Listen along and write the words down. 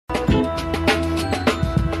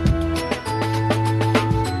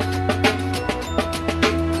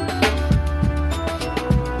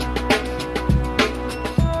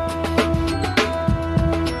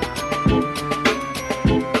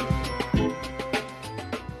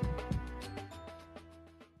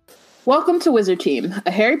Welcome to Wizard Team,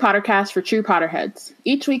 a Harry Potter cast for true Potterheads.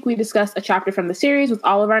 Each week we discuss a chapter from the series with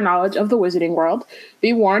all of our knowledge of the wizarding world.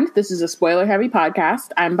 Be warned, this is a spoiler-heavy podcast.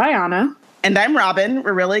 I'm Biana. And I'm Robin.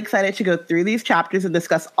 We're really excited to go through these chapters and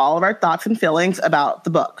discuss all of our thoughts and feelings about the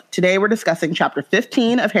book. Today we're discussing Chapter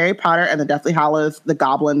 15 of Harry Potter and the Deathly Hallows, The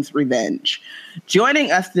Goblin's Revenge.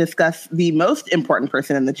 Joining us to discuss the most important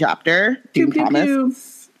person in the chapter, Dean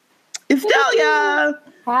Thomas, is Delia.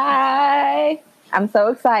 Hi. I'm so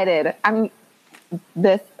excited.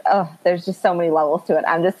 There's just so many levels to it.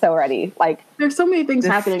 I'm just so ready. Like, there's so many things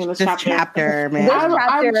happening in this chapter. Man.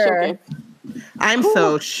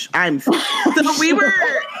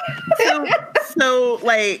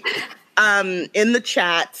 In the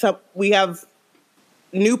chat, so we have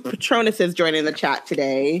new Patronuses joining the chat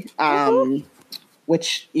today,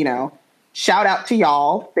 which, shout out to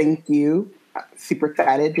y'all. Thank you. Super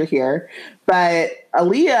excited you're here. But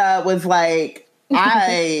Aaliyah was like,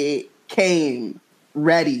 I came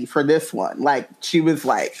ready for this one. Like, she was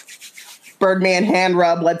like, Birdman hand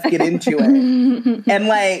rub, let's get into it. And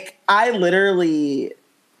like, I literally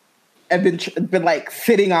have been like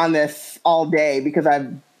sitting on this all day because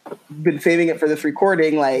I've been saving it for this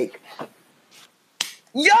recording. Like,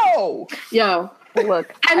 yo.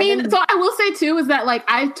 Look, so I will say too is that like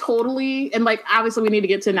I totally, and like obviously we need to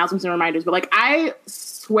get to announcements and reminders, but like I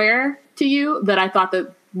swear to you that I thought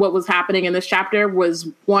that what was happening in this chapter was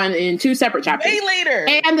one in two separate chapters. Way later.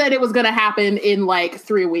 And that it was going to happen in like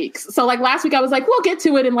 3 weeks. So like last week I was like, we'll get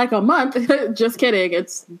to it in like a month. Just kidding.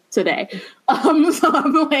 It's today. So I'm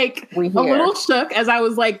like a little shook as I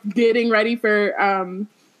was like getting ready for,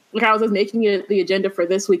 like I was just making it the agenda for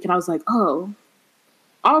this week. And I was like, oh,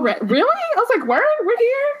 all right. Really? I was like, we're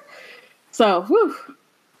here. So, whew,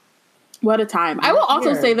 what a time. I will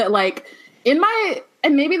also say that like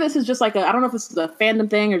and maybe this is just like I don't know if this is a fandom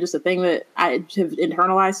thing or just a thing that I have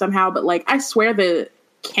internalized somehow, but like I swear the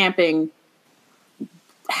camping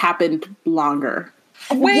happened longer.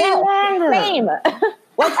 Way longer. Same.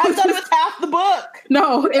 Like I thought it was half the book.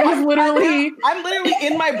 No, it was literally. I'm literally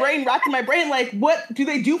in my brain, racking my brain, like, what do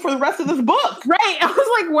they do for the rest of this book? Right. I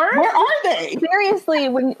was like, where are they? Seriously,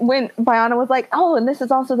 when Biana was like, oh, and this is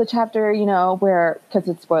also the chapter, where, because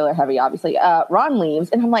it's spoiler heavy, obviously, Ron leaves.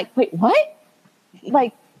 And I'm like, wait, what?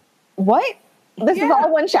 Like, what? This is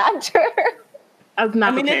all one chapter. I was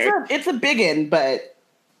not prepared. It's a biggin, but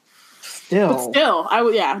still.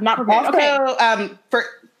 Not prepared.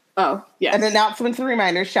 Also, an announcement and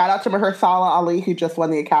reminder. Shout out to Mahershala Ali, who just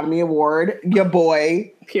won the Academy Award. Your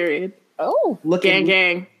boy. Period. Oh.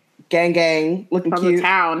 Gang. Gang. Looking from cute. The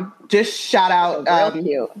town. Just shout out. Real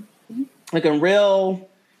cute. Looking real,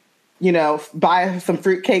 buy some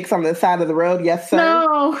fruitcakes on the side of the road. Yes, sir.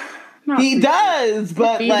 No. He does,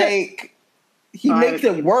 but like he makes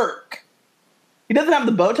it work. He doesn't have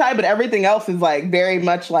the bow tie, but everything else is like very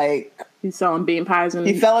much like he's selling bean pies and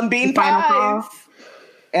he's selling bean pies.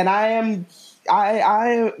 And I've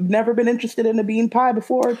never been interested in a bean pie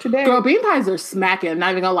before today. Girl, bean pies are smacking, not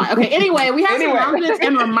even gonna lie. Okay, anyway, we have some announcements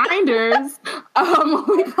and reminders.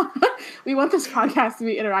 We want this podcast to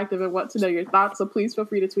be interactive and want to know your thoughts, so please feel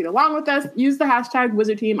free to tweet along with us. Use the hashtag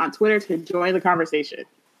WizardTeam on Twitter to join the conversation.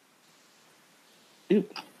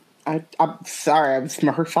 I'm sorry, I'm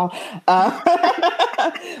Mahershala.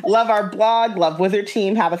 Love our blog, love Wizard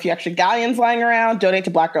Team, have a few extra galleons lying around, donate to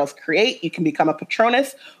Black Girls Create. You can become a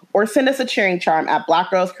Patronus or send us a cheering charm at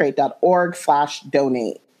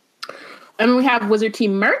blackgirlscreate.org/donate. And we have Wizard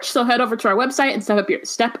Team merch, so head over to our website and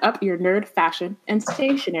step up your nerd fashion and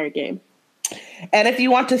stationery game. And if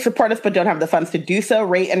you want to support us but don't have the funds to do so,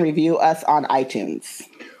 rate and review us on iTunes.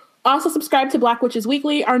 Also subscribe to Black Witches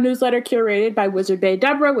Weekly, our newsletter curated by Wizard Bay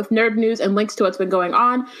Deborah with nerd news and links to what's been going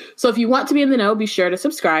on. So if you want to be in the know, be sure to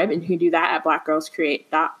subscribe, and you can do that at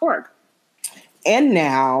blackgirlscreate.org. And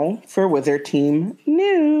now for Wizard Team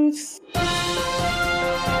news.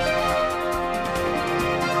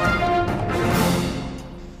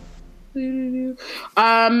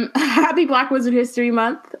 Happy Black Wizard History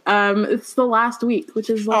Month. It's the last week, which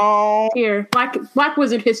is like here. Black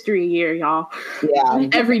Wizard History Year, y'all. Yeah.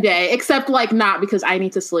 Every day, except like not because I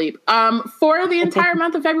need to sleep. For the entire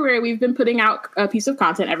month of February, we've been putting out a piece of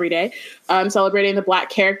content every day, celebrating the Black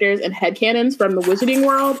characters and headcanons from the wizarding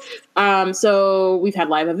world. So we've had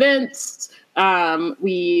live events.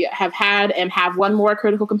 We have had and have one more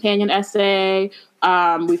critical companion essay.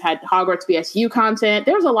 We've had Hogwarts BSU content.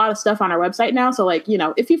 There's a lot of stuff on our website now. So like,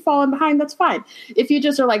 if you've fallen behind, that's fine. If you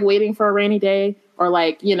just are like waiting for a rainy day or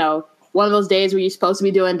like, one of those days where you're supposed to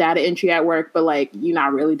be doing data entry at work, but like you're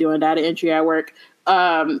not really doing data entry at work,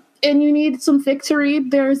 and you need some fic to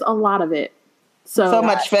read, there's a lot of it. So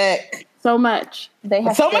much fic. So much. They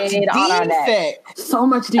have So much stayed on our Dean neck. fic. So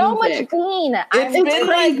much Dean So much fic. Dean.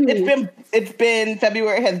 It's been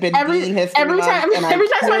February has been Dean history every month, time and I'm somebody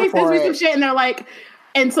here sends for me some it. shit and they're like,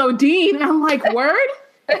 and so Dean, and I'm like, word?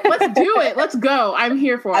 Let's do it. Let's go. I'm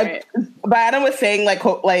here for it. But Adam was saying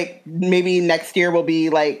like maybe next year will be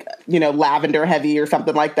like, you know, lavender heavy or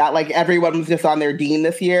something like that. Like everyone was just on their Dean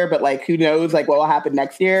this year, but like who knows like what will happen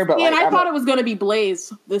next year. But Yeah, like, and I thought it was gonna be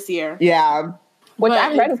Blaze this year. Yeah. Which But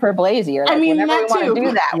I'm ready for Blaze year. Like, I mean, whenever we that want too. to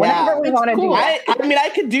do that. Yeah. Whenever we It's want to cool. do that. I mean I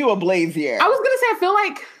could do a Blaze year. I was gonna say I feel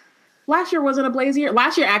like last year wasn't a Blaze year.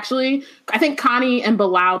 Last year, actually, I think Connie and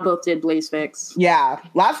Bilal both did Blaze fics. Yeah.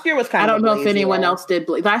 Last year was kind I of don't know if Blaze anyone year. else did.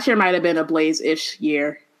 Last year might have been a Blaze-ish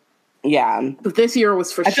year, Yeah. but this year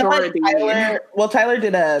was for I feel sure. like Tyler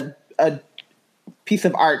did a piece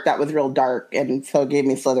of art that was real dark and so it gave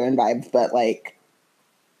me Slytherin vibes, but like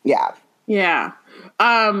yeah. Yeah.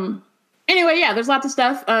 Anyway, yeah, there's lots of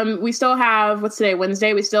stuff. We still have, what's today?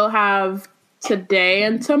 Wednesday. We still have today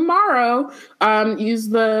and tomorrow. Use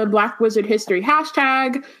the Black Wizard History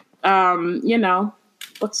hashtag. You know,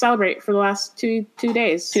 let's celebrate for the last two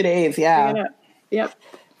days. 2 days, yeah. Yep.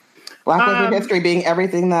 Black Wizard History being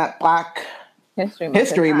everything that Black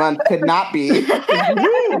History Month could not be.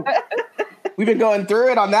 We've been going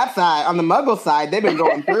through it on that side. On the Muggle side, they've been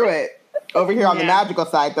going through it. Over here on the magical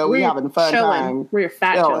side, though, we're having a fun time. We're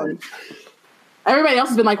fat chilling. Everybody else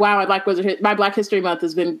has been like, wow, my Black History Month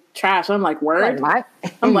has been trash. I'm like, word?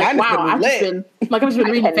 I'm like, wow, I've just been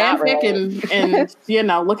reading fanfic and you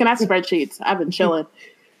know, looking at spreadsheets. I've been chilling.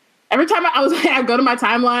 Every time I go to my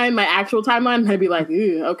timeline, my actual timeline, and I'd be like,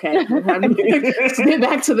 ooh, okay. Let's get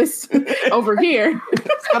back to this over here.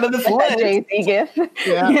 Out of this list. JC gift.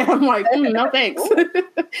 Yeah, I'm like, no thanks.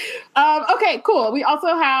 Okay, cool. We also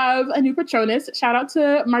have a new Patronus. Shout out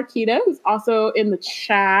to Marquita, who's also in the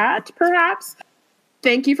chat, perhaps.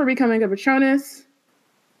 Thank you for becoming a Patronus.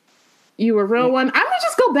 You a real one. I'm gonna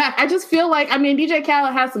just go back. I just feel like, I mean, DJ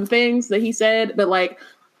Khaled has some things that he said, but like,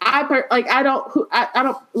 I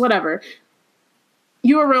don't, whatever.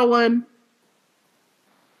 You a real one.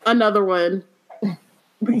 Another one.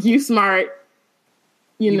 You smart.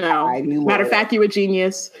 You know. Matter of fact, you a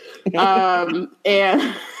genius. And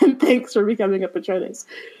thanks for becoming a Patronus.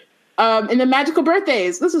 And then magical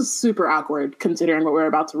birthdays. This is super awkward considering what we're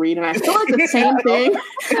about to read. And I feel like the same thing.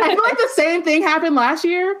 I feel like the same thing happened last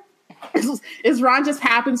year. Is Ron just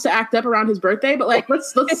happens to act up around his birthday, but like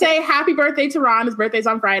let's say happy birthday to Ron. His birthday's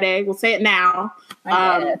on Friday. We'll say it now,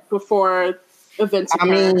 before events occur. I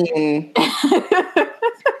mean,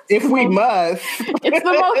 if we must, it's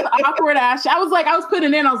the most awkward ass. I was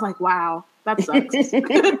putting in. I was like, wow, that sucks.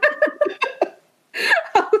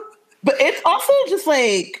 But it's also just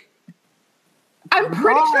like I'm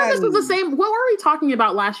pretty sure this was the same. What were we talking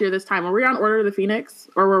about last year? This time, were we on Order of the Phoenix,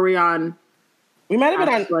 or were we on? We might have been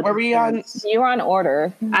on. Were we on? You were on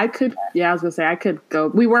Order. I could. Yeah, I was gonna say I could go.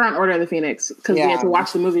 We were on Order of the Phoenix because we had to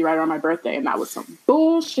watch the movie right around my birthday, and that was some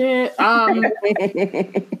bullshit. I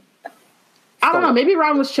don't know. Maybe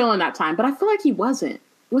Ron was chilling that time, but I feel like he wasn't.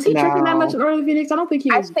 Was he tripping that much in Order of the Phoenix? I don't think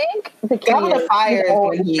he was. I think the Goblet of Fire is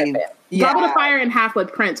when he's Goblet of Fire and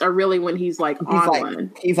Half-Blood Prince are really when he's like on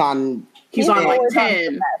one. He's on like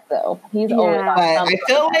 10. Though he's always on. I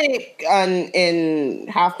feel like in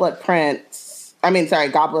Half-Blood Prince. I mean, sorry,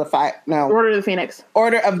 Goblet of Fire. No, Order of the Phoenix.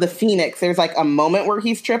 Order of the Phoenix. There's like a moment where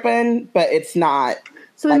he's tripping, but it's not.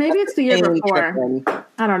 So like, maybe it's the year before. Tripping.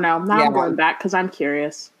 I don't know. Now I'm going back because I'm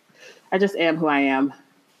curious. I just am who I am.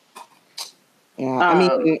 Yeah, I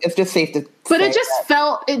mean, it's just safe to. But it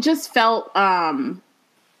just felt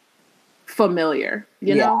familiar.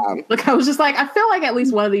 You know, like I was just like, I feel like at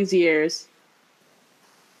least one of these years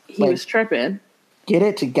he was tripping. Get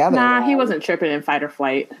it together. Nah, he wasn't tripping in Fight or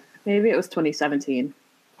Flight. Maybe it was 2017.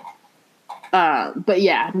 But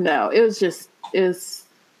yeah, no, it was.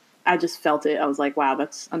 I just felt it. I was like, wow,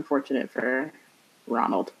 that's unfortunate for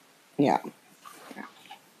Ronald. Yeah. Okay.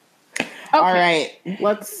 All right.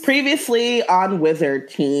 Let's previously on Wizard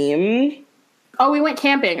Team. Oh, we went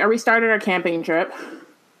camping. Or we started our camping trip.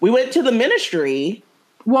 We went to the Ministry.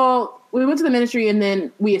 Well, we went to the Ministry and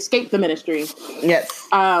then we escaped the Ministry. Yes.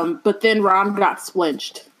 But then Ron got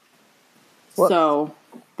splinched. Whoops. So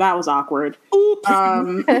that was awkward.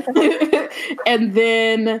 And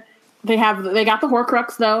then they got the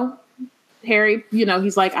Horcrux though. Harry, you know,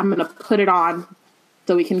 he's like, I'm gonna put it on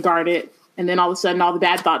so we can guard it. And then all of a sudden all the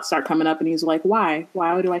bad thoughts start coming up and he's like, why?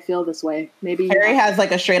 Why do I feel this way? Maybe Harry has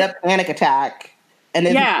like a straight up panic attack. And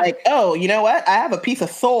then he's like, oh, you know what? I have a piece of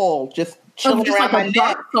soul just chilling around my neck.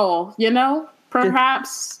 Dark soul, you know?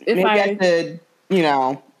 Perhaps if I could, you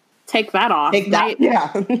know, take that off. Take that,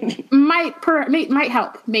 might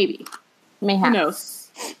help, maybe. Mayhaps. Who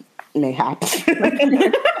knows? Mayhaps.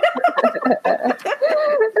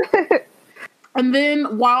 And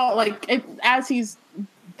then while as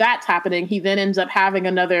that's happening, he then ends up having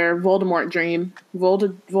another Voldemort dream.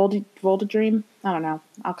 Volda dream? I don't know.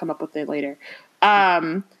 I'll come up with it later.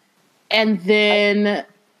 And then I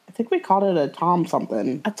think we called it a Tom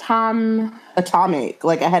something. Atomic,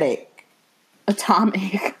 like a headache.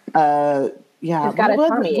 Atomic. Yeah.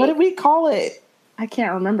 What did we call it? I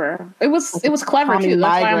can't remember. It was clever Tommy too.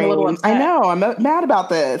 That's why I'm a little migraine. upset. I know. I'm mad about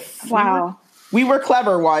this. Wow. We were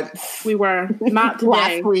clever once. We were not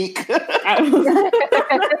today. Last week.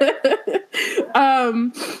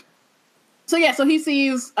 So he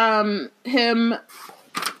sees him.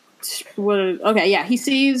 He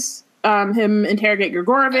sees him interrogate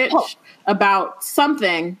Grigorovich about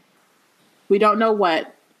something. We don't know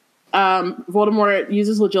what. Voldemort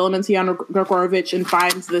uses legilimency on Grigorovich and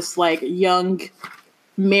finds this young,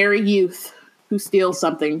 merry youth who steals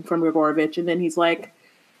something from Grigorovich, and then he's like,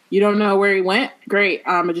 "You don't know where he went? Great,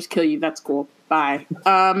 I'm gonna just kill you. That's cool. Bye."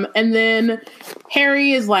 And then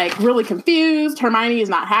Harry is really confused. Hermione is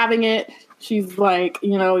not having it. She's like,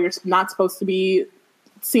 you're not supposed to be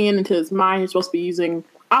seeing into his mind. You're supposed to be using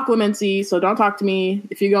occlumency, so don't talk to me.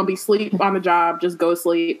 If you're gonna be sleep on the job, just go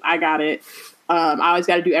sleep. I got it. I always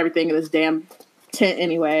got to do everything in this damn tent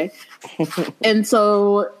anyway. And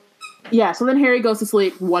so then Harry goes to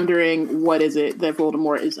sleep wondering what is it that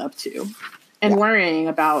Voldemort is up to and worrying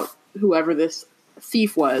about whoever this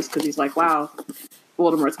thief was, because he's like, wow,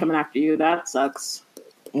 Voldemort's coming after you. That sucks.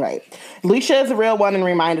 Right. Alicia is the real one and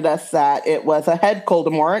reminded us that it was a head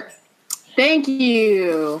Voldemort. Thank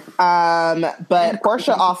you. But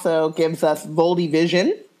Portia also gives us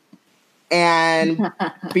Voldivision. And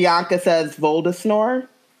Bianca says Voldesnore.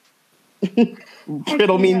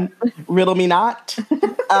 riddle me not.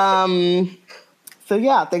 So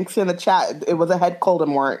yeah, thanks in the chat. It was a head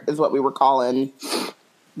Voldemort is what we were calling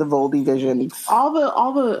the Voldivisions.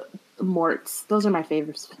 All the morts, those are my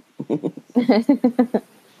favorites. There's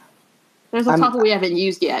a couple we haven't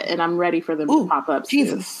used yet, and I'm ready for them to pop up.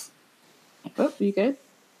 Jesus. Oh, you good?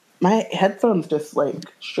 My headphones just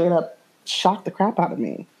straight up shocked the crap out of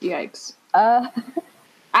me. Yikes. I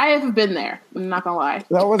haven't been there. I'm not gonna lie.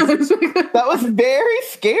 That was very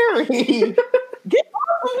scary. Get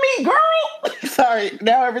off of me, girl! Sorry,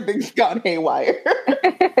 now everything's gone haywire.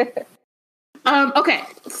 Okay,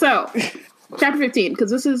 so chapter 15,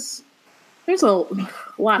 because there's a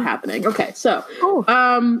lot happening. Okay, so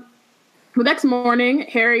the next morning,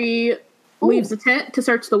 Harry leaves the tent to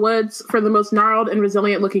search the woods for the most gnarled and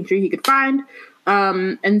resilient looking tree he could find.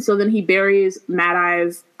 And so then he buries Mad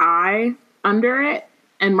Eye's eye under it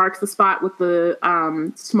and marks the spot with the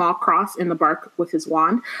small cross in the bark with his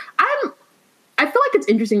wand. I feel like it's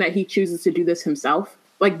interesting that he chooses to do this himself,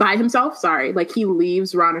 by himself. Sorry, he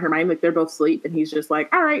leaves Ron and Hermione, they're both asleep, and he's just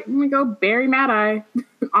like, "All right, let me go bury Mad Eye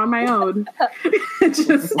on my own."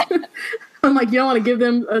 I'm like, you don't want to give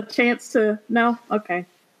them a chance to? No, okay.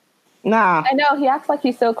 Nah. I know, he acts like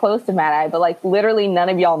he's so close to Mad Eye, but literally none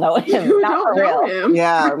of y'all know him. You Not don't for know real. him.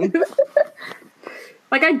 Yeah.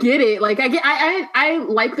 I get it. I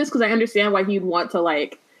like this because I understand why he'd want to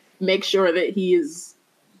make sure that he is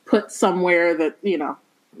put somewhere that,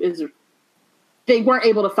 is, they weren't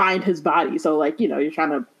able to find his body. So you're trying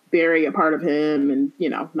to bury a part of him and,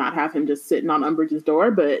 not have him just sitting on Umbridge's door,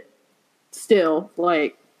 but still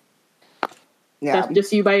that's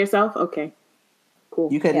just you by yourself. Okay,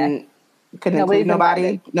 cool. You couldn't include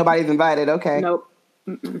nobody. Nobody's invited. Okay. Nope.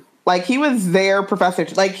 Mm-mm. He was there, Professor.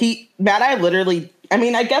 Mad Eye literally. I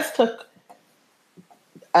mean, I guess took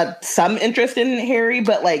some interest in Harry,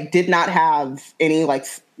 but did not have any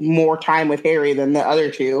more time with Harry than the other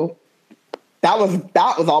two. That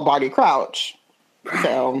was all Barty Crouch.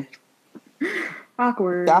 So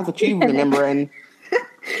awkward. That's what you remembering.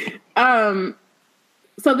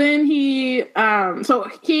 So then he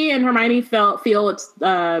and Hermione feel it's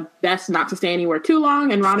best not to stay anywhere too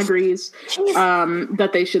long, and Ron agrees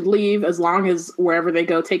that they should leave as long as wherever they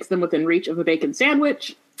go takes them within reach of a bacon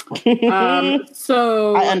sandwich.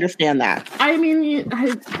 So I understand that. I mean,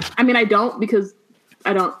 I don't, because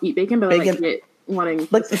I don't eat bacon, but I get wanting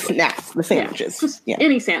the snacks, the sandwiches.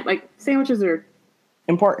 Any sandwiches are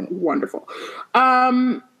important, wonderful.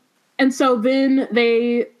 And so then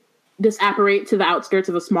they disapparate to the outskirts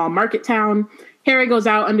of a small market town. Harry goes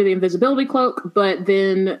out under the invisibility cloak, but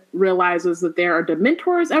then realizes that there are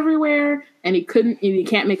Dementors everywhere, and he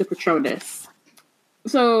can't make a Patronus.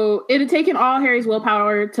 So it had taken all Harry's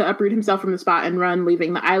willpower to uproot himself from the spot and run,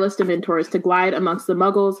 leaving the eyeless Dementors to glide amongst the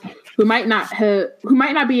Muggles, who might not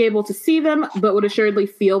be able to see them, but would assuredly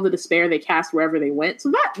feel the despair they cast wherever they went. So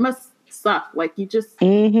that must suck. Like, you just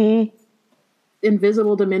invisible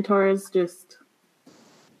Dementors just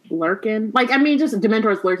lurking. Like, I mean, just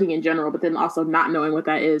Dementors lurking in general, but then also not knowing what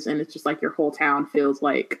that is, and it's just like your whole town feels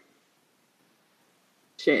like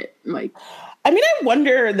shit. Like, I mean, I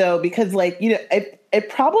wonder though, because like, you know, it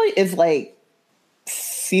probably is like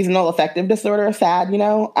seasonal affective disorder, sad, you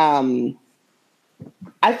know.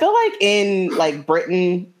 I feel like in like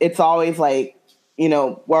Britain, it's always like, you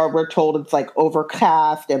know, where we're told it's like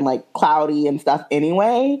overcast and like cloudy and stuff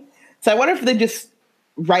anyway. So I wonder if they just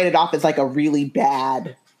write it off as like a really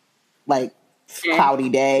bad, like cloudy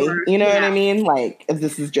day. You know what I mean? Like, if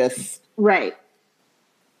this is just right.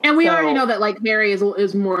 And we already know that like Harry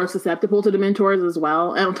is more susceptible to Dementors as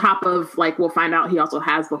well. And on top of like, we'll find out he also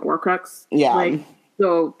has the Horcrux. Yeah. Like,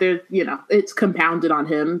 so there's, you know, it's compounded on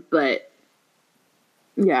him, but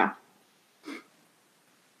yeah.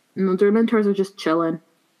 And the Dementors are just chilling.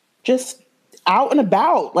 Just out and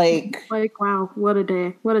about. Like, wow, what a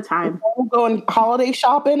day. What a time. Going holiday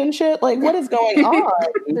shopping and shit. Like, what is going on?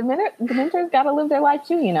 Dementors gotta live their life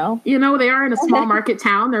too, you know? You know, they are in a small market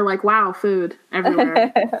town. They're like, wow, food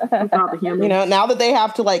everywhere. Without the humans. You know, now that they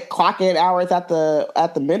have to like clock in hours at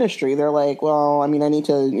the ministry, they're like, well, I mean, I need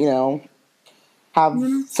to, you know, have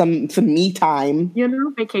some me time. You know,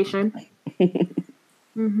 vacation.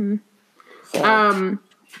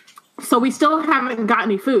 So we still haven't got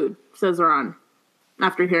any food, says Ron,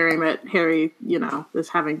 after hearing that Harry, you know, is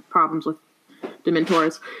having problems with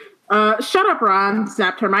Dementors. Shut up, Ron,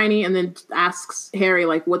 snapped Hermione, and then asks Harry,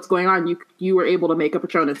 like, what's going on? You were able to make a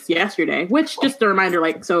Patronus yesterday, which, just a reminder,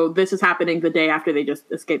 like, so this is happening the day after they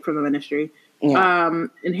just escaped from the ministry. Yeah.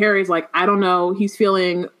 And Harry's like, I don't know. He's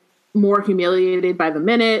feeling more humiliated by the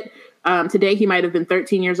minute. Today he might have been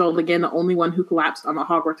 13 years old again, the only one who collapsed on the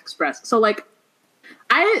Hogwarts Express. So, like,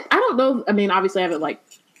 I don't know. I mean, obviously I haven't, like,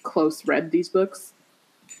 close read these books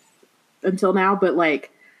until now, but,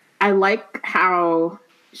 like, I like how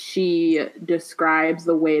she describes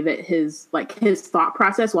the way that his thought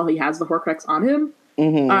process while he has the Horcrux on him.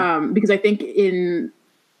 Because I think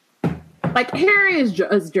like, Harry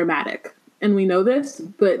is dramatic, and we know this,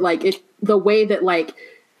 but, like, the way that, like,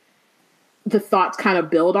 the thoughts kind of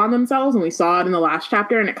build on themselves, and we saw it in the last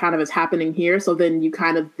chapter, and it kind of is happening here. So then you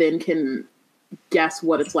kind of then can guess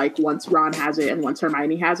what it's like once Ron has it and once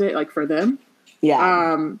Hermione has it, like, for them.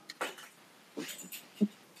 Yeah.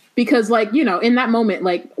 Because, like, you know, in that moment,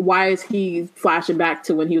 like, why is he flashing back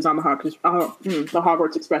to when he was on the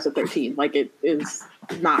Hogwarts Express at 13? Like, it is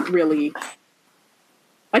not really,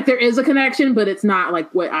 like, there is a connection, but it's not like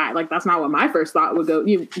that's not what my first thought would go to.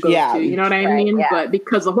 You know what I mean? Yeah. But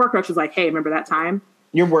because the Horcrux is like, hey, remember that time?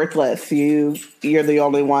 You're worthless. You're the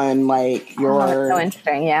only one. Like, you're so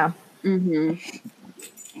interesting. Yeah.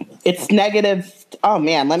 It's negative. Oh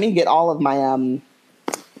man, let me get all of my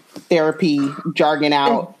therapy jargon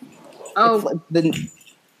out. Oh, go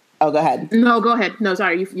ahead. No, go ahead. No,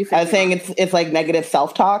 sorry. You I was saying it's like negative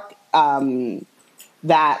self-talk.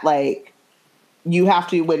 That, like, you have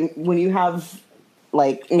to, when you have,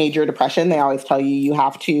 like, major depression, they always tell you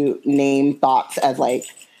have to name thoughts as, like,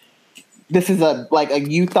 this is a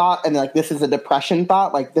you thought, and, like, this is a depression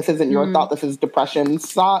thought. Like, this isn't your thought, this is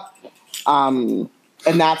depression's thought. And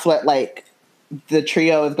that's what, like, the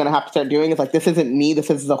trio is going to have to start doing. Is like, this isn't me, this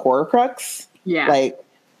is the Horcrux. Yeah. Like,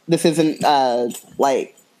 this isn't,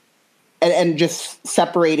 like, and just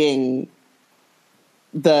separating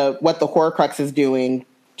what the Horcrux is doing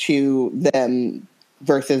to them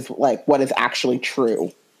versus, like, what is actually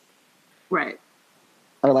true. Right.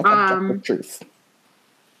 Or, like, objective truth.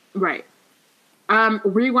 Right.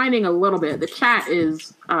 Rewinding a little bit, the chat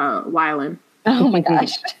is wildin'. Oh my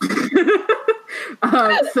gosh.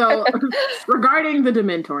 So regarding the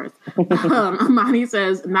Dementors, Amani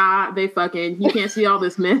says, nah, they fucking, you can't see all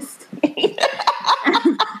this mist.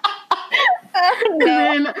 And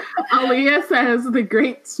then Aaliyah says the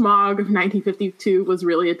Great Smog of 1952 was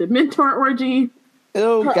really a Dementor orgy.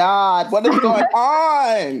 Oh God, what is going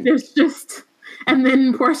on? There's just, and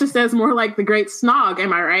then Portia says more like the Great Snog,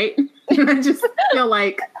 am I right? I just feel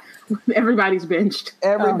like everybody's benched.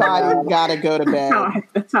 Everybody's gotta go to bed.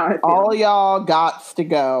 That's how I feel. All y'all gots to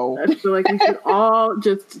go. I feel like we should all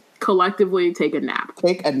just collectively take a nap.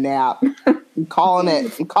 Take a nap. I'm calling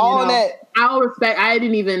it. I'll respect. I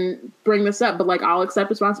didn't even bring this up, but, like, I'll accept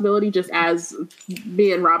responsibility just as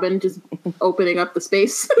me and Robin just opening up the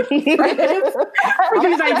space for these ideas.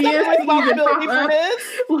 Like, responsibility for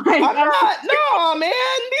this. Like, I'm not. No, man.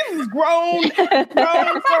 These is grown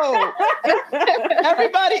folk.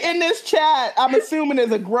 Everybody in this chat, I'm assuming,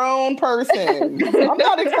 is a grown person. I'm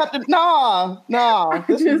not accepting. No.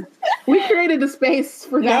 We created a space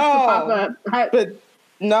for that to pop up. But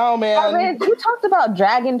No, man. You talked about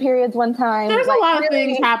dragon periods one time. There's a lot of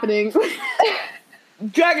things happening.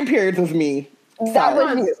 Dragon periods was me. That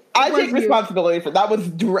was you. I take responsibility for that.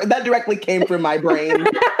 That directly came from my brain,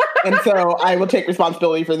 and so I will take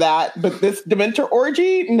responsibility for that. But this Dementor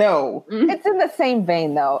orgy, no. It's in the same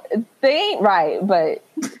vein, though. They ain't right, but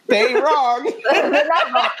they ain't wrong. They're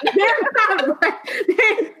not wrong. They're not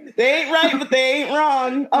right. They ain't right, but they ain't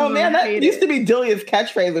wrong. Oh man, that used to be Delia's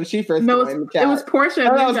catchphrase when she first joined the chat. It was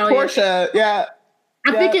Portia. Oh, it was Portia. Yeah.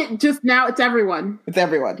 I think it's everyone. It's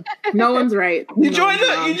everyone. No one's right. You join the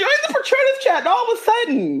Patronus chat, and all of a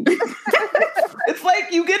sudden, it's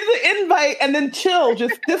like you get the invite and then chill,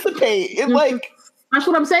 just dissipate. It's like that's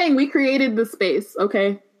what I'm saying. We created the space.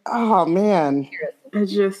 Okay. Oh man.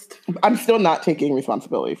 I'm still not taking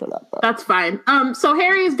responsibility for that, though. That's fine. So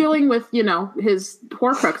Harry is dealing with, his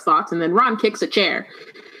Horcrux thoughts, and then Ron kicks a chair.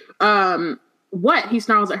 What? He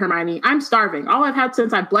snarls at Hermione. I'm starving. All I've had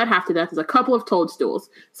since I bled half to death is a couple of toadstools.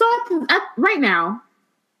 So right now,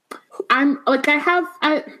 I'm like,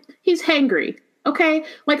 he's hangry. Okay?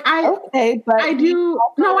 Like but I do.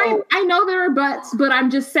 No, I know there are buts, but I'm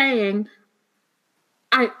just saying,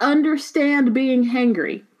 I understand being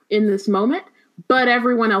hangry in this moment, but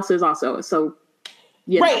everyone else is also. So,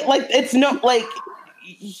 right. Like, it's no, like,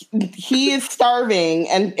 he is starving,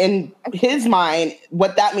 and in his mind,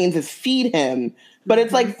 what that means is feed him. But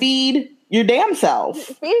it's like, feed your damn self.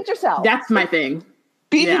 Feed yourself. That's my thing.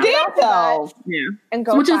 Feed your damn self. Yeah. And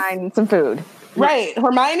go find some food. Right.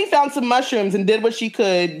 Hermione found some mushrooms and did what she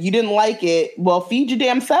could. You didn't like it. Well, feed your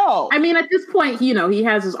damn self. I mean, at this point, he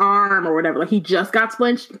has his arm or whatever. Like, he just got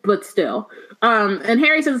splinched, but still. And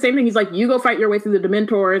Harry says the same thing. He's like, you go fight your way through the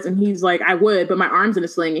Dementors. And he's like, I would, but my arm's in a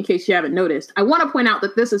sling, in case you haven't noticed. I want to point out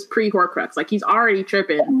that this is pre-Horcrux. Like, he's already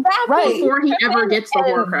tripping before he ever gets the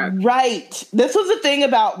Horcrux. Right. This was the thing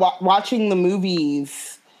about watching the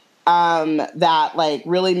movies that like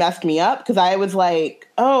really messed me up, because I was like,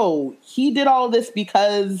 oh, he did all of this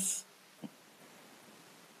because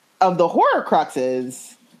of the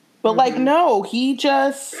Horcruxes, but like, no, he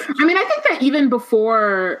just. I mean, I think that even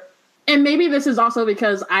before, and maybe this is also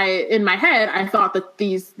because in my head, I thought that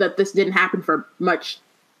this didn't happen for much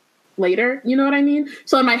later. You know what I mean?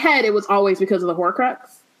 So in my head, it was always because of the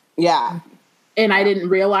Horcrux. Yeah. And I didn't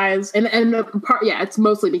realize, and the part, it's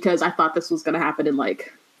mostly because I thought this was going to happen in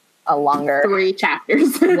like a longer 3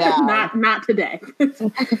 chapters. Yeah. not today.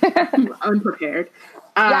 I'm unprepared.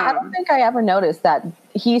 I don't think I ever noticed that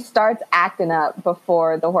he starts acting up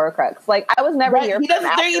before the Horcrux. Like, I was never here. He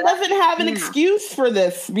doesn't have an excuse for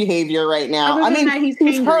this behavior right now. Other than that,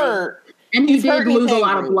 he's hurt, and he did lose a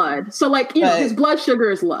lot of blood. So, like, his blood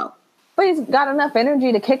sugar is low. But he's got enough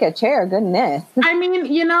energy to kick a chair. Goodness. I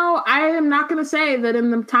mean, I am not going to say that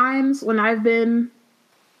in the times when I've needed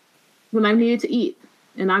to eat,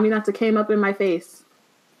 and Aminata came up in my face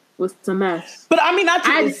was a mess. But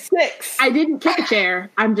Aminata was 6. I didn't kick a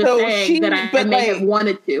chair. I'm just saying that I may have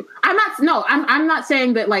wanted to. I'm not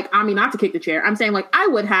saying that like Aminata kicked the chair. I'm saying like I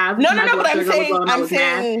would have. No. But I'm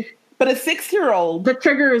saying, but a 6-year-old, the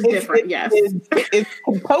trigger is different. Yes, is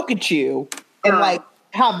can poke at you and like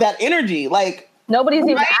have that energy. Like nobody's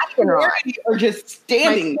even acting wrong or just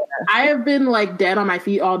standing. Like, I have been like dead on my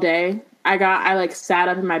feet all day. I like sat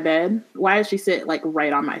up in my bed. Why did she sit like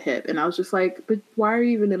right on my hip? And I was just like, but why are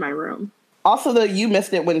you even in my room? Also, though, you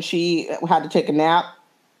missed it when she had to take a nap.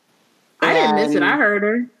 I didn't miss it. I heard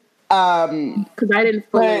her. Because I didn't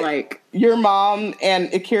fully like. Your mom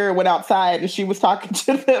and Akira went outside and she was talking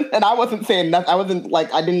to them, and I wasn't saying nothing. I wasn't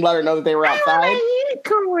like, I didn't let her know that they were outside.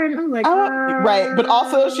 I'm like, right. But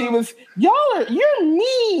also, she was, you're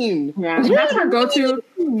mean. Yeah, that's her go-to.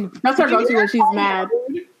 That's her go-to when she's mad.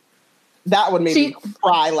 That would make me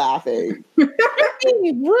cry laughing. Rude.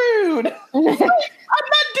 I'm not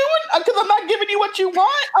doing because I'm not giving you what you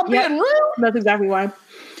want. I'm being rude. That's exactly why.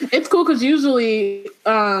 It's cool because usually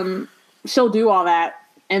she'll do all that,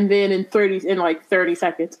 and then in 30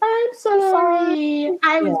 seconds, I'm so sorry.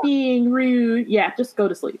 I was being rude. Yeah, just go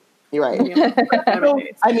to sleep. You're right.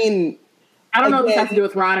 I mean, I don't know if this has to do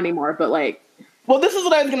with Ron anymore, but like, well, this is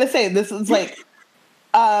what I was gonna say. This is like,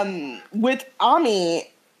 with Ami.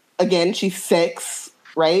 Again, she's 6,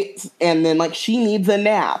 right? And then, like, she needs a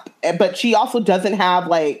nap. But she also doesn't have,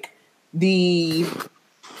 like, the,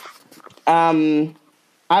 I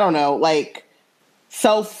don't know, like,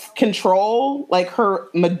 self-control. Like, her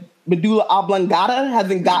medulla oblongata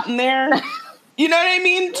hasn't gotten there. You know what I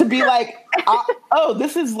mean? To be like,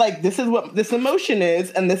 this is what this emotion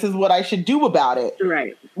is, and this is what I should do about it.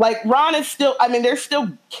 Right. Like, Ron is still, I mean, they're still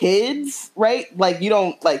kids, right? Like, you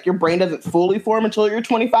don't, like, your brain doesn't fully form until you're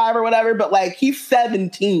 25 or whatever, but, like, he's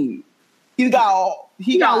 17.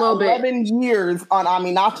 he got a little bit. 11 years on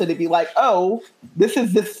Aminata to be like, oh, this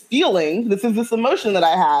is this feeling, this is this emotion that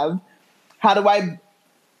I have. How do I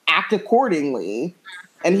act accordingly?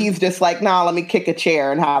 And he's just like, nah, let me kick a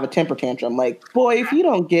chair and have a temper tantrum. Like, boy, if you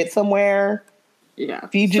don't get somewhere,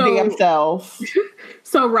 feed your damn self.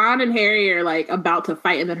 So Ron and Harry are like about to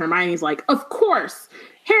fight, and then Hermione's like, of course,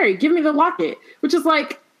 Harry, give me the locket, which is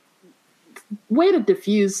like way to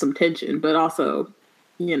diffuse some tension, but also,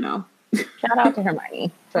 Shout out to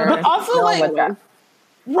Hermione. But also, like,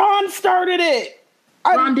 Ron started it.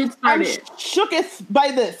 Ron did start it. I'm shooketh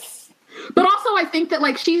by this. But also, I think that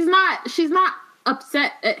like she's not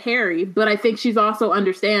upset at Harry, but I think she's also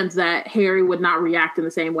understands that Harry would not react in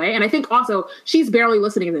the same way. And I think also she's barely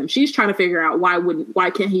listening to them. She's trying to figure out why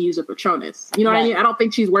can't he use a Patronus? You know what I mean? I don't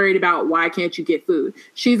think she's worried about why can't you get food.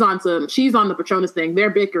 She's on the Patronus thing. They're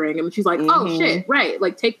bickering, and she's like, oh shit, right.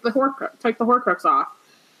 Like take the Horcrux off.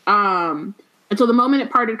 And so the moment it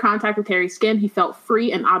parted contact with Harry's skin, he felt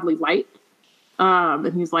free and oddly light.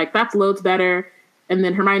 And he's like, that's loads better. And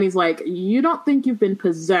then Hermione's like, you don't think you've been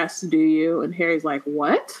possessed, do you? And Harry's like,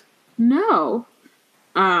 what? No.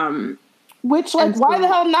 Which, like, why the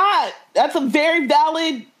hell not? That's a very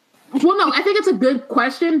valid... Well, no, I think it's a good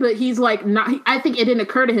question, but he's like, I think it didn't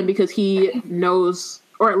occur to him because he knows,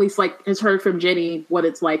 or at least, like, has heard from Ginny what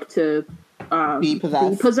it's like to be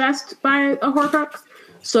possessed by a Horcrux.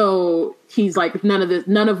 So he's like,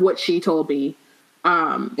 none of what she told me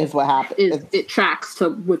is what happened. It tracks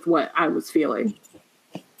with what I was feeling.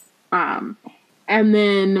 And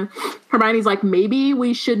then Hermione's like, maybe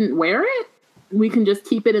we shouldn't wear it. We can just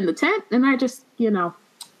keep it in the tent. And I just,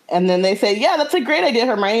 And then they say, yeah, that's a great idea,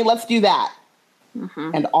 Hermione. Let's do that.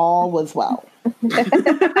 Mm-hmm. And all was well.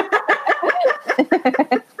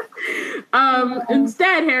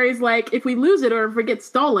 Instead, Harry's like, if we lose it or if it gets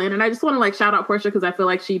stolen, and I just want to like shout out Portia because I feel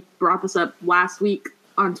like she brought this up last week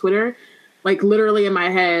on Twitter. Like literally in my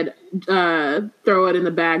head, throw it in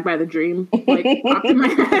the bag by the dream. Like popped in my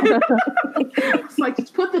head. It's like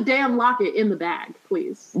just put the damn locket in the bag,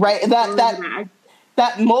 please. Right.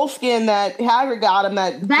 That moleskin that Hagrid got him.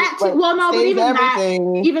 But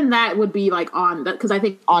even that would be like on that because I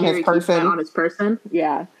think on his person.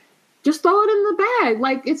 Yeah. Just throw it in the bag.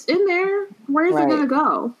 Like it's in there. Where is it gonna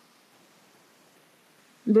go?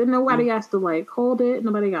 Then nobody has to like hold it.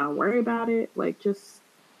 Nobody gotta worry about it. Like just.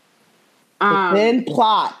 Then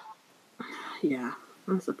plot. Yeah,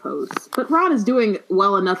 I suppose. But Ron is doing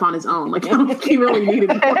well enough on his own. Like, I don't think he really needed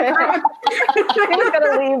more. He was going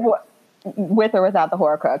to leave with or without the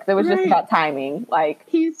Horcrux. It was just about timing. Like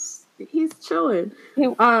he's chilling.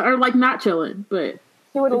 Or like not chilling, but...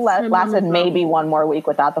 He would have lasted maybe one more week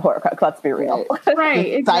without the Horcrux, let's be real.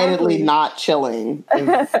 Right, Decidedly not chilling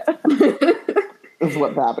is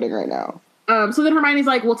what's happening right now. So then Hermione's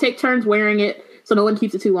like, we'll take turns wearing it so no one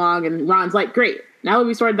keeps it too long. And Ron's like, great. Now that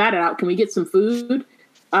we sorted that out, can we get some food?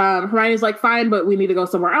 Hermione's like, fine, but we need to go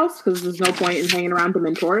somewhere else because there's no point in hanging around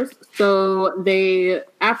Dementors. So they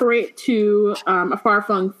apparate to a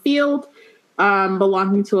far-flung field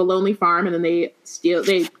belonging to a lonely farm, and then they steal.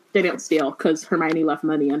 They don't steal because Hermione left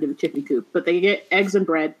money under the chimney coop, but they get eggs and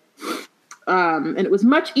bread. And it was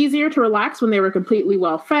much easier to relax when they were completely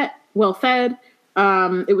well fed.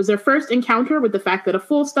 It was their first encounter with the fact that a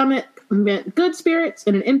full stomach meant good spirits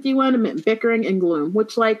and an empty one meant bickering and gloom,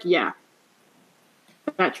 which, like, yeah,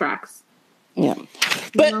 that tracks. Yeah.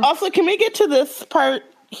 But also, can we get to this part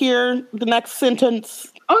here, the next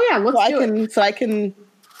sentence? Oh, yeah, let's do it. So I can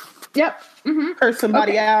mm-hmm. curse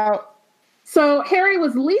somebody out. So Harry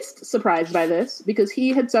was least surprised by this because he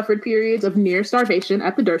had suffered periods of near starvation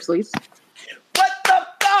at the Dursleys. What the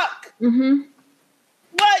fuck? Mm-hmm.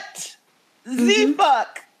 What the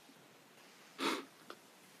fuck?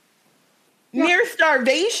 Near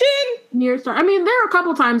starvation? I mean, there are a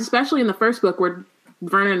couple times, especially in the first book, where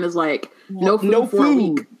Vernon is like, no food for a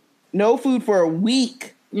week. No food for a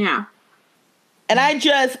week. Yeah. And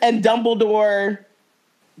Dumbledore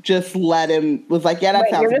just let him, was like, yeah, that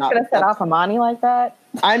sounds you're just going to set off Amani like that?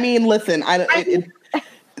 I mean, listen,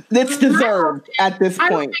 it's deserved at this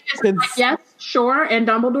point. Like, yes, sure, and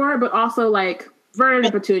Dumbledore, but also, like, Vernon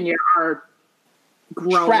and Petunia are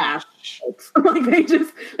grown ass. Like they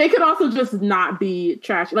could also just not be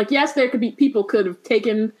trash. Like, yes, people could have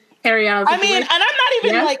taken Harry out of the and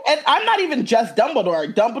I'm not even just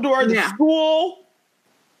Dumbledore. The school,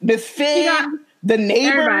 Miss Finn, the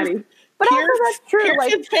neighbors. Everybody. But also that's true.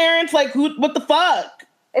 Kirsten's parents, like, what the fuck?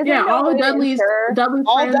 All the Dudley's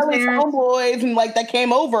homeboys and like that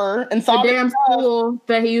came over and saw the damn school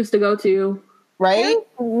that he used to go to. Right?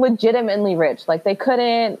 Legitimately rich. Like, they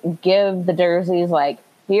couldn't give the Dursleys, like,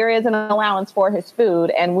 here is an allowance for his food,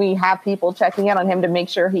 and we have people checking in on him to make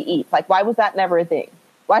sure he eats. Like, why was that never a thing?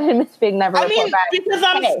 Why did Miss Fig never report back? Because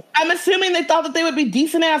I'm assuming they thought that they would be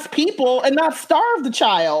decent ass people and not starve the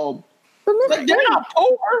child. Like, they're not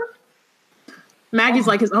poor. Maggie's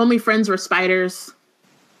like, his only friends were spiders.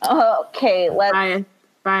 Okay, let's...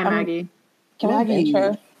 Bye, Maggie. Can Maggie.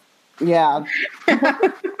 I Yeah.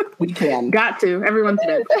 We can. Got to. Everyone's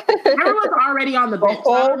already on the bench.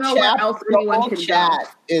 So I don't know where else anyone can go.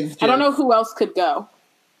 I don't know who else could go.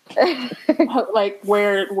 Like,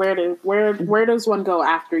 where does one go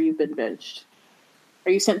after you've been benched?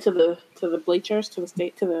 Are you sent to the bleachers, to the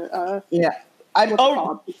state, to the yeah? Do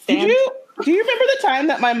you remember the time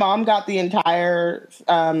that my mom got the entire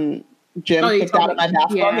gym kicked out of my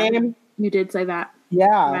basketball game? You did say that.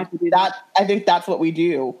 Yeah, I think that's what we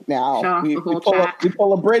do now. We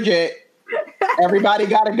pull a Bridget. Everybody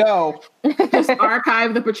got to go. Just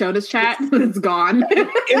archive the Patronus chat. It's gone.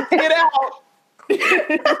 Get out.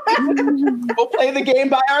 We'll play the game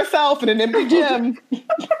by ourselves in an empty gym.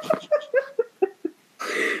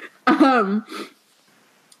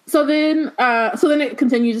 So then it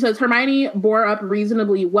continues. It says Hermione bore up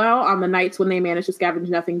reasonably well on the nights when they managed to scavenge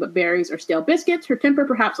nothing but berries or stale biscuits. Her temper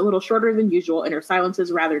perhaps a little shorter than usual, and her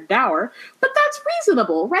silences rather dour. But that's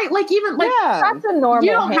reasonable, right? Like that's a normal.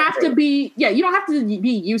 You don't have to be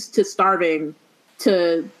used to starving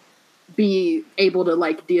to be able to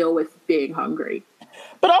like deal with being hungry.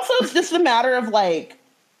 But also, it's just a matter of like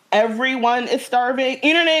everyone is starving.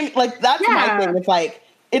 You know what I mean? Like that's my thing. It's like.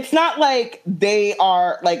 It's not like they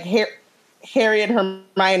are like Harry and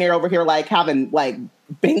Hermione are over here like having like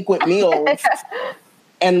banquet meals,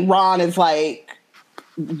 and Ron is like,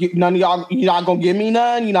 none of y'all, you're not gonna give me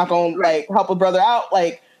none. You're not gonna like help a brother out.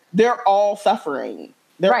 Like they're all suffering.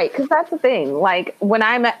 Right, because that's the thing. Like when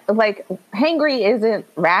I'm like hangry isn't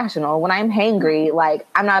rational. When I'm hangry, like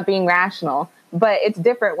I'm not being rational. But it's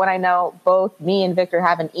different when I know both me and Victor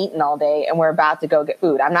haven't eaten all day and we're about to go get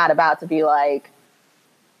food. I'm not about to be like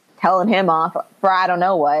telling him off for I don't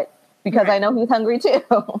know what, because I know he's hungry too.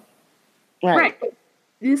 Right.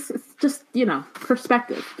 It's just,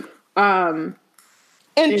 perspective.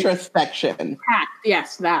 Introspection.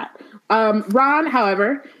 Yes, that. Ron,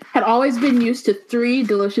 however, had always been used to 3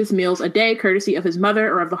 delicious meals a day, courtesy of his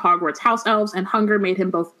mother or of the Hogwarts house elves, and hunger made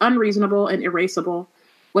him both unreasonable and irascible.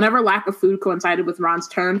 Whenever lack of food coincided with Ron's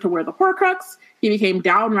turn to wear the Horcrux, he became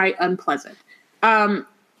downright unpleasant.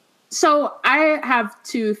 So I have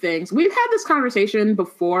 2 things. We've had this conversation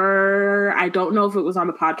before. I don't know if it was on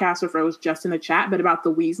the podcast or if it was just in the chat, but about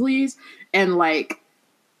the Weasleys and like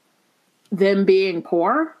them being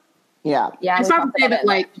poor. Yeah. It's not to say that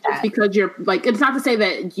like just because you're like, it's not to say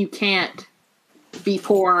that you can't be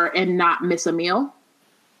poor and not miss a meal,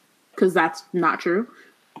 because that's not true.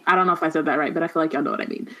 I don't know if I said that right, but I feel like y'all know what I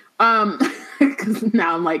mean. Because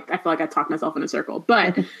now I'm like, I feel like I talked myself in a circle,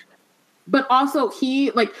 but also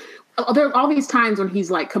he like, there are all these times when he's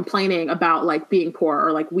like complaining about like being poor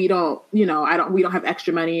or like we don't have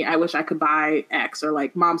extra money. I wish I could buy X, or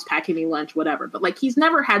like mom's packing me lunch, whatever. But like he's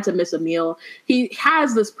never had to miss a meal. He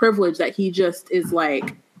has this privilege that he just is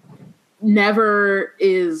like never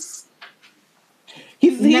is.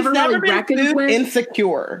 He's never really been food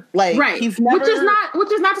insecure. Like he's never, which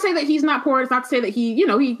is not to say that he's not poor. It's not to say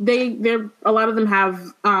that they're a lot of them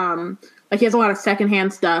have like he has a lot of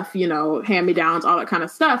secondhand stuff, hand-me-downs, all that kind of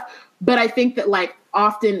stuff. But I think that like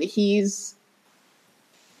often he's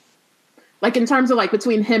like in terms of like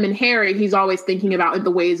between him and Harry, he's always thinking about the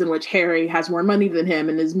ways in which Harry has more money than him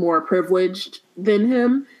and is more privileged than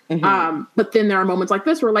him. Mm-hmm. But then there are moments like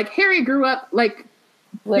this where like Harry grew up like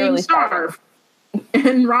literally being starved.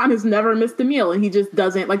 And Ron has never missed a meal, and he just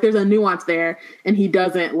doesn't like. There's a nuance there, and he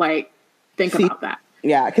doesn't like think about that.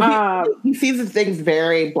 Yeah, because he sees things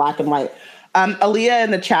very black and white. Aaliyah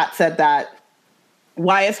in the chat said that,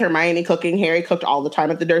 why is Hermione cooking? Harry cooked all the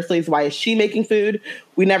time at the Dursleys. Why is she making food?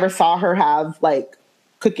 We never saw her have like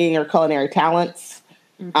cooking or culinary talents.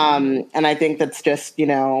 Mm-hmm. And I think that's just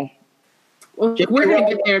well, we're gonna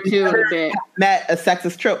get there too in a bit. Met a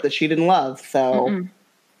sexist trope that she didn't love, so. Mm-mm.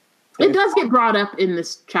 It does get brought up in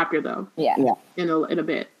this chapter, though. Yeah. In a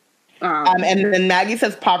bit. And then Maggie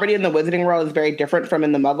says poverty in the Wizarding world is very different from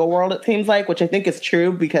in the Muggle world, it seems like, which I think is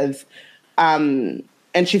true because, and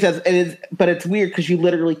she says it is, but it's weird because you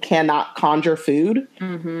literally cannot conjure food.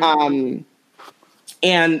 Mm-hmm.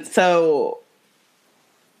 And so,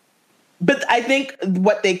 but I think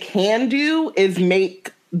what they can do is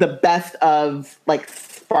make the best of like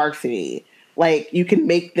sparsity. Like you can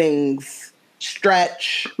make things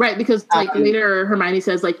stretch, right? Because like later Hermione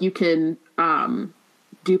says like you can not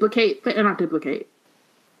duplicate.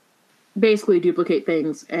 basically duplicate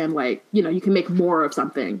things and like, you know, you can make more of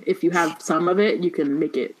something. If you have some of it, you can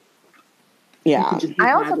make it. Yeah.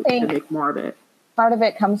 I also think to make more of it. Part of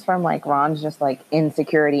it comes from like Ron's just like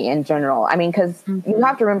insecurity in general. I mean, because you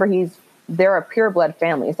have to remember they're a pureblood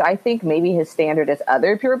family. So I think maybe his standard is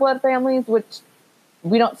other pureblood families, which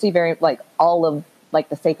we don't see very like all of like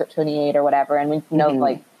the Sacred 28 or whatever. And we know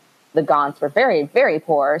like the Gaunts were very, very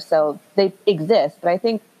poor. So they exist. But I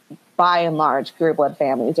think by and large, pureblood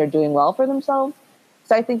families are doing well for themselves.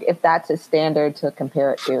 So I think if that's his standard to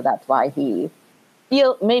compare it to, that's why he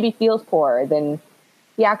maybe feels poorer than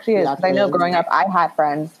he actually is. Because I know growing up, I had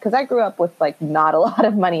friends, because I grew up with like not a lot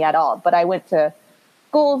of money at all, but I went to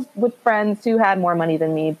schools with friends who had more money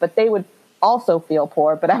than me, but they would also feel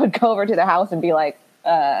poor. But I would go over to the house and be like,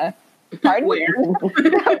 pardon? Where?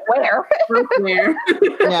 Where? Where?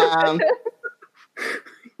 Yeah.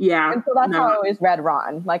 Yeah. And so that's how I always read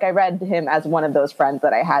Ron. Like I read him as one of those friends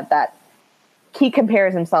that I had that he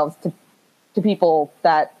compares himself to people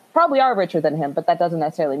that probably are richer than him, but that doesn't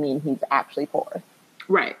necessarily mean he's actually poor.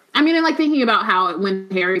 Right. I mean, and like thinking about how when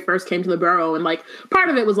Harry first came to the Burrow, and like part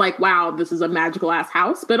of it was like, wow, this is a magical ass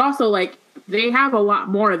house, but also like they have a lot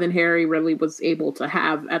more than Harry really was able to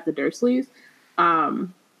have at the Dursleys.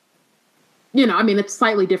 You know, I mean, it's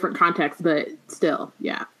slightly different context, but still,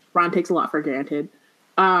 yeah, Ron takes a lot for granted.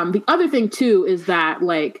 The other thing too is that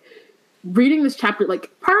like reading this chapter,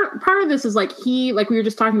 like part of this is like like we were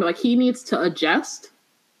just talking about, like he needs to adjust.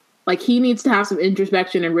 Like he needs to have some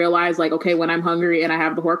introspection and realize like, okay, when I'm hungry and I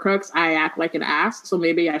have the Horcrux, I act like an ass. So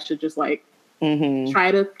maybe I should just like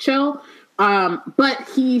try to chill. But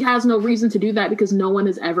he has no reason to do that because no one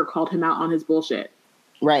has ever called him out on his bullshit.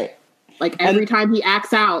 Right. Like every time he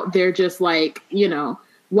acts out, they're just like, you know,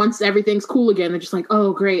 once everything's cool again, they're just like,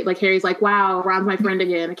 oh, great. Like Harry's like, wow, Ron's my friend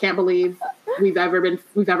again. I can't believe we've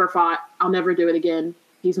ever fought. I'll never do it again.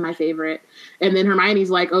 He's my favorite. And then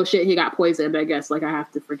Hermione's like, oh shit, he got poisoned. I guess like I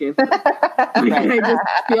have to forgive him. I just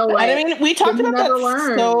feel like, I mean, we talked about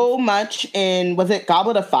that so much in, was it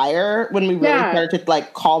Goblet of Fire, when we really started to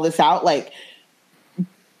like call this out, like,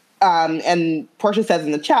 and Portia says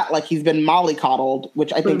in the chat, like he's been mollycoddled,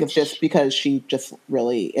 which I think is just because she just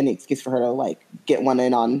really any excuse for her to like get one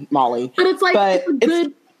in on Molly. But it's like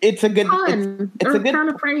it's a good turn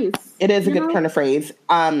of phrase. It is a good turn of phrase.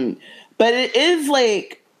 But it is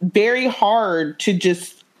like very hard to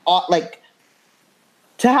just like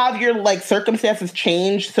to have your like circumstances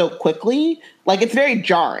change so quickly. Like it's very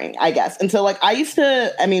jarring, I guess. And so like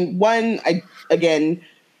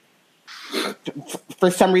for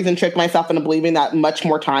some reason tricked myself into believing that much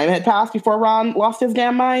more time had passed before Ron lost his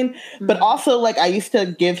damn mind. Mm-hmm. But also like I used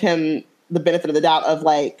to give him the benefit of the doubt of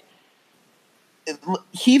like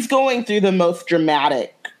he's going through the most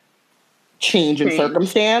dramatic change in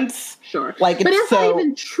circumstance. Sure. Like but it's not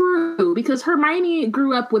even true because Hermione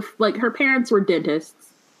grew up with like her parents were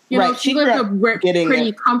dentists. You know, she lived a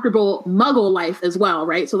pretty comfortable muggle life as well,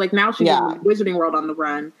 right? So like now she's in the Wizarding World on the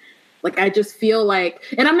run. Like, I just feel like,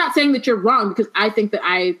 and I'm not saying that you're wrong because I think that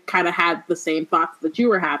I kind of had the same thoughts that you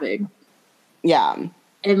were having. Yeah.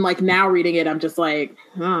 And like now reading it, I'm just like,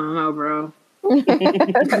 I don't know, bro.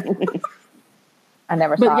 I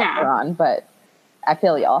never saw it on, but I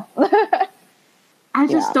feel y'all. I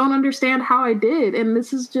just don't understand how I did. And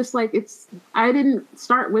this is just like, I didn't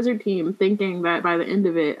start Wizard Team thinking that by the end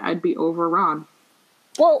of it, I'd be over Ron.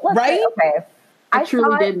 Well, let's say, okay. I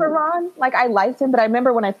truly saw it for Ron. Like, I liked him, but I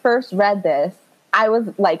remember when I first read this, I was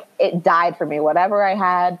like, it died for me. Whatever I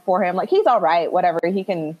had for him, like, he's all right. Whatever he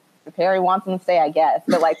can, if Harry wants him to stay, I guess.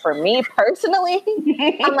 But like for me personally,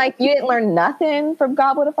 I'm like, you didn't learn nothing from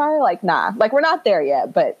Goblet of Fire. Like, nah. Like, we're not there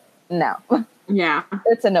yet, but no. Yeah,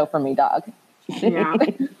 it's a no for me, dog. Yeah,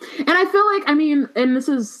 and I feel like, I mean, and this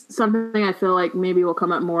is something I feel like maybe will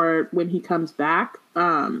come up more when he comes back.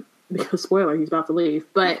 Because spoiler, he's about to leave,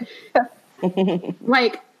 but.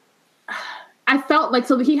 Like, I felt like,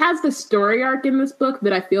 so he has this story arc in this book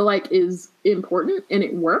that I feel like is important and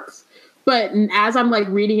it works. But as I'm like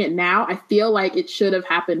reading it now, I feel like it should have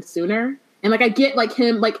happened sooner. And like, I get like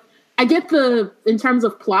him, like, I get in terms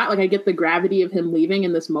of plot, like I get the gravity of him leaving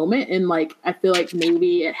in this moment. And like, I feel like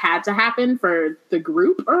maybe it had to happen for the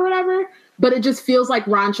group or whatever. But it just feels like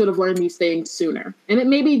Ron should have learned these things sooner. And it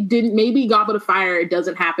maybe Goblet of Fire, it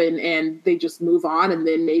doesn't happen and they just move on. And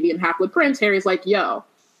then maybe in Half-Blood Prince, Harry's like, yo,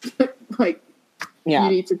 like, you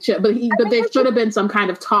need to chill. But there should have been some kind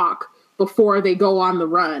of talk before they go on the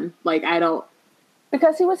run. Like, I don't.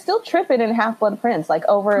 Because he was still tripping in Half-Blood Prince, like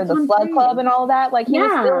over the Slug Club and all that. Like, he was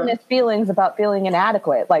still in his feelings about feeling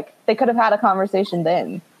inadequate. Like, they could have had a conversation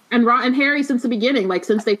then. And Ron and Harry, since the beginning, like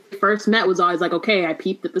since they first met, was always like, okay, I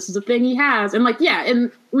peeped that this is a thing he has. And like, yeah,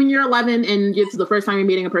 and when you're 11 and it's the first time you're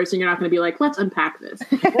meeting a person, you're not going to be like, let's unpack this.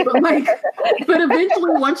 But like, but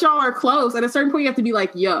eventually, once y'all are close, at a certain point, you have to be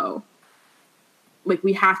like, yo, like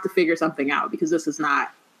we have to figure something out because this is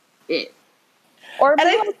not it. Or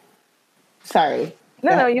sorry.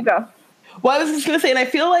 No, you go. Well, I was just going to say, and I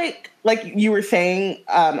feel like you were saying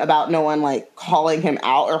about no one like calling him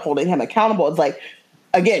out or holding him accountable. It's like,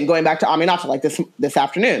 again, going back to Aminato, like this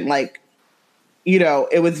afternoon, like, you know,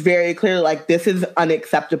 it was very clear, like, this is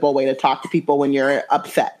unacceptable way to talk to people when you're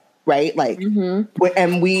upset, right? Like,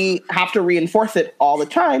 and we have to reinforce it all the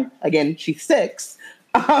time. Again, she's 6.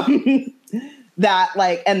 That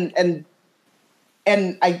like, and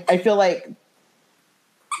I feel like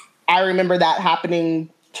I remember that happening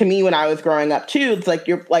to me when I was growing up too. It's like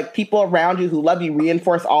you're like people around you who love you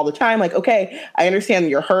reinforce all the time. Like, okay, I understand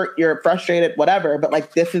you're hurt, you're frustrated, whatever, but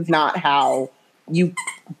like this is not how you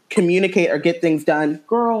communicate or get things done.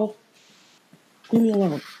 Girl, leave me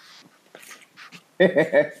alone.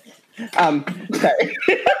 Sorry.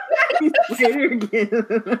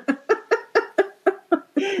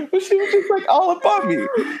 She was just like all above me.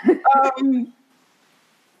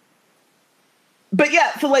 But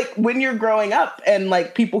yeah, so like when you're growing up and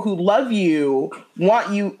like people who love you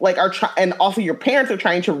want you like and also your parents are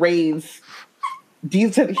trying to raise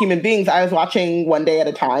decent human beings. I was watching One Day at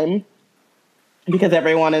a Time because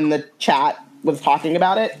everyone in the chat was talking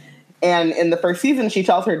about it. And in the first season, she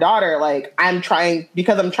tells her daughter, like, I'm trying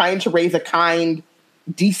to raise a kind,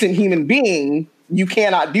 decent human being. You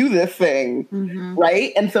cannot do this thing. Mm-hmm.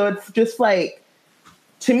 Right. And so it's just like,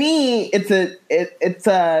 to me, it's a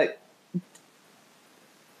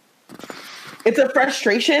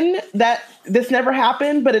frustration that this never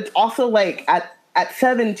happened, but it's also like at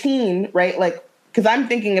 17, right? Like, cause I'm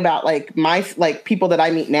thinking about like my, like people that I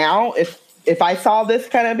meet now, if I saw this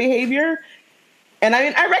kind of behavior, and I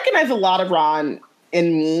mean, I recognize a lot of Ron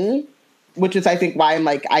in me, which is, I think why I'm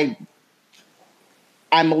like, I'm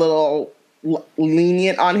a little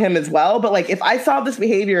lenient on him as well. But like, if I saw this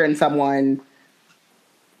behavior in someone,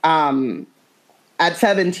 at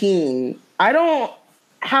 17, I don't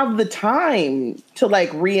have the time to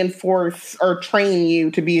like reinforce or train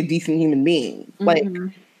you to be a decent human being. Mm-hmm.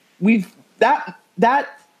 Like that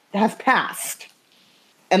has passed.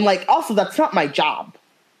 And like, also that's not my job.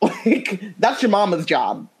 Like that's your mama's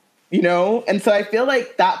job, you know? And so I feel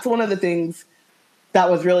like that's one of the things that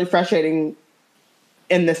was really frustrating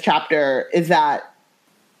in this chapter is that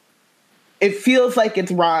it feels like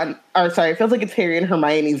it's it feels like it's Harry and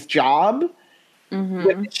Hermione's job.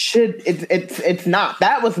 Mm-hmm. It's not.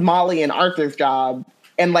 That was Molly and Arthur's job.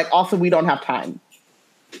 And like, also we don't have time.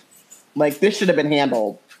 Like this should have been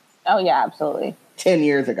handled. Oh yeah, absolutely. 10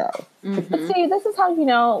 years ago. Mm-hmm. But see, this is how you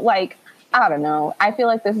know, like, I don't know. I feel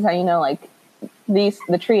like this is how you know, like,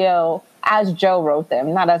 the trio, as Joe wrote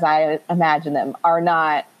them, not as I imagine them, are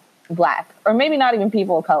not Black. Or maybe not even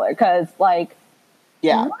people of color. Because, like,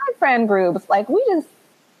 my friend groups, like, we just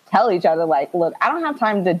tell each other, like, look, I don't have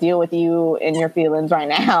time to deal with you and your feelings right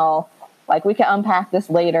now. Like, we can unpack this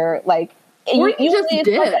later. Like, you just did.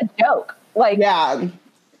 Like a joke. Like, yeah.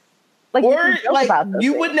 Like, or like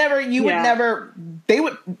you would never,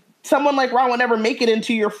 someone like Ron would never make it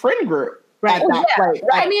into your friend group. Right.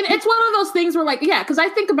 I mean, it's one of those things where like, yeah, because I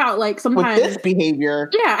think about like sometimes with this behavior.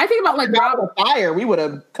 Yeah, I think about like Robin fire, we would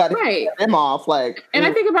have cut him off. Like, and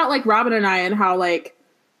I think about like Robin and I and how like,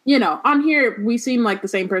 you know, on here we seem like the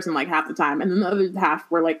same person like half the time, and then the other half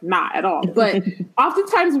we're like not at all. But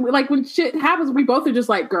oftentimes, like when shit happens, we both are just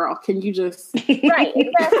like, "Girl, can you just right?"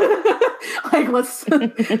 Exactly. Like, let's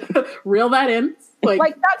reel that in.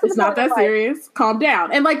 Like it's not that serious. Calm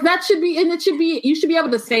down. And like that should be, and it should be. You should be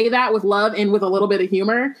able to say that with love and with a little bit of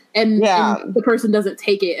humor, and the person doesn't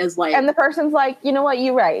take it as like. And the person's like, you know what,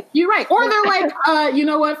 you're right. You're right. Or they're like, you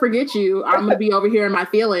know what, forget you. I'm gonna be over here in my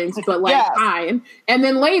feelings, but like fine. And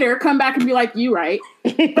then later come back and be like, you right.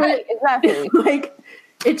 Right, exactly. Like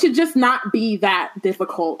it should just not be that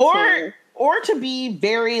difficult. Or to be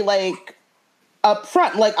very like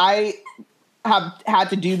upfront. Like I have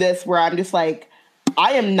had to do this where I'm just like,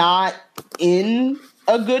 I am not in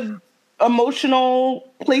a good emotional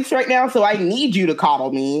place right now, so I need you to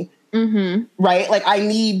coddle me. Mm-hmm. Right? Like, I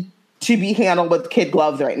need to be handled with kid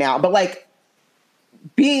gloves right now. But, like,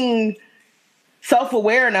 being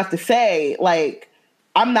self-aware enough to say, like,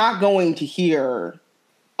 I'm not going to hear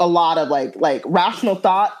a lot of, like rational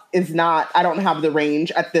thought is not, I don't have the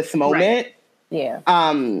range at this moment. Right. Yeah.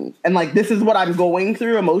 And like, this is what I'm going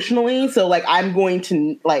through emotionally. So like, I'm going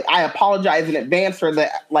to like, I apologize in advance for the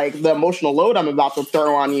emotional load I'm about to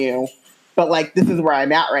throw on you, but like this is where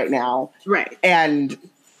I'm at right now. Right. And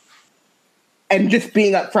just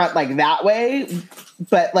being upfront like that way.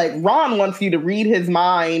 But like Ron wants you to read his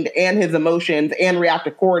mind and his emotions and react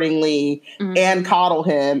accordingly and coddle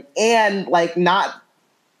him and like not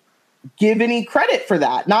give any credit for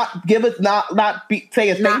that. Not give us say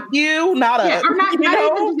a thank you, not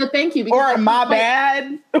even just a thank you or my bad.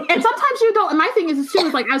 And sometimes you don't. And my thing is too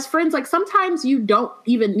is like as friends, like sometimes you don't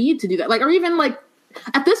even need to do that. Like or even like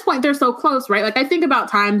at this point they're so close, right? Like I think about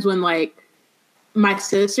times when like my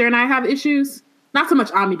sister and I have issues. Not so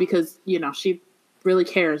much Ami because, you know, she really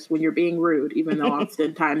cares when you're being rude, even though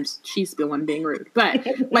oftentimes she's the one being rude. But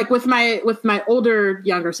like with my older,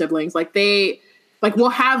 younger siblings, like they like we'll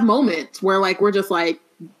have moments where like we're just like,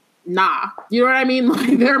 nah. You know what I mean?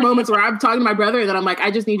 Like there are moments where I'm talking to my brother and then I'm like,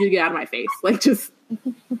 I just need you to get out of my face. Like just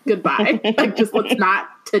goodbye. Like just let's not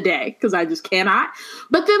today because I just cannot.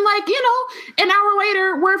 But then like, you know, an hour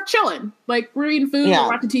later we're chilling. Like we're eating food, we're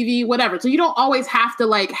watching TV, whatever. So you don't always have to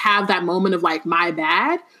like have that moment of like my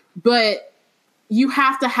bad, but you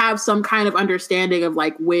have to have some kind of understanding of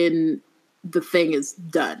like when the thing is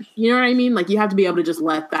done. You know what I mean? Like you have to be able to just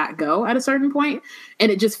let that go at a certain point.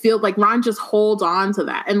 And it just feels like Ron just holds on to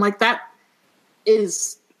that. And like that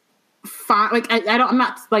is fine. Like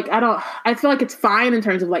I feel like it's fine in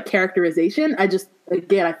terms of like characterization. I just,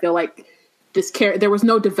 again, I feel like there was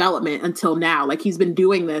no development until now. Like he's been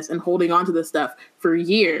doing this and holding on to this stuff for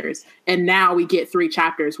years. And now we get 3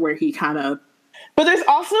 chapters where he kind of. But there's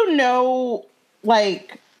also no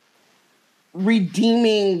like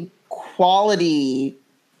redeeming quality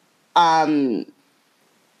that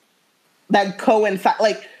coincide.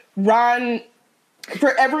 Like Ron,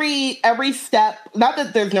 for every step, not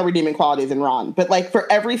that there's no redeeming qualities in Ron, but like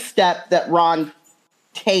for every step that Ron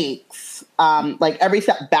takes, like every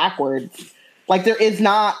step backwards, like there is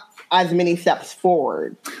not as many steps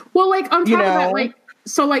forward. Well, like on top of that, like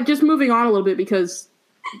so, like just moving on a little bit because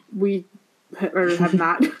we have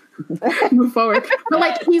not moved forward, but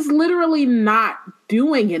like he's literally not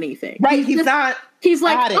doing anything. Right? He's not. He's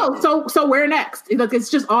like, so where next? Like it's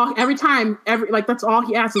just all like that's all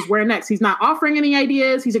he asks is where next. He's not offering any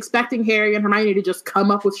ideas. He's expecting Harry and Hermione to just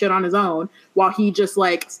come up with shit on his own, while he just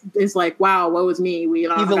like is like, wow, woe is me. He's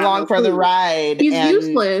along for the ride. He's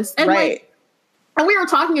useless. And like, and we were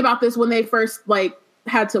talking about this when they first like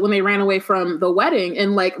when they ran away from the wedding,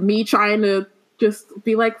 and like me trying to just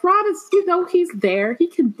be like, Ron is, you know, he's there. He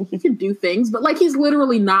can do things, but like he's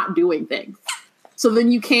literally not doing things. So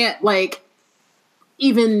then you can't like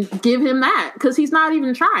even give him that because he's not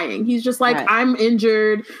even trying. He's just like, I'm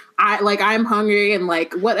injured. I'm hungry and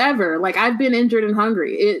like whatever. Like I've been injured and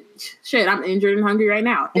hungry. I'm injured and hungry right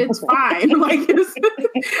now. It's fine. Like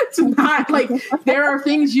it's not like there are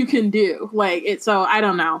things you can do. Like it. So I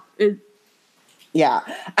don't know. Yeah,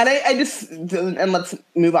 and I just and let's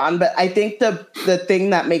move on. But I think the thing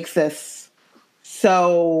that makes this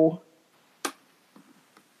so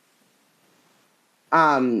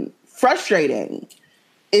frustrating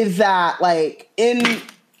is that like in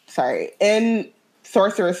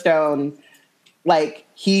Sorcerer's Stone, like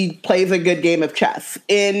he plays a good game of chess.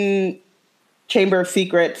 In Chamber of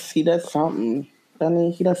Secrets, he does something.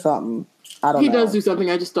 He does something. I don't know. He does do something.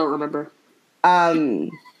 I just don't remember.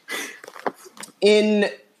 In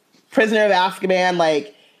Prisoner of Azkaban,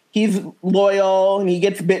 like he's loyal and he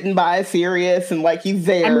gets bitten by Sirius and like he's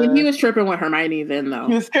there. I mean, he was tripping with Hermione then, though.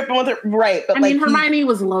 He was tripping with her, right? But I mean, Hermione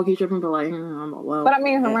was low-key tripping, but like, I'm low. But I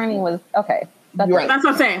mean, Hermione was okay. That's what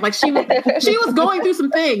I'm saying. Like she was going through some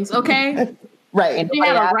things, okay? Right. And she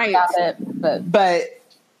had a right, but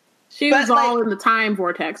she was all in the time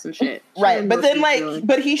vortex and shit. Right, but then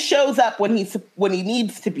but he shows up when he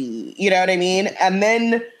needs to be. You know what I mean? And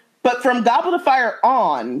then, but from Goblet of Fire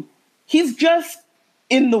on, he's just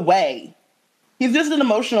in the way. He's just an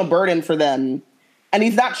emotional burden for them, and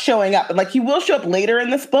he's not showing up. And like he will show up later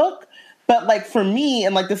in this book, but like for me,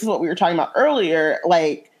 and like this is what we were talking about earlier,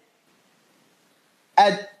 like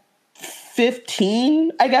at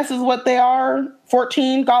 15, I guess is what they are,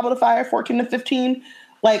 14, Goblet of Fire, 14 to 15,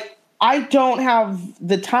 like I don't have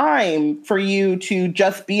the time for you to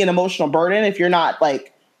just be an emotional burden if you're not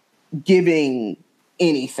like giving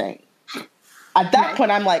anything. At that point,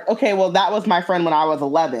 I'm like, okay, well, that was my friend when I was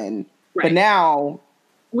 11, but now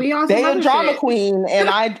they a drama queen, and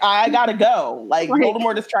I gotta go. Like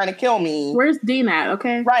Voldemort is trying to kill me. Where's Dean at?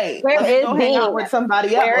 Okay, right. Let's go hang out with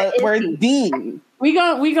somebody else. Where's Dean? We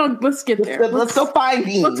go. Let's get there. Let's go find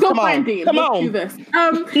Dean. Let's go find Dean. Come let's on. do this.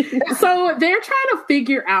 So they're trying to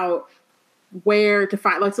figure out where to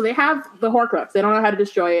find. Like, so they have the Horcrux. They don't know how to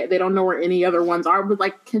destroy it. They don't know where any other ones are. But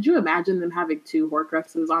like, could you imagine them having 2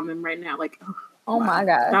 Horcruxes on them right now? Like, Oh my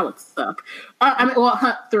God. That would suck.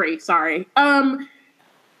 Hunt 3, sorry.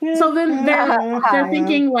 So then they're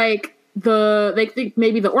thinking like they think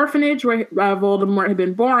maybe the orphanage where Voldemort had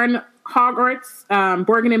been born, Hogwarts,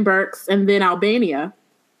 Borgin and Burkes, and then Albania.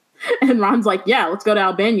 And Ron's like, yeah, let's go to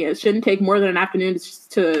Albania. It shouldn't take more than an afternoon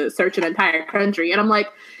to search an entire country. And I'm like,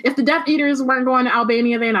 if the Death Eaters weren't going to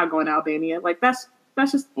Albania, they're not going to Albania. Like, that's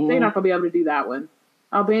just, they're not going to be able to do that one.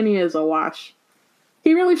 Albania is a wash.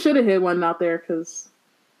 He really should have hid one out there because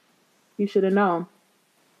he should have known.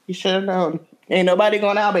 You should have known. Ain't nobody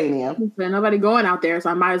going to Albania. Ain't nobody going out there,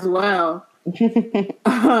 so I might as well.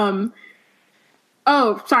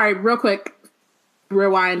 Oh, sorry, real quick.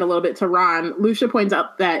 Rewind a little bit to Ron. Lucia points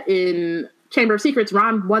out that in Chamber of Secrets,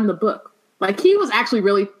 Ron won the book. Like, he was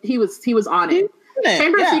actually he was on it.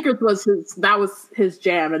 Chamber of Secrets was his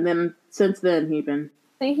jam, and then since then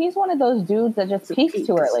See, he's one of those dudes that just peaks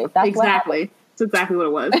too early. That's exactly. That's exactly what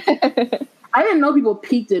it was. I didn't know people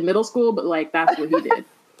peaked in middle school, but like that's what he did.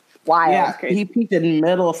 Wild. Yeah, he peaked in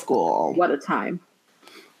middle school. What a time.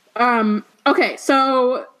 Okay,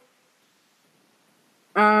 so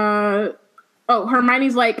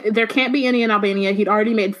Hermione's like, there can't be any in Albania. He'd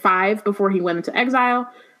already made 5 before he went into exile.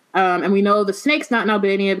 And we know the snake's not in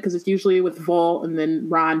Albania because it's usually with Vol. And then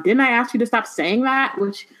Ron, didn't I ask you to stop saying that?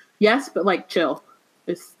 Which, yes, but like, chill.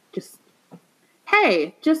 It's just,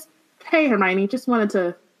 hey, Hermione, just wanted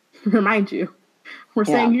to remind you. We're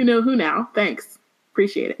saying you know who now. Thanks.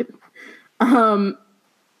 Appreciate it. And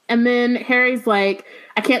then Harry's like,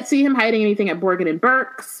 I can't see him hiding anything at Borgin and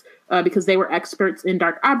Burkes because they were experts in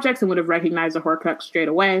dark objects and would have recognized a Horcrux straight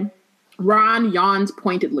away. Ron yawns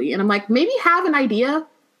pointedly. And I'm like, maybe have an idea.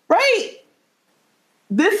 Right.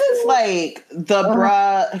 This is like the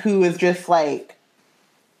bruh who is just like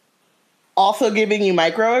also giving you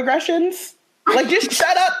microaggressions. Like, just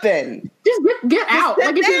shut up then. Just get out.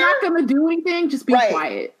 Like, if you're not going to do anything, just be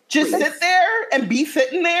quiet. Just sit there and be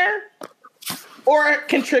sitting there or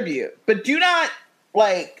contribute. But do not,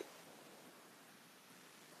 like,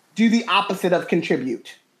 do the opposite of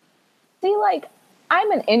contribute. See, like,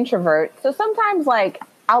 I'm an introvert. So sometimes, like,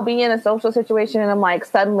 I'll be in a social situation and I'm like,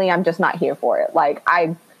 suddenly I'm just not here for it. Like,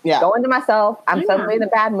 I go into myself. I'm suddenly in a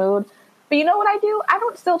bad mood. But you know what I do? I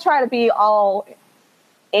don't still try to be all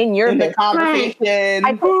in the conversation.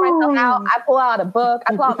 I pull myself out. I pull out a book.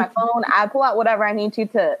 I pull out my phone. I pull out whatever I need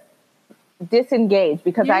to disengage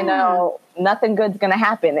because I know nothing good's going to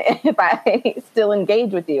happen if I still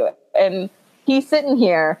engage with you. And he's sitting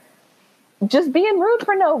here just being rude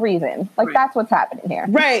for no reason. Like, that's what's happening here.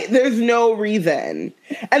 Right. There's no reason.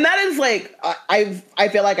 And that is like, I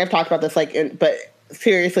feel like I've talked about this, like, but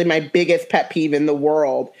seriously, my biggest pet peeve in the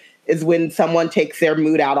world is when someone takes their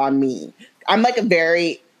mood out on me. I'm like a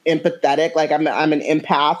very empathetic, like I'm an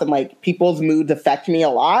empath, and like people's moods affect me a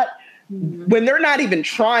lot when they're not even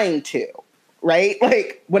trying to, right?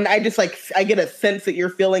 Like when I just like, I get a sense that you're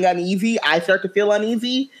feeling uneasy, I start to feel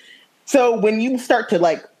uneasy. So when you start to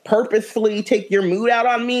like purposefully take your mood out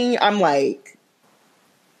on me, I'm like,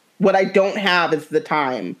 what I don't have is the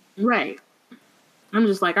time. Right. I'm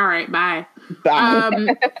just like, all right, bye.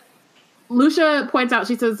 Lucia points out,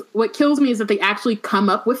 she says, what kills me is that they actually come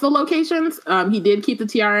up with the locations. He did keep the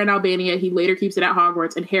tiara in Albania. He later keeps it at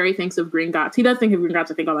Hogwarts, and Harry thinks of Gringotts. He does think of Gringotts,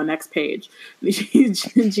 I think, on the next page.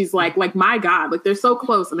 And she's like, my God, like, they're so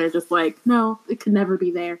close. And they're just like, no, it could never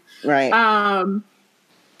be there. Right.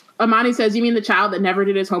 Amani says, you mean the child that never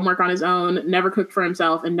did his homework on his own, never cooked for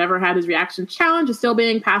himself, and never had his reactions challenged is still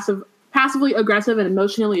being passively aggressive and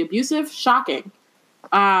emotionally abusive? Shocking.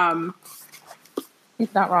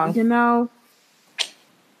 He's not wrong. You know?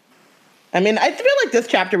 I mean, I feel like this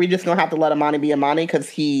chapter, we just gonna have to let Amani be Amani because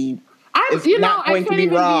he is not going to be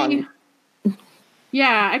wrong.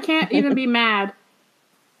 I can't even be mad.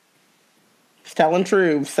 He's telling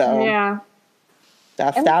truth, so yeah.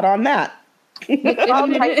 That's that on that.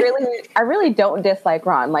 I really don't dislike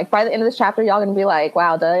Ron. Like, by the end of this chapter, y'all gonna be like,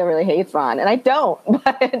 wow, Delia really hates Ron. And I don't.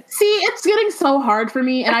 But see, it's getting so hard for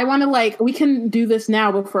me. And I want to, like, we can do this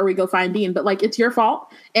now before we go find Dean. But, like, it's your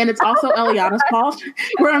fault. And it's also Eliana's fault.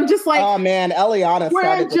 Where I'm just like... Oh, man, Eliana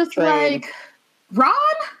started this trade. Like, Ron?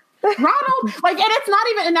 Ronald? Like, and it's not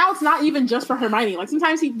even... And now it's not even just for Hermione. Like,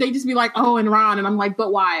 sometimes they just be like, oh, and Ron. And I'm like,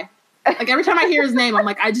 but why? Like, every time I hear his name, I'm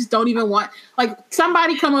like, I just don't even want... Like,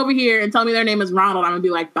 somebody come over here and tell me their name is Ronald. I'm going to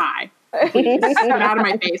be like, bye. Please, get out of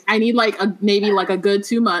my face. I need, like, maybe a good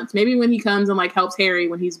 2 months. Maybe when he comes and, like, helps Harry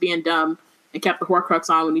when he's being dumb and kept the Horcrux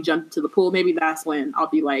on when he jumped into the pool, maybe that's when I'll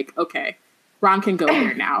be like, okay, Ron can go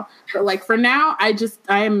here now. But, like, for now,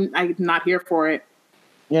 I'm not here for it.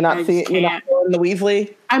 You're not feeling the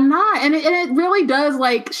Weasley? I'm not. And it really does,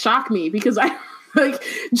 like, shock me because Like,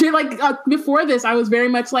 before this, I was very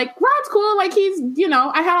much like, Ron's cool. Like, he's,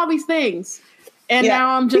 I had all these things. And now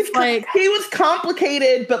I'm just like... He was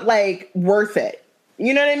complicated, but, like, worth it.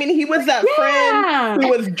 You know what I mean? He was that friend who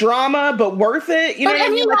was drama, but worth it. You know what I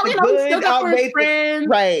mean? Like, he stood up for his friends.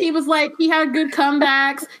 Right. He was like, he had good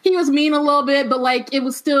comebacks. He was mean a little bit, but, like, it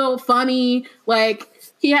was still funny. Like,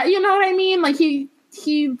 he had, you know what I mean? Like, he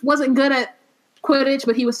wasn't good at Quidditch,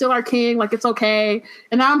 but he was still our king. Like, it's okay.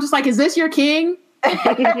 And now I'm just like, is this your king?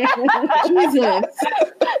 Jesus.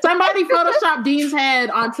 Somebody Photoshop Dean's head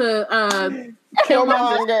onto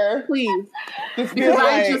Killmonger, please. Because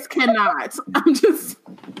I just cannot.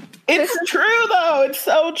 It's true though. It's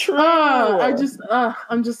so true.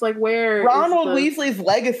 I'm just like, where Ronald Weasley's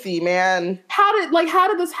legacy, man? How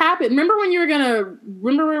did this happen? Remember when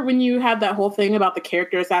you had that whole thing about the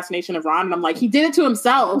character assassination of Ron? And I'm like, he did it to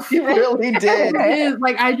himself. He really did. It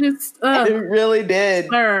really did.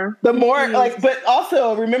 Sir, the more but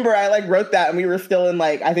also remember, I wrote that, and we were still in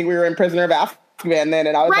I think we were in Prisoner of Azkaban then,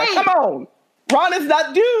 and I was like, come on, Ron is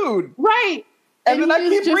that dude, right? And then I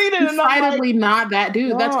keep reading, and I'm decidedly not that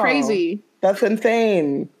dude. That's crazy. That's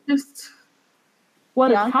insane. Just what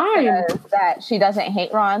a time. That she doesn't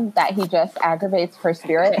hate Ron, that he just aggravates her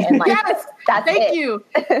spirit, and yes, thank you.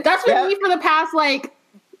 That's been me for the past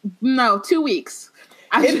 2 weeks.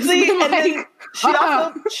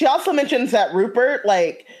 She also mentions that Rupert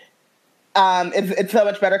it's so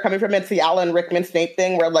much better coming from it. It's the Alan Rickman Snape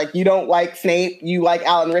thing where you don't like Snape, you like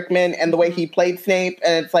Alan Rickman and the way he played Snape,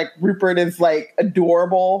 and it's Rupert is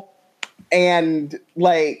adorable and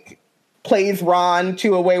plays Ron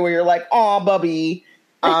to a way where you're like, aw, Bubby.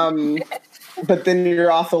 But then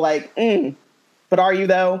you're also but are you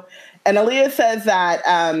though? And Aaliyah says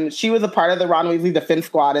that she was a part of the Ron Weasley defense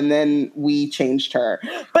squad, and then we changed her.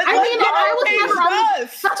 But I was never on.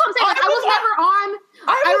 That's what I'm saying. I was never on.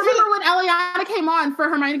 I remember when Eliana came on for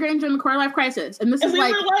Hermione Granger in the Quarter Life Crisis, and this is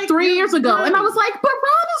 3 years ago, and I was like, but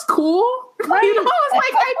Ron is cool. Right. I was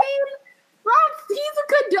like, Ron, he's a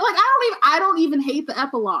good dude. I don't even hate the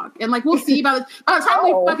epilogue, and we'll see by the time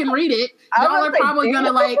we fucking read it, y'all are probably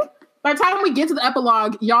gonna by the time we get to the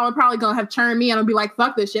epilogue, y'all are probably gonna have turned me and I'll be like,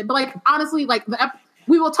 fuck this shit. But honestly,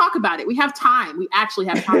 we will talk about it. We have time. We actually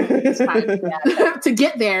have time this time to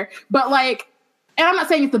get there. But and I'm not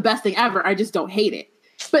saying it's the best thing ever. I just don't hate it.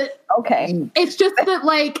 But okay, it's just that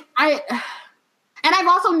and I've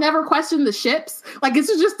also never questioned the ships. This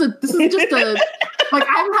is just a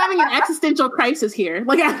I'm having an existential crisis here.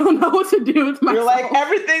 I don't know what to do with myself. You're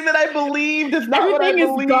everything that I believed is not what I believe.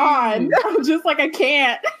 Everything is gone. I'm just I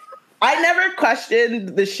can't. I never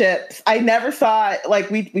questioned the ships. I never saw it.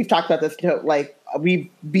 We've talked about this too. We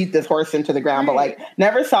beat this horse into the ground, but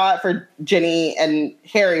never saw it for Ginny and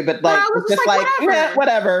Harry. But it's just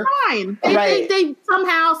whatever. Fine. Right. They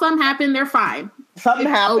somehow, something happened. They're fine. Something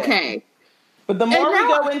happened. Okay. But the more we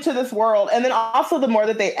go into this world, and then also the more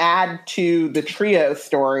that they add to the trio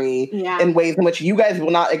story in ways in which you guys will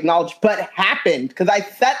not acknowledge, but happened, because I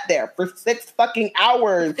sat there for 6 fucking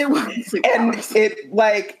hours. It was 6 hours.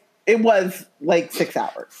 It was 6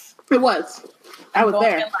 hours. It was. I was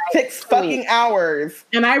there. 6 fucking hours.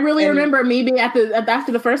 And I really remember me being after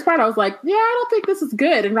the first part, I was like, yeah, I don't think this is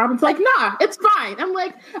good. And Robin's like, nah, it's fine. I'm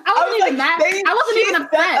like, I wasn't even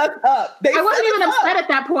upset. I wasn't even upset at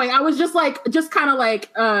that point. I was just just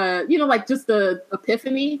the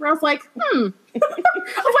epiphany where I was like, I was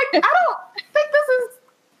like, I don't think this is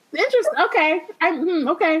interesting. Okay.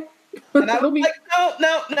 Okay. And I was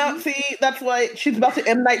no. See, that's why she's about to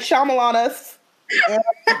M. Night Shyamalan us. And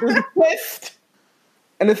there's a twist.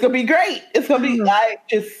 And it's going to be great. It's going to be,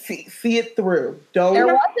 just see it through. There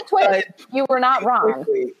was a twist. You were not wrong.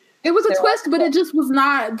 It was a twist, but it just was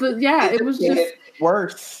not, it was just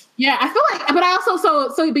worse. Yeah, I feel but I also,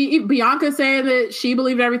 so Bianca saying that she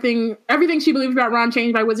believed everything she believed about Ron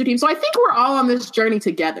changed by Wizard Team. So I think we're all on this journey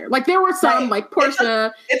together. There were some,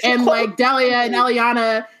 Portia and Delia and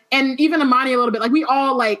Eliana, and even Amani a little bit. We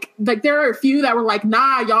all there are a few that were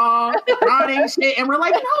nah, y'all, Ron ain't shit. And we're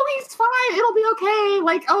no, he's fine. It'll be okay.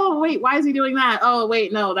 Oh, wait, why is he doing that? Oh,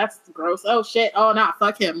 wait, no, that's gross. Oh, shit. Oh, nah,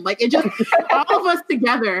 fuck him. It just, all of us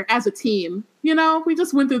together as a team, we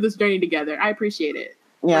just went through this journey together. I appreciate it.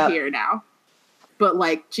 Yeah. We're here now. But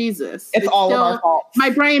Jesus. It's all still, of our fault.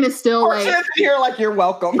 My brain is still here you're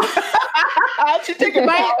welcome. I should take it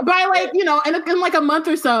by in a month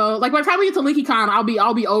or so, by the time we get to LeakyCon, I'll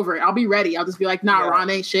be over it. I'll be ready. I'll just be nah,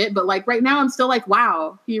 Ron ain't shit. But right now I'm still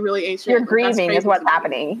wow, he really ain't shit. You're grieving is what's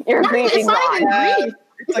happening. You're grieving. It's not even grief.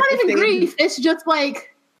 It's not even grief. It's just I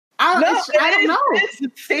don't know.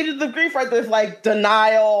 It's stages of grief, right? There's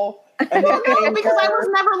denial. And Well, no, because I was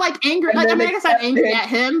never like angry. Like, I mean, I guess I'm angry at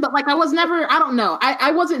him, but like I was never. I don't know.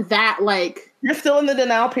 I wasn't that like. You're still in the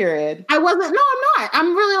denial period. I wasn't. No, I'm not.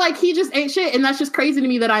 I'm really like he just ain't shit, and that's just crazy to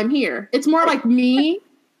me that I'm here. It's more like me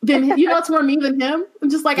than it's more me than him. I'm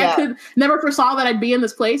just like I could never foresaw that I'd be in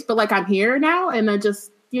this place, but like I'm here now, and I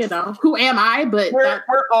just. Who am I? But we're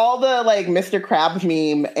all the like Mr. Krabs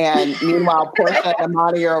meme, and meanwhile Portia and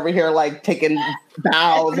Amani are over here like taking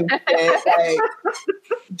bows and shit, like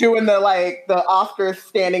doing the Oscar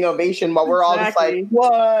standing ovation while we're all just like,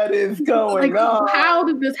 what is going on? How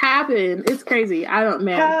did this happen? It's crazy. I don't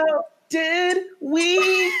know. How did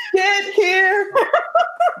we get here?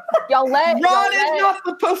 Ron is not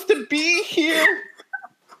supposed to be here.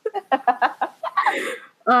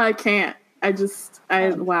 I can't.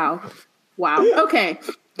 Wow. Okay.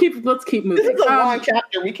 Let's keep moving. This is a long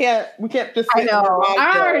chapter. We can't just. I know.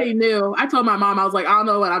 I already knew. I told my mom, I was like, I don't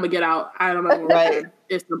know when I'm gonna get out. I don't know. Right.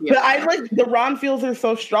 But I like the Ron feels are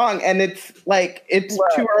so strong, and it's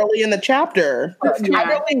too early in the chapter. I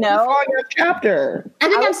really know. Chapter. I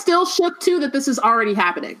think I'm still shook too that this is already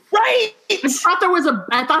happening. Right. I thought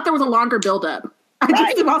there was a longer buildup. I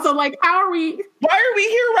just am also like, why are we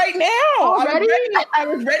here right now? Already? I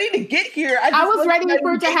was ready to get here. I was ready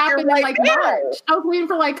for it to happen in like March. I was waiting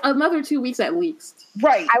for like another 2 weeks at least.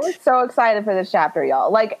 Right. I was so excited for this chapter,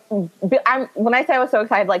 y'all. Like, when I say I was so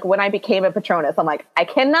excited, like when I became a Patronus, I'm like, I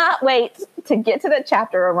cannot wait to get to the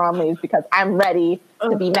chapter where Ron leaves because I'm ready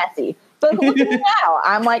to be messy. So look at me now.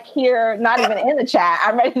 I'm like here, not even in the chat.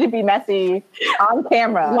 I'm ready to be messy on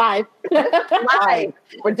camera. Live.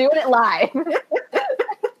 We're doing it live.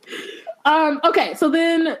 Okay, so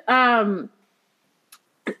then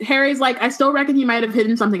Harry's like, I still reckon he might have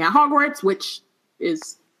hidden something at Hogwarts, which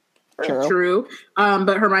is true.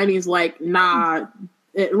 But Hermione's like, nah.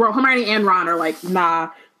 Hermione and Ron are like,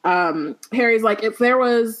 nah. Harry's like, if there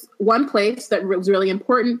was one place that was really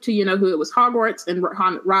important to who it was, Hogwarts. And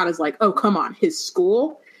Ron is like, oh, come on, his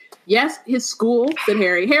school. Yes, his school, said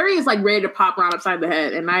Harry. Harry is like ready to pop Ron upside the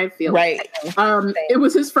head, and I feel right. It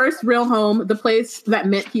was his first real home, the place that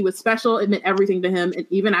meant he was special. It meant everything to him, and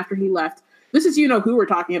even after he left, this is who we're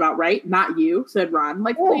talking about, right? Not you, said Ron.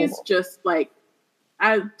 Like, please, just like,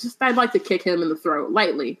 I'd like to kick him in the throat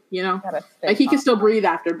lightly, Like he can still breathe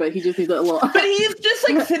after, but he just needs a little. But he's just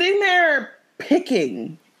like sitting there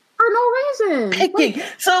picking for no reason. Picking.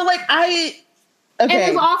 So like okay.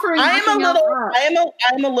 And offering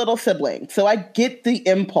I'm a little sibling, so I get the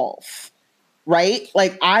impulse, right?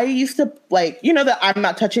 Like I used to that I'm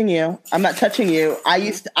not touching you. I'm not touching you. I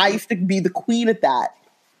used to be the queen at that.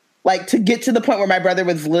 Like to get to the point where my brother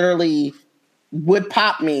was literally would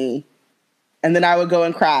pop me. And then I would go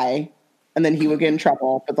and cry, and then he would get in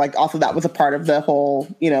trouble. But like, also that was a part of the whole,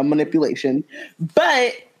 manipulation.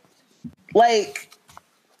 But like,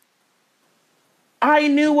 I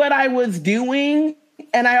knew what I was doing,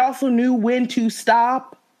 and I also knew when to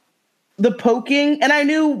stop the poking. And I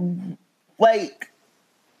knew, like,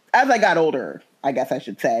 as I got older, I guess I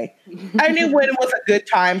should say, I knew when it was a good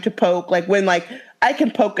time to poke. Like when, like, I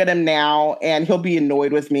can poke at him now, and he'll be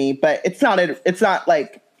annoyed with me, but it's not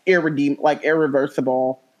like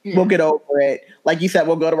irreversible. Yeah. We'll get over it. Like you said,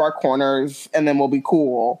 we'll go to our corners and then we'll be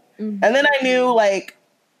cool. Mm-hmm. And then I knew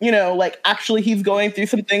actually he's going through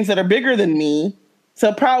some things that are bigger than me.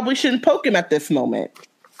 So probably shouldn't poke him at this moment.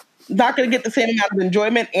 Not going to get the same amount of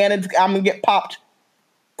enjoyment, and I'm going to get popped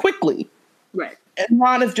quickly. Right. And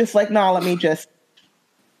Ron is just like, no, let me just.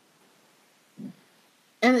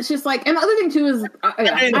 And it's just like, and the other thing too is,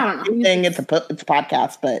 I don't know. It's a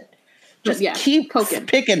podcast, but just keep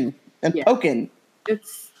picking and poking.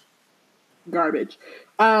 It's garbage.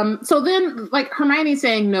 So then, like, Hermione's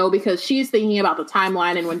saying no because she's thinking about the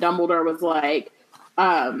timeline, and when Dumbledore was like,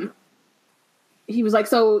 he was like,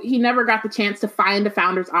 so he never got the chance to find a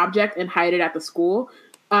Founder's object and hide it at the school.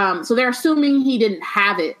 So they're assuming he didn't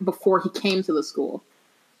have it before he came to the school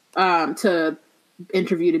to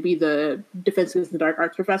interview to be the Defense Against the Dark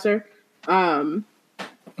Arts professor.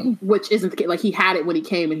 Which isn't the case. Like, he had it when he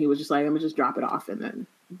came, and he was just like, I'm gonna just drop it off and then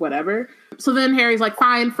whatever. So then Harry's like,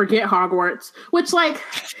 fine, forget Hogwarts. Which, like,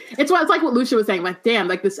 it's like what Lucia was saying. Like, damn,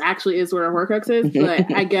 like, this actually is where Horcrux is.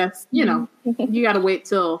 But I guess, you gotta wait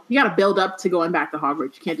you gotta build up to going back to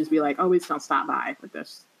Hogwarts. You can't just be like, oh, we just gonna stop by with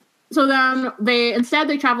this. So then they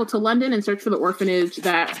travel to London and search for the orphanage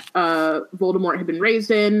that Voldemort had been raised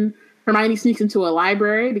in. Hermione sneaks into a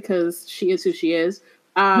library because she is who she is.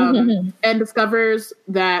 And discovers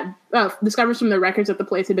from the records that the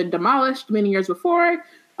place had been demolished many years before.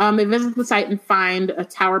 They visit the site and find a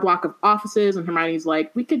tower block of offices, and Hermione's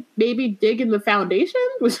like, we could maybe dig in the foundation?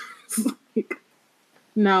 Which is like,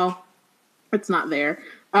 no, it's not there.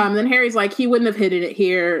 Then Harry's like, he wouldn't have hidden it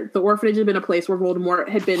here. The orphanage had been a place where Voldemort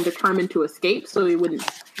had been determined to escape, so he wouldn't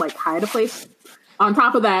like hide a place. On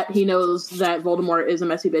top of that, he knows that Voldemort is a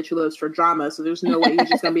messy bitch who lives for drama, so there's no way he's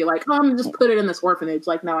just gonna be like, I'm just put it in this orphanage.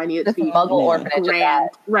 Like, no, I need it to be Muggle orphanage,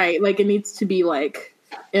 grand. Right? Like, it needs to be like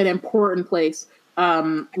an important place,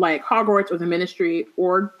 like Hogwarts or the Ministry,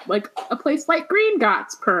 or like a place like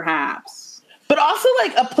Gringotts, perhaps. But also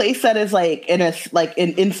like a place that is like in a like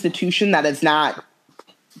an institution that is not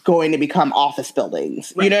going to become office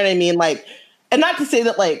buildings. Right. You know what I mean? Like, and not to say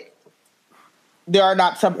that like there are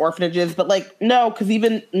not some orphanages, but like, no, because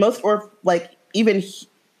even most even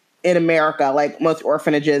in America, like most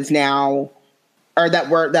orphanages now or that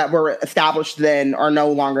were established then are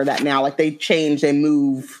no longer that now. Like they change, they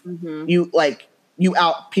move. Mm-hmm.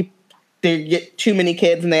 They get too many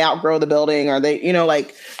kids and they outgrow the building, or they, you know,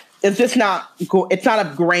 like it's just not, it's not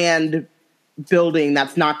a grand building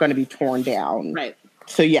that's not going to be torn down. Right.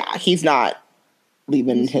 So yeah, he's not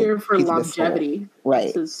leaving. He's here for longevity.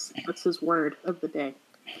 Right. That's his word of the day.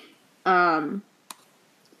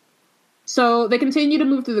 So they continue to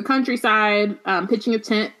move through the countryside, pitching a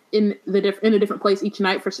tent in a different place each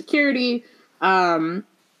night for security.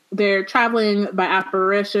 They're traveling by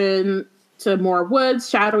apparition to more woods,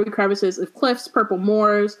 shadowy crevices of cliffs, purple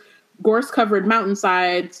moors, gorse-covered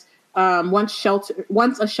mountainsides, once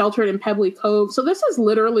a sheltered and pebbly cove. So this is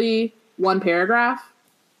literally one paragraph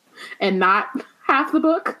and not half the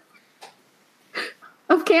book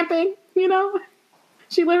of camping, you know?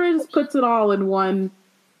 She literally just puts it all in one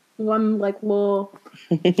like little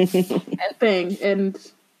thing.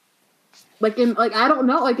 And like I don't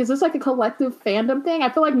know, like is this like a collective fandom thing? I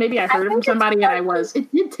feel like maybe I heard it from somebody and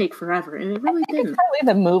it did take forever and it really didn't. Probably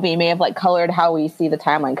the movie may have like colored how we see the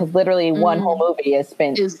timeline, because literally one whole movie is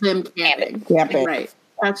them camping. Right.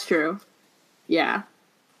 That's true. Yeah.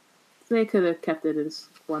 They could have kept it as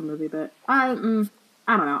one movie, but I don't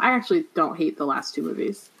know. I actually don't hate the last two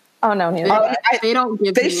movies. Oh no, neither. They don't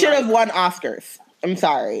give. They should have won Oscars. I'm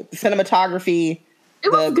sorry. The cinematography.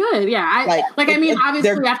 It was good, yeah. I mean,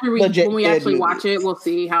 obviously, after when we actually watch it, we'll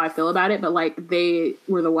see how I feel about it. But like, they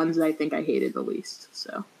were the ones that I think I hated the least.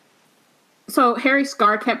 So Harry's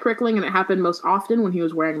scar kept prickling, and it happened most often when he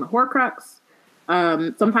was wearing the Horcrux.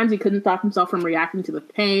 Sometimes he couldn't stop himself from reacting to the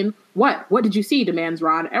pain. What did you see? Demands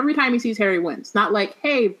Ron. Every time he sees Harry wins. Not like,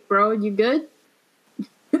 hey, bro, you good?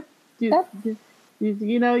 You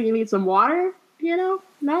know, you need some water? You know?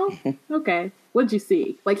 No? Okay. What'd you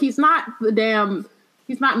see? Like, he's not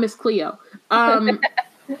Miss Cleo.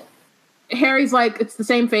 Harry's like, it's the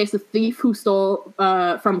same face, the thief who stole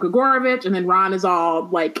from Gregorovich, and then Ron is all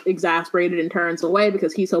like exasperated and turns away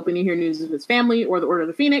because he's hoping to hear news of his family or the Order of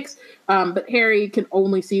the Phoenix. But Harry can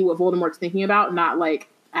only see what Voldemort's thinking about, not like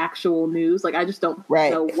actual news. Like, I just don't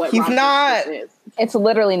know what he's not. Is. It's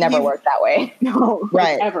literally never worked that way. No,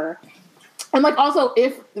 right? Ever. And like, also,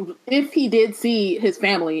 if he did see his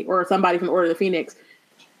family or somebody from the Order of the Phoenix,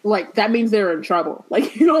 like, that means they're in trouble.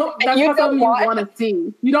 Like, you know, that's not something you want to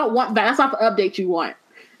see. You don't want that. That's not the update you want.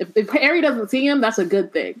 If Harry doesn't see him, that's a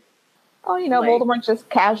good thing. Oh, you know, like, Voldemort's just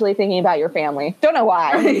casually thinking about your family. Don't know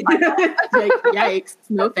why. Yikes.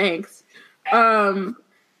 No thanks.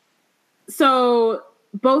 So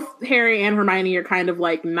both Harry and Hermione are kind of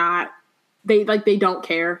like they don't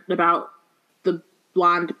care about the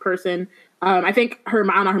blonde person. I think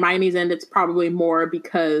on Hermione's end, it's probably more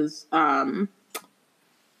because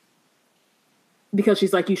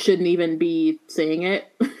she's like, you shouldn't even be saying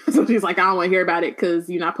it. So she's like, I don't want to hear about it because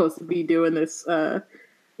you're not supposed to be doing this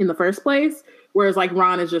in the first place. Whereas like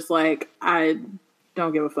Ron is just like, I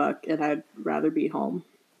don't give a fuck and I'd rather be home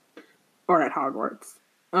or at Hogwarts.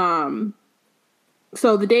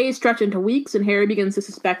 So the days stretch into weeks and Harry begins to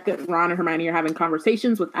suspect that Ron and Hermione are having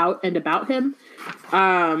conversations without and about him.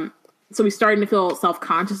 So he's starting to feel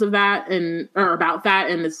self-conscious of that or about that,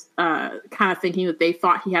 and is kind of thinking that they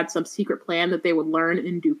thought he had some secret plan that they would learn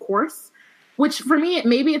in due course. Which for me,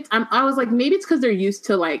 I was like, maybe it's because they're used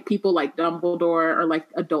to like people like Dumbledore or like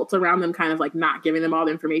adults around them, kind of like not giving them all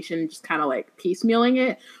the information, just kind of like piecemealing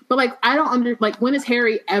it. But like, I don't when has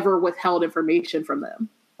Harry ever withheld information from them?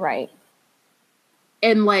 Right.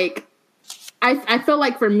 And like, I feel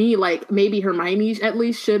like for me, like maybe Hermione at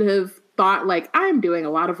least should have thought like, I'm doing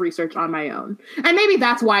a lot of research on my own. And maybe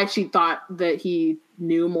that's why she thought that he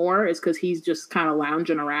knew more, is because he's just kind of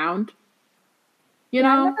lounging around. You know?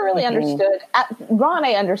 I never really understood. Ron,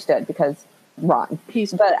 I understood because Ron.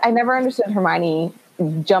 But I never understood Hermione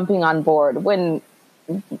jumping on board when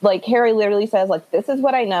like Harry literally says like, this is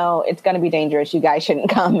what I know. It's going to be dangerous. You guys shouldn't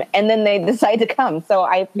come. And then they decide to come. So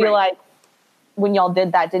I feel like when y'all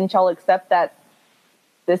did that, didn't y'all accept that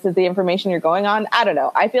this is the information you're going on. I don't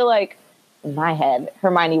know. I feel like in my head,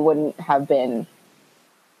 Hermione wouldn't have been,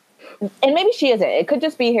 and maybe she isn't. It could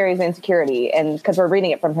just be Harry's insecurity, and because we're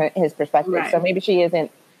reading it from his perspective, right. so maybe she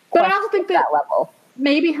isn't. But I also think that level.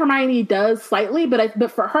 Maybe Hermione does slightly,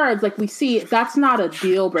 but for her, it's like we see that's not a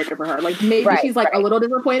deal breaker for her. Like maybe she's like a little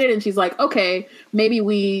disappointed, and she's like, okay, maybe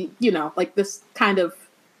we, like this kind of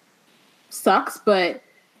sucks, but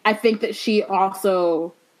I think that she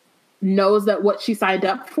also knows that what she signed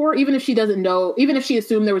up for, even if she doesn't know, even if she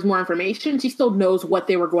assumed there was more information, she still knows what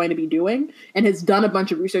they were going to be doing and has done a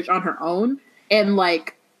bunch of research on her own and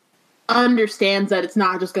like understands that it's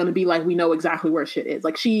not just going to be like, we know exactly where shit is.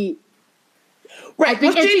 Like she, right. I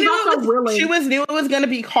think, well, and she's also willing. She knew it was going to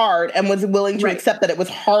be hard and was willing to accept that it was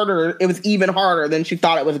harder. It was even harder than she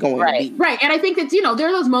thought it was going to be. Right. And I think that, there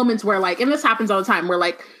are those moments where like, and this happens all the time where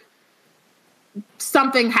like,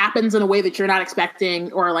 something happens in a way that you're not expecting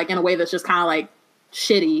or like in a way that's just kind of like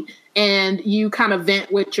shitty and you kind of vent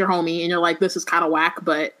with your homie and you're like, this is kind of whack,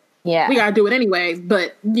 but we gotta do it anyway.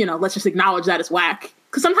 But let's just acknowledge that it's whack.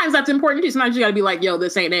 Cause sometimes that's important too. Sometimes you gotta be like, yo,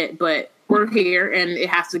 this ain't it, but we're here and it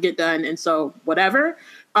has to get done. And so whatever.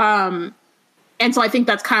 And so I think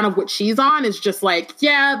that's kind of what she's on is just like,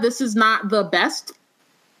 yeah, this is not the best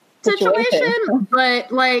situation, but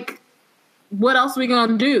like, what else are we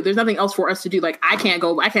gonna do? There's nothing else for us to do. Like, I can't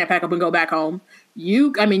pack up and go back home.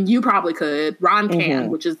 You probably could. Ron can,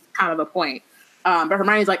 which is kind of the point. But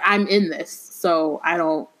Hermione's like, I'm in this, so I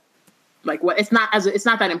don't like what. It's not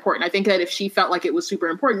that important. I think that if she felt like it was super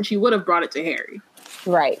important, she would have brought it to Harry.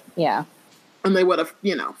 Right. Yeah. And they would have,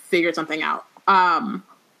 figured something out.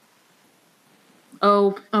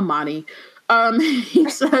 Amani. He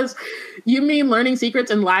says, you mean learning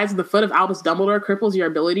secrets and lies at the foot of Albus Dumbledore cripples your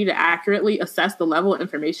ability to accurately assess the level of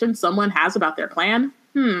information someone has about their plan?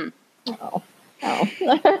 Oh.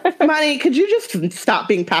 Monty, could you just stop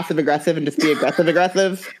being passive aggressive and just be aggressive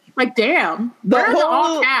aggressive? Like, damn. Where's the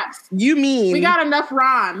all caps? You mean... We got enough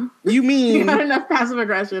Ron. You mean... We got enough passive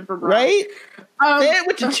aggression for Ron. Right? Say it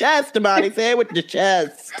with your chest, Amani. Say it with your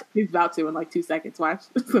chest. He's about to in like 2 seconds. Watch.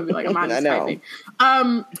 It's going to be like Amani's typing.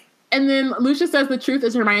 And then Lucia says the truth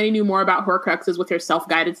is Hermione knew more about Horcruxes with her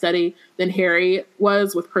self-guided study than Harry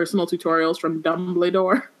was with personal tutorials from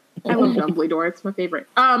Dumbledore. I love Dumbledore. It's my favorite.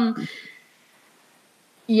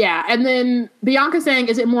 Yeah. And then Bianca saying,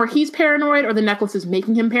 is it more he's paranoid or the necklace is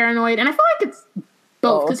making him paranoid? And I feel like it's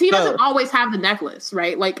both because he doesn't always have the necklace,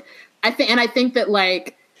 right? Like I think that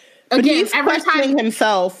like, again, he's every time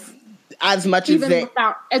himself as much as they...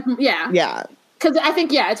 Yeah. Because I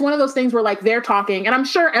think, it's one of those things where, like, they're talking, and I'm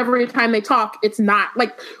sure every time they talk, it's not,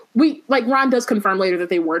 like, Ron does confirm later that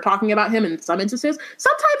they were talking about him in some instances.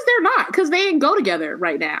 Sometimes they're not, because they go together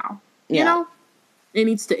right now. You know? It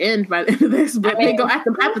needs to end by the end of this, but they go at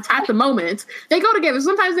the moment. They go together.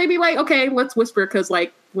 Sometimes they be like, okay, let's whisper, because,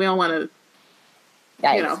 like, we don't want to,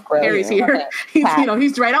 Harry's here.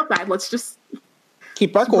 He's right outside. Let's just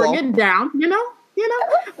keep our cool. Bring it down,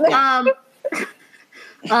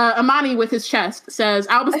 Amani with his chest says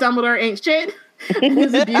Albus Dumbledore ain't shit.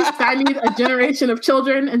 His abuse stymied a generation of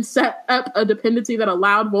children and set up a dependency that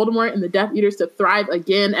allowed Voldemort and the Death Eaters to thrive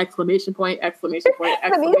again! !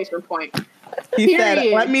 He said,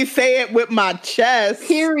 let me say it with my chest.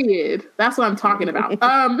 Period. That's what I'm talking about.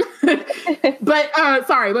 But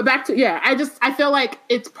back to, I feel like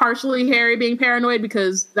it's partially Harry being paranoid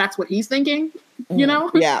because that's what he's thinking,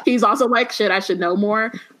 Yeah. He's also like, shit, I should know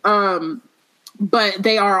more. But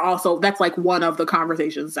they are also, that's like one of the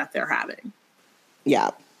conversations that they're having. Yeah.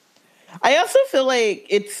 I also feel like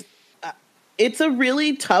it's a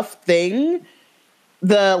really tough thing.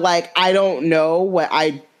 The, like, I don't know what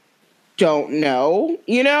I don't know,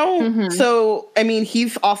 Mm-hmm. So, I mean,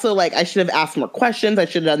 he's also like, I should have asked more questions. I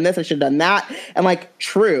should have done this. I should have done that. And like,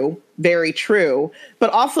 true, very true. But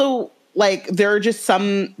also, like, there are just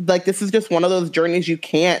some, like, this is just one of those journeys you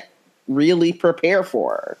can't really prepare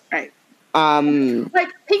for. Right. Like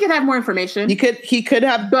he could have more information. He could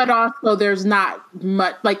have, but also there's not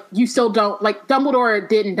much. Like you still don't like Dumbledore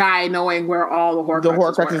didn't die knowing where all the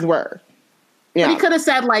Horcruxes were. Yeah, but he could have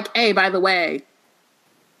said like, "Hey, by the way,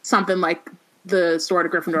 something like the Sword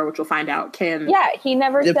of Gryffindor, which we'll find out can." Yeah, he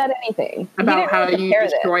never said anything about how you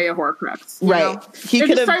destroy a Horcrux. Right. There's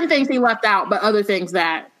just certain things he left out, but other things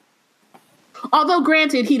that. Although,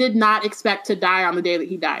 granted, he did not expect to die on the day that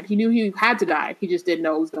he died. He knew he had to die. He just didn't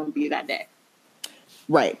know it was going to be that day.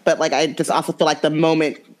 Right. But, like, I just also feel like the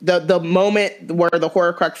moment where the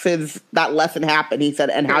Horcruxes, that lesson happened, he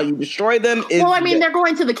said, and how you destroy them is... Well, I mean, they're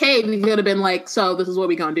going to the cave, and he could have been like, so this is what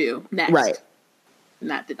we're going to do next. Right.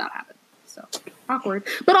 And that did not happen. So awkward.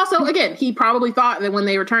 But also, again, he probably thought that when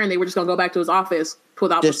they returned, they were just going to go back to his office,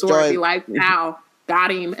 pull out the sword, and be like, "Ow,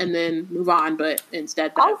 got him," and then move on. But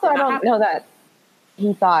instead, also, I don't know that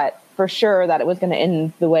he thought for sure that it was going to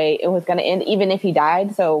end the way it was going to end, even if he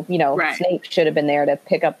died. So, you know, Snape should have been there to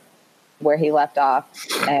pick up where he left off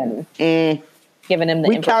and given him the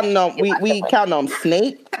we counting on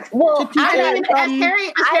Snape. Well, I mean, as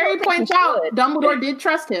Harry points out, Dumbledore did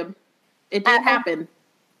trust him. It did happen.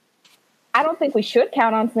 I don't think we should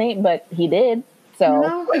count on Snape, but he did.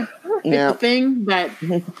 So it's the thing that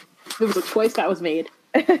it was a choice that was made.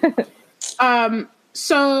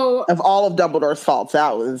 So of all of Dumbledore's faults,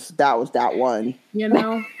 that was that one. You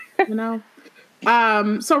know.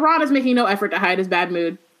 So Ron is making no effort to hide his bad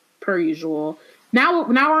mood, per usual. Now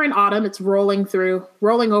we're in autumn. It's rolling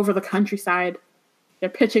over the countryside. They're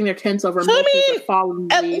pitching their tents over. So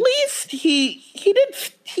at least he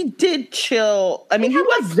did chill. I mean, he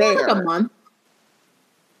was there like a month,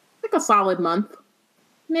 like a solid month,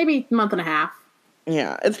 maybe a month and a half.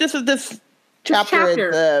 Yeah, it's just this chapter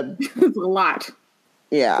is a lot.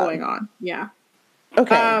 Yeah, going on. Yeah.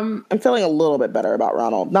 Okay. I'm feeling a little bit better about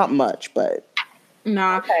Ronald. Not much, but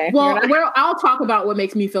nah. Okay. Well, I'll talk about what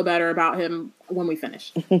makes me feel better about him when we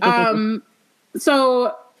finish.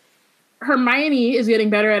 So Hermione is getting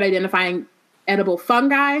better at identifying edible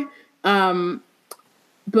fungi,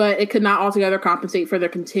 but it could not altogether compensate for their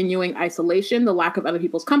continuing isolation, the lack of other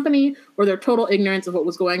people's company, or their total ignorance of what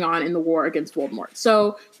was going on in the war against Voldemort.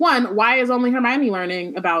 So, one, why is only Hermione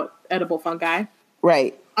learning about edible fungi?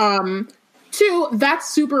 Right. Two, that's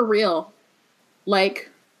super real.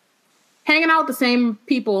 Like, hanging out with the same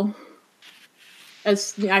people,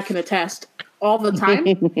 as I can attest, all the time,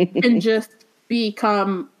 can just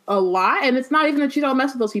become a lot. And it's not even that you don't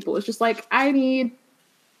mess with those people. It's just like, I need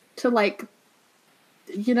to, like,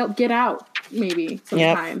 get out maybe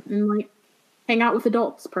sometime and hang out with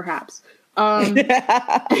adults, perhaps.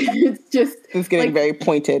 It's getting very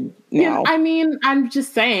pointed now. I mean, I'm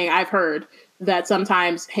just saying, I've heard that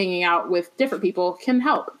sometimes hanging out with different people can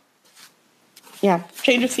help. Yeah.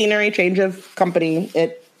 Change of scenery, change of company.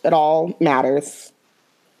 It all matters.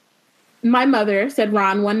 My mother said,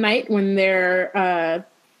 Ron, one night when they're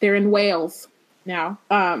in Wales now,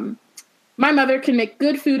 my mother can make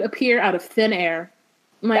good food appear out of thin air.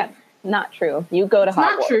 That's not true. You go to Hogwarts.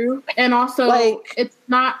 Not true. And also, it's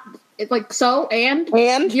not. It's like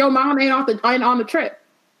and your mom ain't on the trip.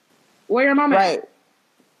 Where your mom at? Right.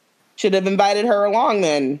 Should have invited her along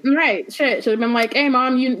then. Right. Should have been like, hey,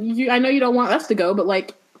 mom, you. I know you don't want us to go, but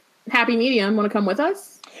like, happy medium. Want to come with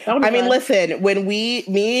us? I mean, listen. When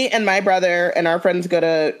me and my brother and our friends go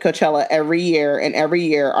to Coachella every year, and every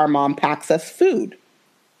year our mom packs us food,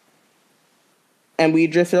 and we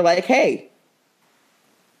just are like, hey.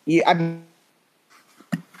 I think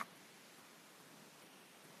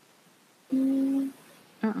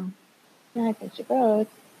she froze.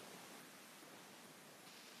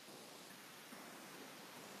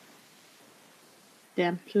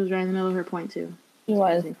 Damn, she was right in the middle of her point too. She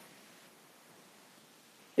was.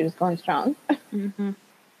 She was going strong. Mm-hmm.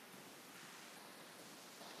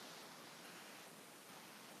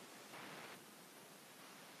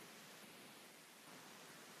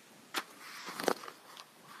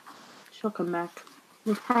 She'll come back.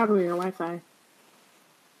 It's probably your Wi-Fi.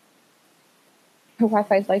 Her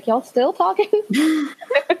Wi-Fi's like, y'all still talking?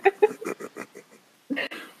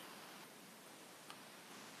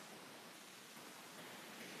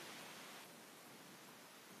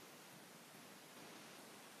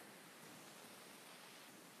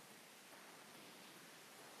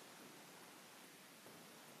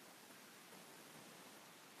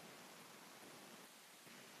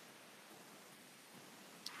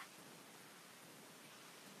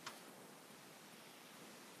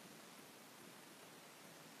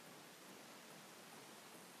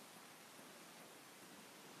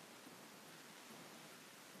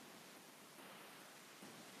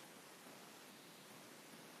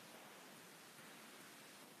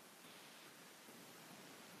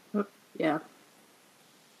 Yeah.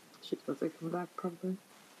 She's supposed to come back, probably.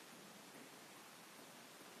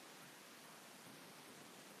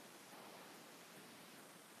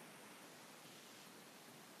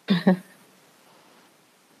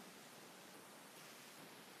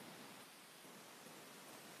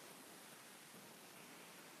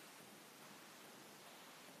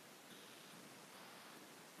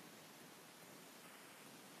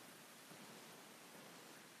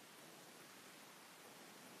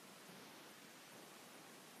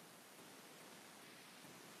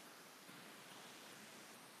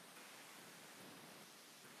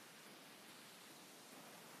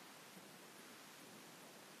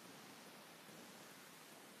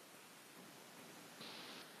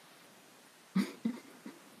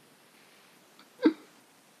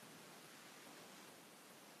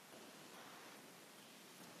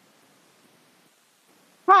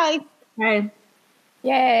 Hi. Hey.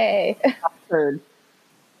 Yay. Heard.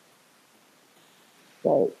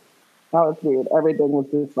 So that was weird. Everything was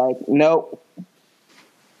just like, nope.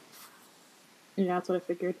 Yeah, that's what I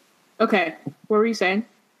figured. Okay, what were you saying?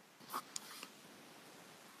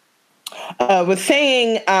 Was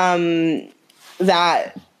saying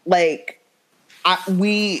that like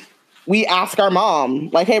we asked our mom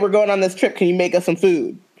like, hey, we're going on this trip. Can you make us some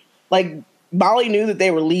food? Like Molly knew that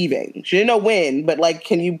they were leaving. She didn't know when, but like,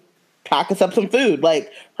 can you pack us up some food?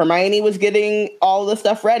 Like Hermione was getting all the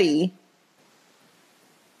stuff ready.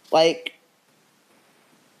 Like,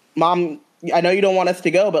 Mom, I know you don't want us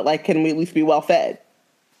to go, but like, can we at least be well fed?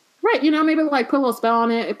 Right, maybe like put a little spell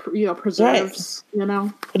on it. It preserves.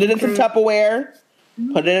 Right. Put it in some Tupperware.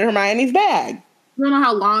 Mm-hmm. Put it in Hermione's bag. We don't know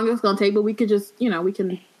how long it's going to take, but we could just, we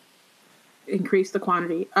can increase the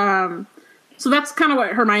quantity. So that's kind of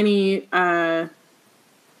what Hermione. Time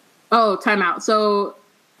out. So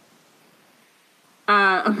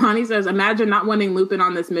Amani says, "Imagine not wanting Lupin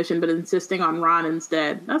on this mission, but insisting on Ron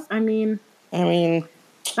instead." That's Ron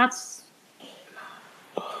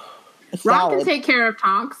solid. Can take care of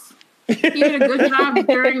Tonks. He did a good job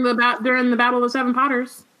during the Battle of the Seven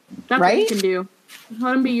Potters. That's right? What he can do.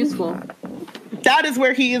 Let him be useful. That is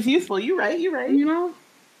where he is useful. You're right.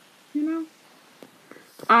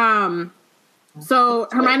 So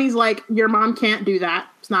Hermione's like, your mom can't do that.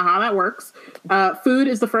 It's not how that works. Food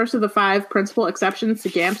is the first of the 5 principal exceptions to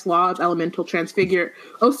Gamp's law of elemental transfigure.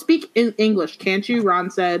 Oh, speak in English, can't you? Ron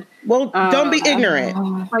said. Well, don't be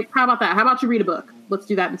ignorant. Like, how about that? How about you read a book? Let's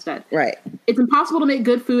do that instead. Right. It's impossible to make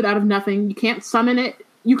good food out of nothing. You can't summon it.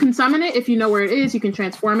 You can summon it if you know where it is. You can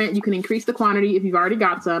transform it. You can increase the quantity if you've already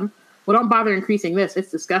got some. Well, don't bother increasing this. It's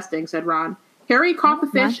disgusting, said Ron. Harry caught the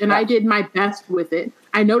fish, and I did my best with it.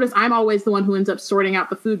 I notice I'm always the one who ends up sorting out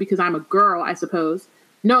the food because I'm a girl, I suppose.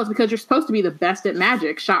 No, it's because you're supposed to be the best at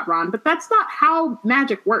magic, shot Ron. But that's not how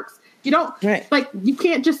magic works. You don't, you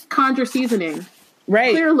can't just conjure seasoning.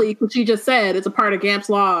 Right. Clearly, what she just said, it's a part of Gamp's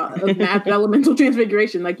law of elemental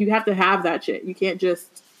transfiguration. Like, you have to have that shit. You can't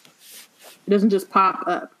just, it doesn't just pop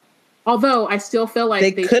up. Although, I still feel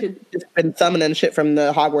like they should just been summoning shit from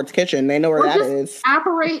the Hogwarts kitchen. They know where that is.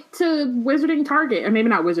 Apparate to Wizarding Target. Or maybe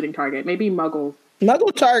not Wizarding Target. Maybe Muggle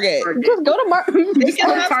Target. Just go to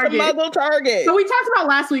Muggle Target. So we talked about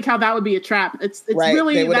last week how that would be a trap. It's right.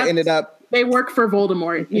 Really... They would have ended up... They work for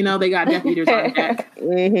Voldemort. They got Death Eaters on deck.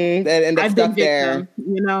 Mm-hmm. They end up stuck there.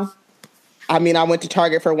 I mean, I went to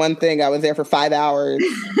Target for one thing. I was there for 5 hours.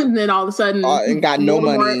 And then all of a sudden... and got no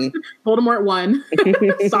money. Voldemort won.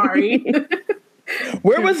 Sorry.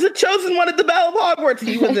 Where was the chosen one at the Battle of Hogwarts?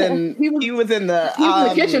 He was in the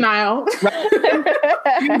kitchen aisle. Right.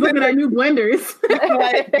 He was looking at new blenders.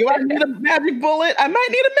 Like, do I need a magic bullet? I might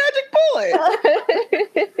need a magic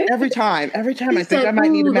bullet. Every time I think I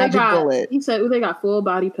might need a magic bullet. He said, they got full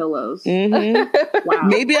body pillows. Mm-hmm. Wow.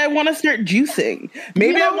 Maybe I want to start juicing.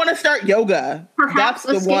 Maybe I want to start yoga. Perhaps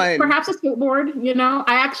That's the one. Perhaps a skateboard,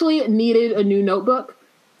 I actually needed a new notebook.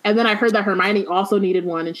 And then I heard that Hermione also needed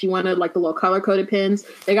one, and she wanted like the little color-coded pens.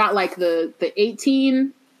 They got like the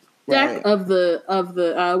 18 deck of the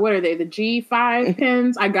what are they? The G5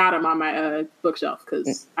 pens. I got them on my bookshelf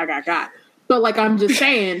because I got. But like I'm just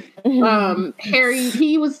saying, Harry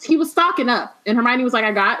he was stocking up, and Hermione was like,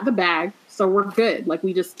 I got the bag, so we're good. Like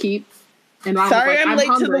we just keep. And Ron sorry, was like, I'm late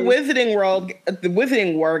hungry. To the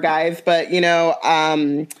Wizarding War, guys, but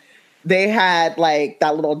they had like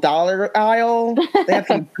that little dollar aisle. They had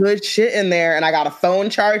some good shit in there, and I got a phone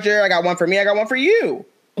charger. I got one for me. I got one for you.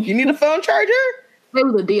 You need a phone charger? It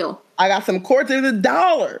was a deal. I got some cords. It was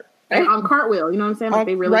 $1. And on Cartwheel, you know what I'm saying? Like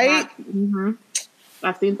they really right? got, mm-hmm.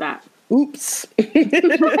 I've seen that. Oops.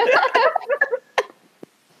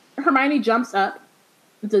 Hermione jumps up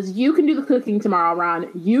and says, "You can do the cooking tomorrow, Ron.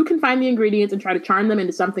 You can find the ingredients and try to charm them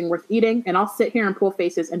into something worth eating, and I'll sit here and pull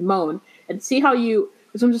faces and moan and see how you."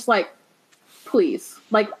 So I'm just like, please,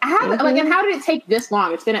 like, and how did it take this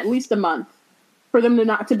long? It's been at least a month for them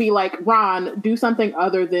to be like, Ron, do something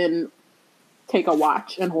other than take a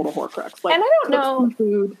watch and hold a Horcrux. Like, and I don't know,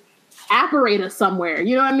 food, apparate us somewhere.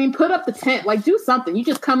 You know what I mean? Put up the tent, like, do something. You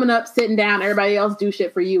just coming up, sitting down, everybody else do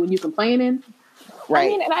shit for you, and you complaining. Right. I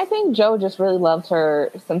mean, and I think Jo just really loves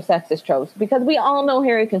her some sexist tropes because we all know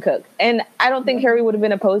Harry can cook, and I don't think Harry would have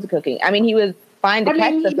been opposed to cooking. I mean, he was fine to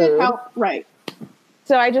catch the food, right?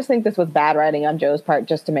 So I just think this was bad writing on Jo's part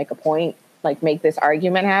just to make a point, like make this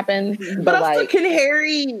argument happen. But also, can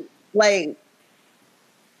Harry, like,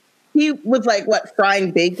 he was like, what,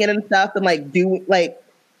 frying bacon and stuff and like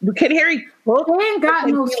can Harry cook? They ain't got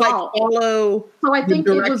no salt. Like, follow so I think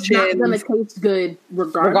it was not going to taste good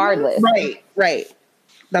regardless. Right.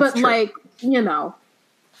 That's but true. like,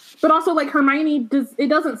 But also, like, Hermione it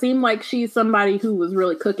doesn't seem like she's somebody who was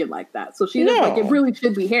really cooking like that. So she doesn't, like, it really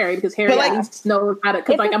should be Harry, because Harry at least knows how to,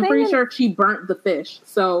 because, like, I'm pretty sure she burnt the fish.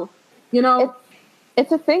 So, you know.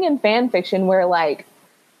 It's a thing in fan fiction where, like,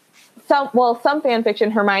 some fan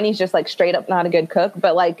fiction, Hermione's just, like, straight up not a good cook,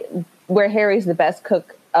 but, like, where Harry's the best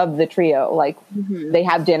cook of the trio, like, they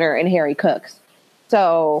have dinner and Harry cooks.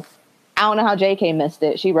 So, I don't know how JK missed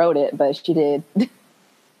it. She wrote it, but she did.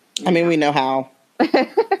 I mean, we know how.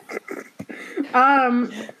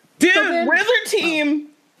 Wizard team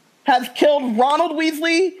has killed Ronald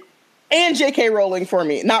Weasley and J.K. Rowling for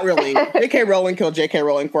me. Not really. J.K. Rowling killed J.K.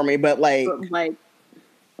 Rowling for me, but like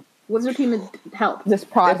Wizard team helped this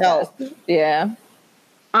process. Yeah.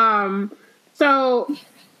 So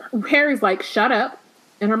Harry's like, "Shut up,"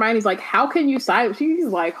 and Hermione's like, "How can you side?" She's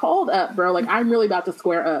like, "Hold up, bro. Like, I'm really about to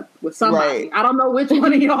square up with somebody. Right. I don't know which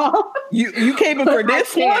one of y'all. You came in for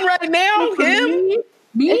this one right now? Him?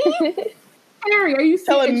 Me? Harry, are you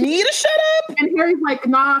telling me to shut up?" And Harry's like,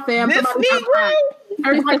 "Nah, fam. This Negro?"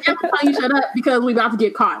 Harry's like, "I'm telling you shut up because we about to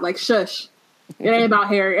get caught. Like, shush. It ain't about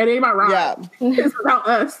Harry. It ain't about Ron. Yeah. It's about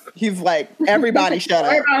us." He's like, "Everybody shut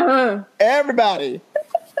up. Everybody."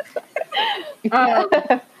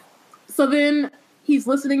 So then he's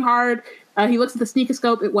listening hard. He looks at the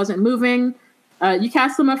sneakoscope. It wasn't moving. You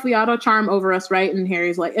cast the Muffliato charm over us, right? And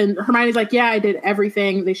Harry's like, and Hermione's like, "Yeah, I did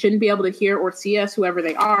everything. They shouldn't be able to hear or see us, whoever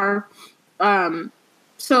they are."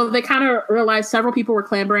 So they kind of realized several people were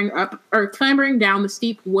clambering down the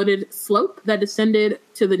steep wooded slope that descended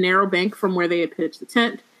to the narrow bank from where they had pitched the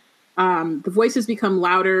tent. The voices become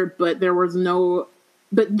louder, but you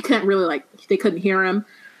can't really, they couldn't hear him.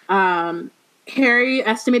 Harry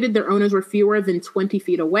estimated their owners were fewer than 20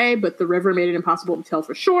 feet away, but the river made it impossible to tell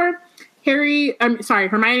for sure.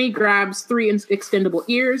 Hermione grabs 3 extendable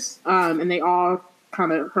ears, and they all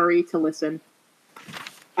kind of hurry to listen.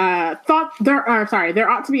 There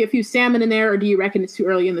ought to be a few salmon in there, or do you reckon it's too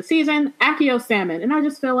early in the season? Accio salmon. And I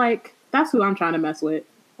just feel like that's who I'm trying to mess with.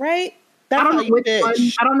 Right? I don't know which one.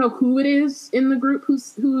 I don't know who it is in the group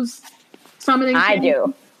who's summoning. I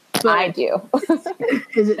do.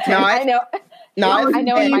 Is it Ted? I know. No, I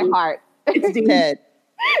know in my heart. It's Ted.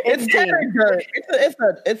 It's Ted or Gert.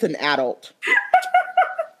 It's an adult.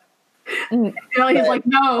 He's like,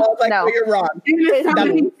 no. No, you're wrong. It's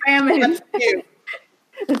summoning salmon. That's cute.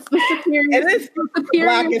 It's the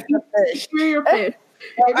superior fish.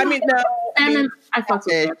 I mean, no. Salmon, I thought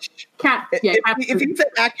so. If you said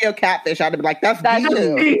Accio catfish, I'd be like, that's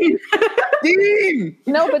Dean. Dean.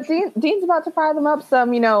 No, but Dean's about to fire them up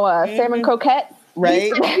some, salmon croquette.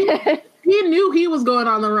 Right? He knew he was going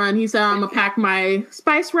on the run. He said, "I'm going to pack my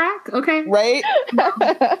spice rack, okay?" Right? Buy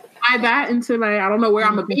that into my, I don't know where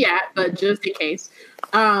I'm going to be at, but just in case.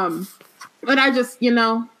 But I just,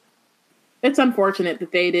 it's unfortunate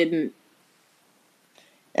that they didn't.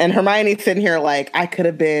 And Hermione's sitting here like, I could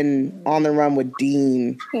have been on the run with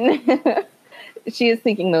Dean. She is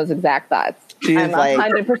thinking those exact thoughts. I'm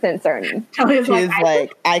 100% certain. She's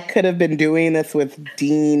like, I could have been doing this with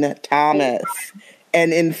Dean Thomas.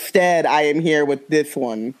 And instead, I am here with this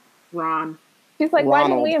one. Ron. She's like, Ronald. Why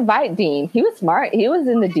didn't we invite Dean? He was smart. He was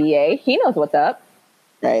in the DA. He knows what's up.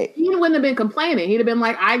 Right. He wouldn't have been complaining. He'd have been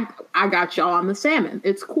like, I got y'all on the salmon.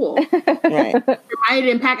 It's cool. Right. I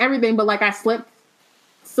didn't pack everything, but I slipped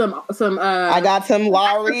some I got some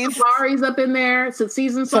Lawry's. Lawry's up in there. Some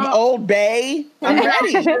seasoned salt. Some Old Bay. I'm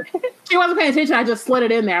ready. She wasn't paying attention. I just slid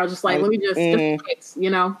it in there. I was just like, let me just in case,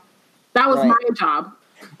 That was my job.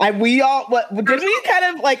 Did we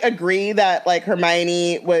kind of agree that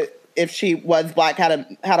Hermione would, if she was black, had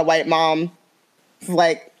a white mom?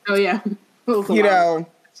 Oh yeah. We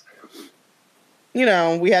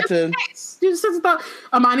had to. Just about.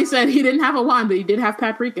 Amani said he didn't have a wand, but he did have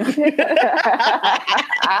paprika. Right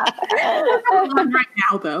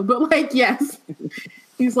now, though, but yes,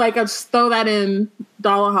 he's like, I'll just throw that in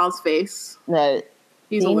Dollahall's face. Right.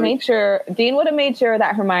 Dean would have made sure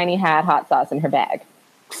that Hermione had hot sauce in her bag.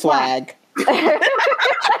 Swag.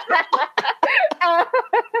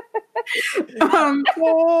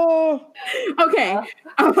 Okay.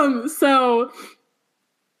 So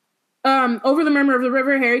over the murmur of the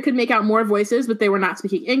river, Harry could make out more voices, but they were not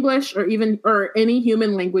speaking English or any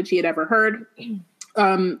human language he had ever heard.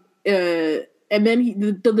 And then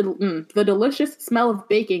the delicious smell of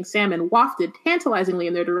baking salmon wafted tantalizingly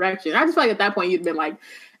in their direction. I just feel like at that point you'd been like,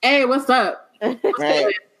 "Hey, what's up?"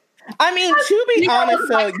 Right. I mean, to be honest,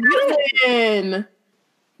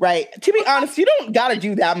 right. To be honest, you don't got to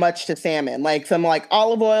do that much to salmon. Some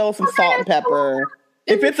olive oil, some salt and pepper.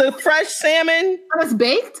 If it's a fresh salmon, it's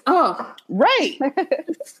baked. Oh, right.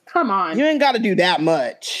 Come on, you ain't got to do that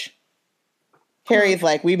much. Harry's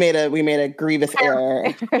like, we made a grievous error.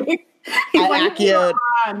 He's like, Accio.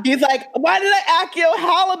 He's like, why did I Accio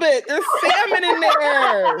halibut? There's salmon in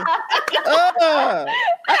there.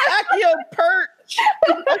 I Accio perch.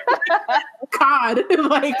 cod.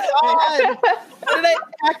 Like, Cod. Why did I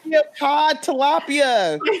Accio cod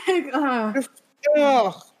tilapia?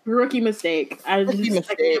 Ugh. Rookie mistake. Rookie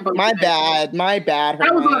mistake. My bad.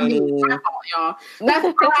 That was on me. My fault, y'all.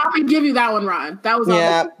 I can give you that one, Ron. That was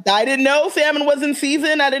yeah. I didn't know salmon was in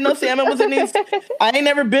season. I didn't know salmon was in these. I ain't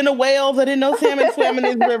never been to Wales. I didn't know salmon swam in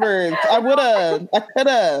these rivers. I woulda. I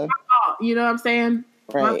coulda. You know what I'm saying?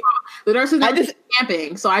 Right. The nurses never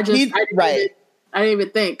camping, so I didn't even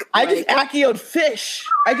think. I just Accio'd fish.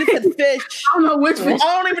 I just said fish. I don't know which fish.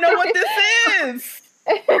 I don't even know what this is.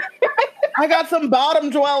 I got some bottom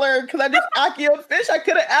dweller because I just Accio'd fish. I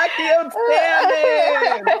could have Accio'd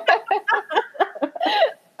salmon.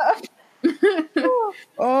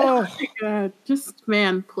 Oh my God. Just,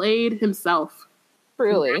 man, played himself.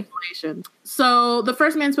 Truly. Congratulations. So the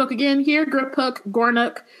first man spoke again here. Griphook,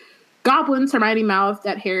 Gornook, Goblins, Hermione mouthed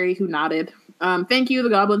at Harry, who nodded. Thank you, the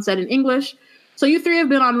Goblin said in English. So you three have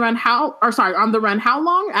been on the run how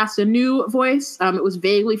long? Asked a new voice. It was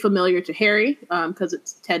vaguely familiar to Harry, because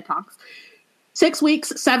it's TED Talks. 6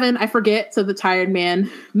 weeks, 7, I forget, said the tired man.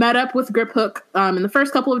 Met up with Griphook in the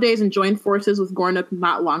first couple of days and joined forces with Gornook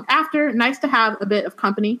not long after. Nice to have a bit of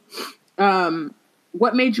company.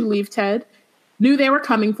 What made you leave, Ted? Knew they were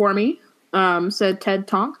coming for me, said Ted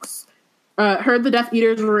Tonks. Heard the Death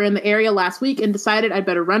Eaters were in the area last week and decided I'd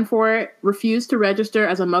better run for it. Refused to register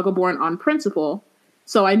as a Muggleborn on principle,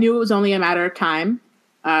 so I knew it was only a matter of time.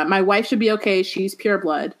 My wife should be okay. She's pure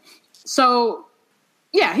blood. So,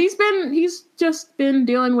 yeah, he's just been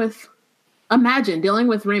dealing with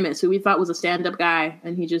Remus, who we thought was a stand-up guy,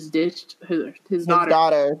 and he just ditched his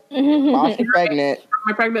daughter. While she's pregnant.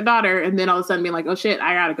 My pregnant daughter, and then all of a sudden being like, oh shit,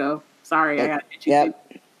 I gotta go. Sorry, I gotta ditch you. Yep.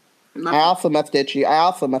 I also must ditch you. I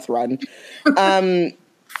also must run. Also,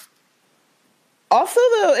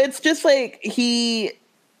 though, it's just like he's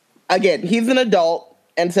an adult,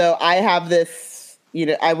 and so I have this.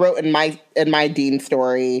 I wrote in my Dean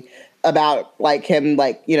story about like him,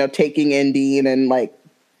 like taking in Dean and like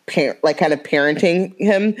kind of parenting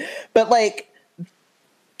him. But like,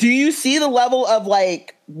 do you see the level of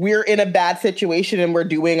like we're in a bad situation and we're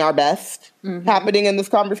doing our best happening in this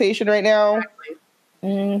conversation right now? Exactly.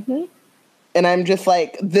 Mm-hmm. And I'm just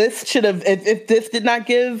like, this should have, if this did not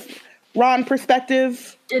give Ron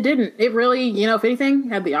perspective. It didn't. It really, if anything,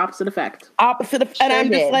 had the opposite effect. And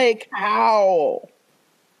I'm just like, how?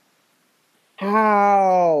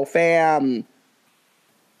 How, fam?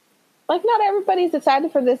 Like, not everybody's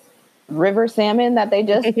excited for this river salmon that they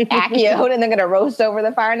just Accio'd and they're going to roast over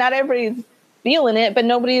the fire. Not everybody's feeling it, but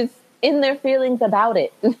nobody's in their feelings about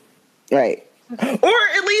it. Right. Or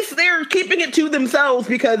at least they're keeping it to themselves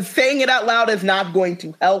because saying it out loud is not going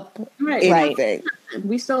to help anything. Right.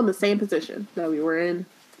 We still in the same position that we were in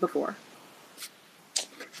before.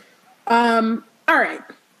 All right.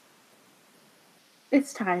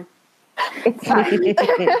 It's time. It's time.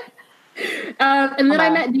 And then I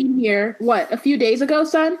met Dean here, a few days ago,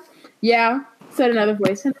 son? Yeah, said another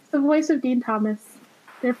voice. And it's the voice of Dean Thomas.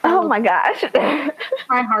 Oh my gosh.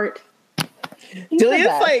 My heart. Delia's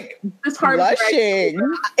like this heart blushing.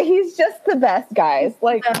 He's just the best, guys.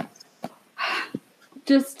 Like,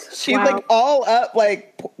 she's like all up.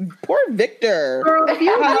 Like, poor Victor. Girl, if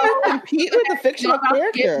you how do you compete with a fictional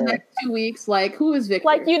character? Next 2 weeks, like, who is Victor?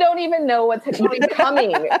 Like, you don't even know what's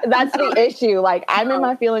coming. That's the issue. Like, I'm in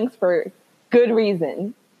my feelings for good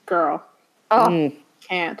reason. Girl. Oh,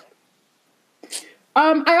 can't.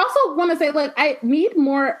 I also want to say, like, I need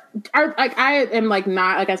more. I am like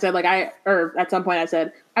not like I said, like at some point I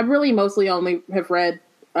said I really mostly only have read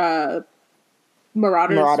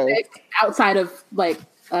Marauders. Outside of like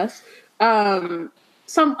us.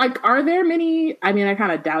 Some like, are there many? I mean, I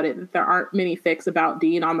kind of doubt it that there aren't many fics about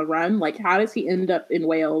Dean on the run. Like, how does he end up in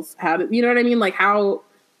Wales? You know what I mean? Like, how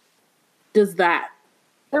does that?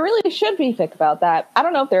 There really should be fic about that. I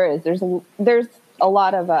don't know if there is. There's a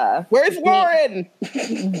lot of where's Lauren?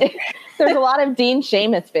 There's a lot of Dean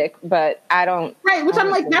Seamus fic, but I don't. Right, which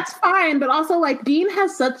I'm like, that's fine, but also like Dean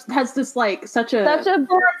has such a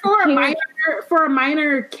for a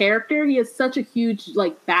minor character, he has such a huge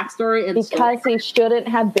like backstory and because he shouldn't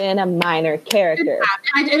have been a minor character.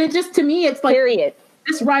 And it just, to me, it's like period.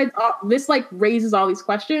 This like raises all these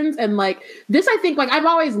questions, and like this, I think, like I've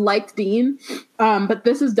always liked Dean, but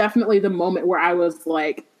this is definitely the moment where I was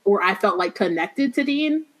like, where I felt like connected to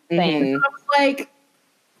Dean. Same. I was like,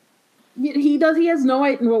 he has no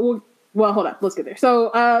idea. Well, Well, hold on. Let's get there.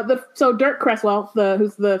 So Dirk Cresswell,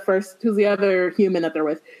 who's the other human that they're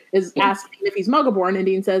with, is asking if he's Muggle-born, and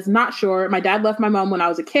Dean says, "Not sure. My dad left my mom when I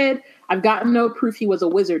was a kid. I've got no proof he was a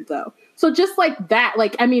wizard, though." So just like that,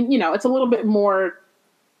 like, I mean, it's a little bit more.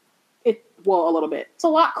 A little bit. It's a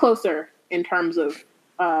lot closer in terms of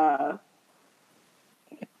Black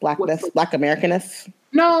Americanist.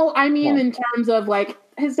 No, I mean in terms of like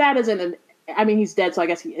his dad isn't he's dead, so I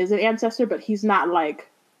guess he is an ancestor, but he's not like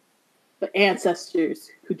the ancestors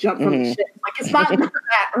who jump from the ship. Like it's not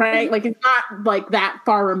that, right? Like it's not like that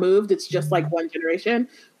far removed. It's just like one generation.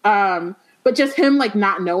 But just him like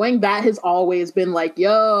not knowing that has always been like,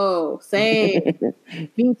 yo, same.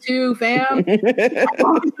 Me too, fam.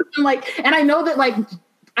 Like, and I know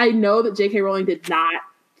that J.K. Rowling did not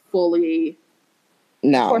fully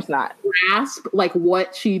of course not grasp like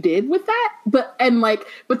what she did with that. But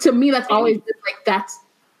to me that's always been like that's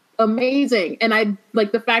amazing. And I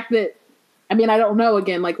like the fact that I don't know,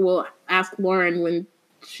 again, like we'll ask Lauren when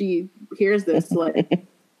she hears this, like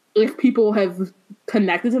if people have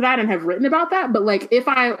connected to that and have written about that. But like if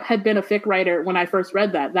I had been a fic writer when I first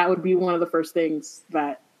read that would be one of the first things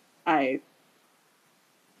that I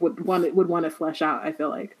would want to flesh out, I feel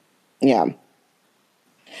like. Yeah.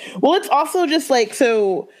 Well, it's also just like,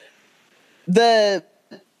 so the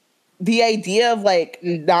idea of like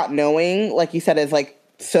not knowing, like you said, is like,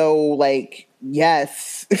 so like,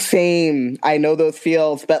 yes, same. I know those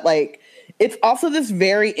feels, but like, it's also this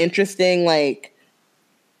very interesting, like,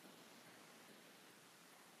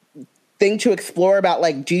 thing to explore about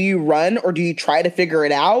like, do you run or do you try to figure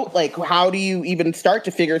it out? Like, how do you even start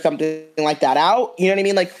to figure something like that out? You know what I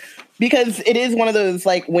mean? Like, because it is one of those,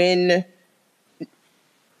 like, when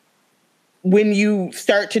you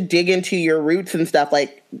start to dig into your roots and stuff,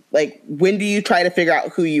 like when do you try to figure out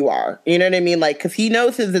who you are? You know what I mean? Like, because he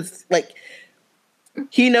knows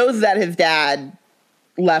he knows that his dad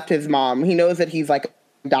left his mom. He knows that he's like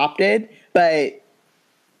adopted, but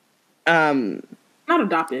not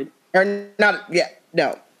adopted. Or not, yeah,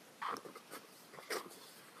 no.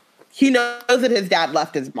 He knows that his dad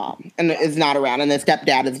left his mom and is not around, and the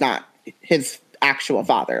stepdad is not his actual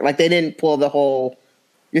father. Like, they didn't pull the whole,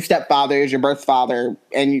 your stepfather is your birth father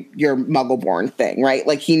and you're Muggle-born thing, right?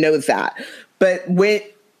 Like, he knows that. But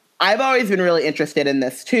I've always been really interested in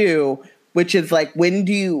this, too, which is, like, when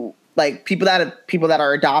do you, like, people that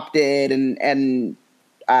are adopted and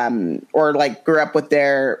or, like, grew up with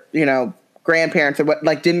their, grandparents or what,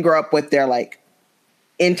 like, didn't grow up with their like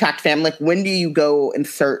intact family, like, when do you go in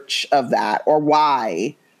search of that, or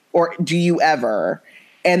why, or do you ever?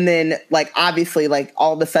 And then, like, obviously, like,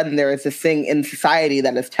 all of a sudden there is this thing in society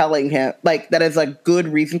that is telling him, like, that is a good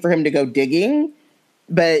reason for him to go digging,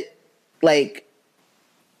 but like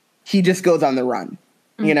he just goes on the run,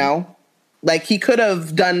 like he could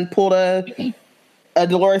have pulled a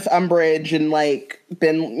Dolores Umbridge and like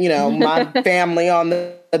been, my family on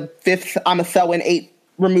the 5th Amothellin 8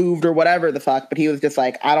 removed or whatever the fuck, but he was just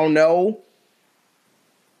like, I don't know,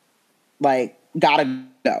 like, gotta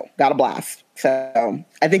blast. So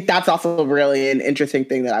I think that's also really an interesting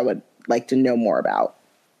thing that I would like to know more about.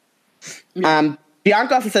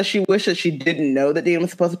 Bianca also says she wishes she didn't know that Dean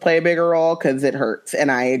was supposed to play a bigger role because it hurts, and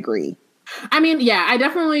I agree. I mean, yeah, I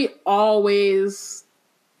definitely always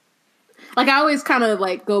kind of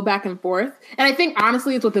like go back and forth. And I think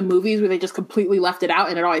honestly it's with the movies where they just completely left it out,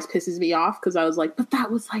 and it always pisses me off because I was like, but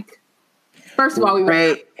that was like, first of all, we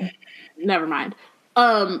were never mind.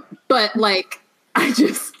 But like,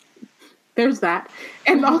 there's that.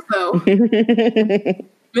 And also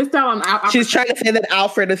missed out on she's trying to say that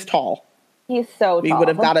Alfred is tall. He's so tall. We would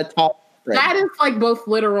have got a tall. That is like both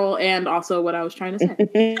literal and also what I was trying to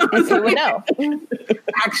say. So we know.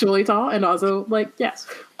 Actually tall and also like, yes.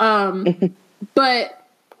 But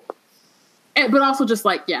also just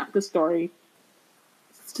like, yeah, the story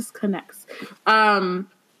just connects.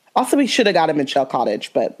 Also, we should have got him in Shell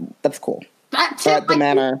Cottage, but that's cool. That's at the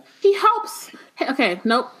manor. He helps. Okay,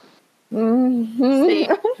 nope.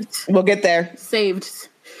 Mm-hmm. We'll get there. Saved.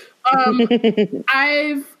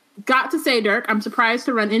 I've got to say, Dirk, I'm surprised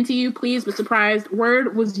to run into you, please, but surprised.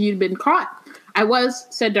 Word was you'd been caught. I was,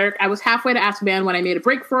 said Dirk. I was halfway to Azkaban when I made a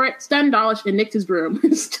break for it, stunned Dawlish and nicked his broom.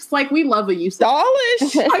 It's just like, we love a useless.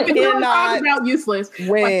 Dawlish I think we're talking about useless.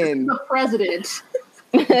 Win. Like, the president.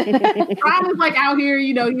 Ron is like out here,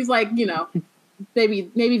 he's like,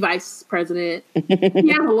 maybe vice president. He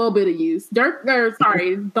has a little bit of use.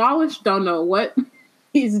 Dawlish don't know what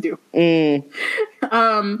he's doing.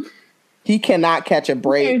 He cannot catch a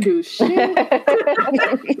break. Can't do shit.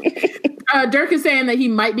 Dirk is saying that he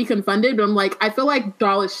might be confunded, but I'm like, I feel like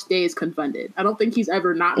Dawlish stays confunded. I don't think he's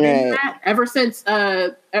ever not been that. Ever since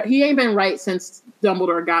he ain't been right since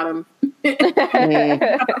Dumbledore got him.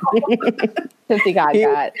 Since he got.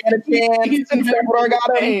 Dumbledore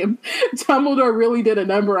got him. Dumbledore really did a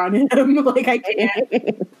number on him. Like, I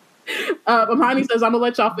can't. Amani says, I'm gonna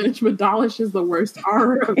let y'all finish, but Dawlish is the worst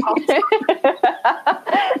R of all time.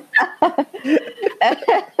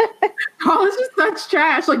 Dawlish is such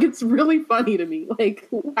trash. Like, it's really funny to me. Like,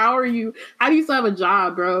 how do you still have a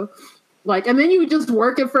job, bro? Like, and then you just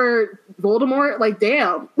working for Voldemort? Like,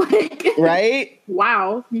 damn. Like, right?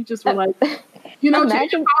 Wow. You just were like, you know,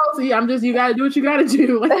 change your policy. You gotta do what you gotta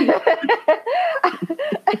do. Like,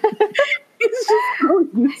 it's just so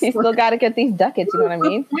useless. You still gotta get these ducats, you know what I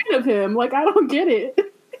mean? What's the point of him? Like, I don't get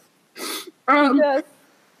it.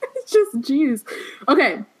 It's just, jeez.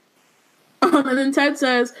 Okay. And then Ted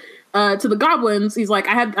says to the goblins, he's like,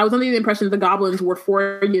 I was under the impression that the goblins were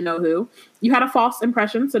for you know who. You had a false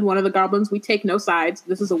impression, said one of the goblins. We take no sides.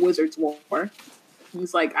 This is a wizard's war.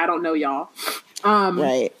 He's like, I don't know y'all.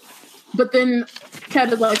 Right. But then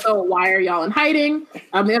Ted is like, oh, why are y'all in hiding?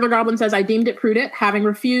 The other goblin says, I deemed it prudent, having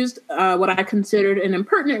refused what I considered an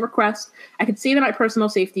impertinent request. I could see that my personal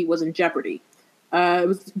safety was in jeopardy. It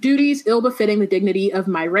was duties ill-befitting the dignity of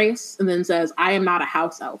my race, and then says, I am not a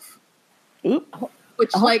house elf. Oop.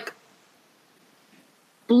 Which, like,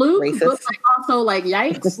 blue, but like, also, like,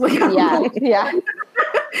 yikes. Like, yeah.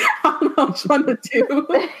 I don't know which one to do.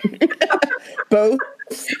 Both.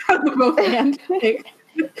 Both and.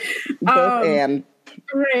 Both and.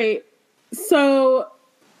 Right. So,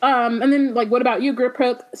 and then, like, what about you,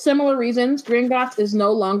 Griphook? Similar reasons. Gringotts is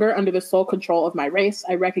no longer under the sole control of my race.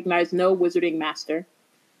 I recognize no wizarding master.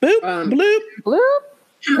 Boop, bloop.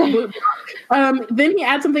 Bloop. Then he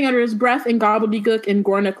adds something under his breath in gobbledygook, and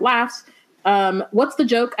Gornook laughs. What's the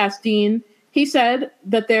joke? Asked Dean. He said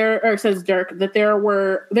that says Dirk, that there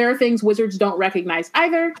are things wizards don't recognize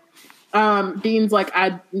either. Dean's like,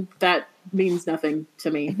 that means nothing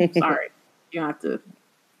to me. Sorry. You don't have to.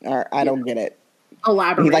 I don't get it.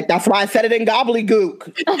 Elaborate. He's like, that's why I said it in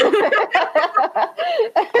gobbledygook.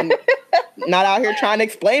 I'm not out here trying to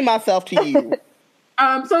explain myself to you.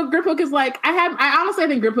 So Griphook is like, I honestly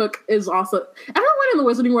think Griphook is also, everyone in the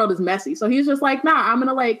wizarding world is messy. So he's just like, nah, I'm going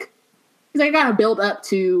to like, he's like, I got to build up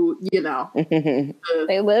to, you know.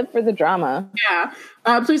 They live for the drama. Yeah.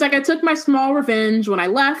 So he's like, I took my small revenge when I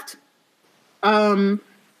left. And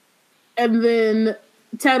then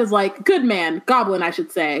Ted is like, good man, goblin, I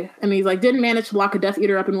should say. And he's like, didn't manage to lock a Death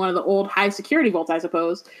Eater up in one of the old high security vaults, I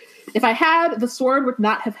suppose. If I had, the sword would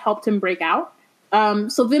not have helped him break out.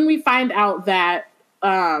 So then we find out that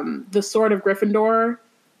the Sword of Gryffindor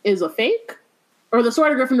is a fake, or the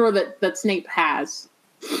Sword of Gryffindor that Snape has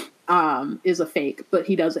is a fake, but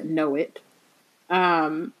he doesn't know it.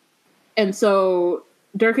 And so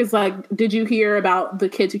Dirk is like, did you hear about the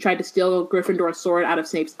kids who tried to steal Gryffindor's sword out of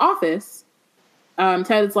Snape's office?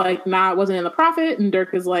 Ted's like, nah, it wasn't in the Prophet. And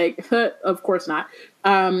Dirk is like, of course not.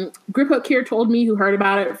 Griphook here told me who heard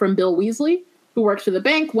about it from Bill Weasley, who works for the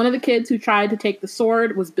bank. One of the kids who tried to take the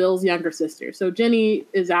sword was Bill's younger sister. So Ginny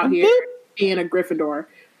is out here being a Gryffindor.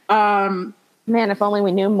 Man, if only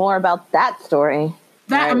we knew more about that story.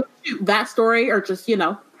 That story, or just, you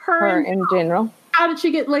know, her in general. How did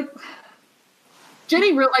she get, like,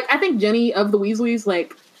 Ginny, I think Ginny of the Weasleys,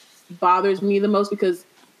 like, bothers me the most because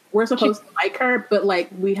we're supposed to like her, but, like,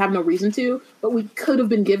 we have no reason to, but we could have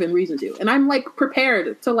been given reason to. And I'm, like,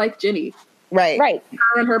 prepared to like Ginny. Right.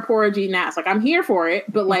 Her and her poor G Nass. Like, I'm here for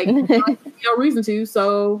it, but, like, no reason to,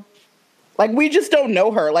 so. Like, we just don't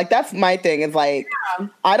know her. Like, that's my thing. Is like,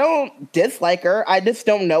 I don't dislike her. I just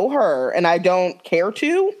don't know her, and I don't care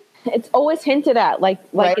to. It's always hinted at, like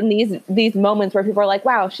right. in these moments where people are like,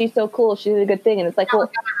 "Wow, she's so cool. She did a good thing," and it's like,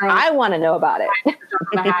 "Well, I want to know about it."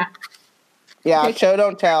 Yeah, show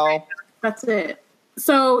don't tell. That's it.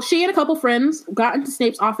 So she and a couple friends got into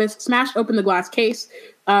Snape's office, smashed open the glass case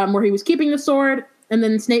where he was keeping the sword, and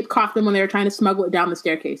then Snape caught them when they were trying to smuggle it down the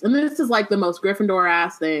staircase. And this is like the most Gryffindor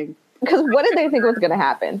ass thing. Because what did they think was going to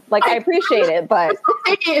happen? Like, I appreciate it, but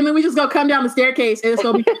take it, and then we just go come down the staircase, and it's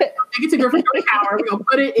going to be take it to Gryffindor Tower. We're going to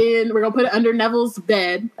put it in. We're going to put it under Neville's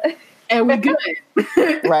bed, and we good.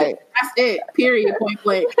 Right. That's it. Period. Point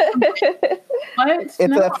blank. What? It's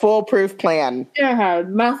a foolproof plan. Yeah,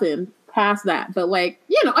 nothing past that. But like,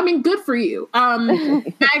 you know, I mean, good for you.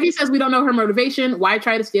 Maggie says we don't know her motivation. Why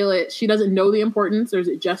try to steal it? She doesn't know the importance, or is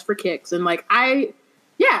it just for kicks? And like,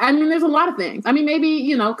 yeah, I mean, there's a lot of things. I mean, maybe,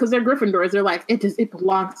 you know, because they're Gryffindors, they're like, it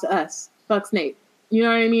belongs to us. Fuck Snape. You know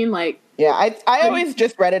what I mean? Like, yeah, I always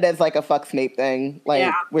just read it as like a fuck Snape thing. Like,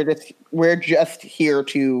 Yeah. we're just here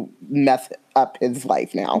to mess up his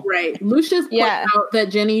life now. right. Lucius points out that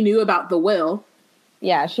Ginny knew about the will.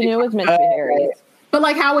 Yeah, she knew it was meant to be Harry's. But,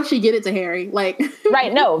 like, how would she get it to Harry? Like,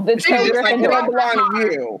 right, no. The It's like, it don't belong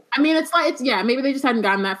to you. I mean, maybe they just hadn't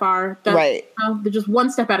gotten that far. Right. They're just one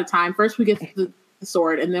step at a time. First, we get the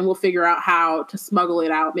sword, and then we'll figure out how to smuggle it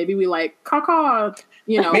out. Maybe we, like, caw,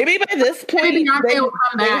 you know. Maybe by this point, Maybe Beyonce will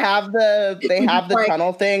come they back. have the Like,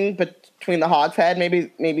 tunnel thing between the Hogshead.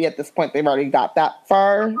 Maybe at this point, they've already got that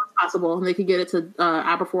far. It's possible. And they could get it to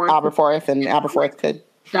Aberforth. Aberforth, and Aberforth could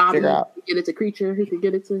Dobby figure out. could get it to Creature. Who could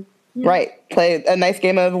get it to... Yeah. Right. Play a nice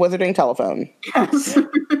game of Wizarding Telephone. Yes.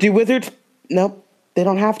 Do wizards... Nope. They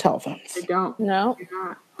don't have telephones. They don't. No. They're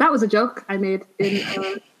not. That was a joke I made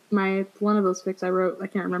in one of those fics I wrote. I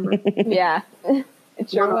can't remember. Yeah. It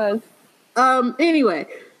sure was. Anyway,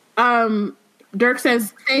 Dirk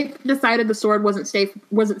says Snape decided the sword wasn't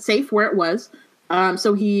safe where it was.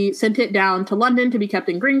 So he sent it down to London to be kept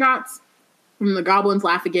in Gringotts. And the goblins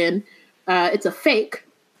laugh again. It's a fake.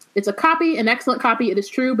 It's a copy, an excellent copy, it is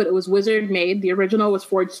true, but it was wizard made. The original was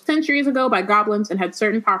forged centuries ago by goblins and had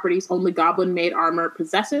certain properties only goblin-made armor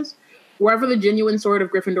possesses. Wherever the genuine sword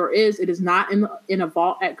of Gryffindor is, it is not in a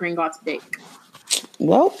vault at Gringotts Bank.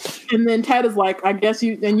 Well. And then Ted is like, I guess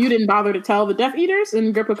you didn't bother to tell the Death Eaters?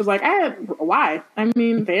 And Griphook is like, why? I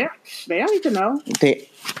mean, they don't need to know.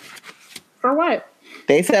 For what?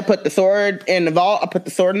 They said put the sword in the vault. I put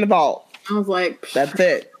the sword in the vault. I was like, that's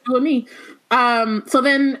it. With me. So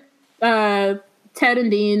then Ted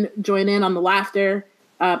and Dean join in on the laughter.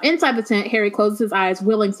 Inside the tent, Harry closes his eyes,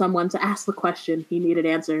 willing someone to ask the question he needed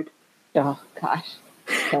answered. Oh gosh.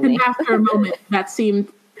 And after a moment that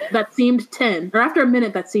seemed 10, or after a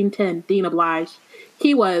minute that seemed 10, Dean obliged.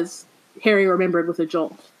 He was, Harry remembered with a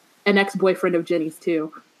jolt, an ex-boyfriend of Ginny's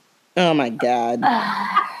too. Oh my God.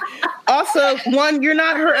 Also, one, you're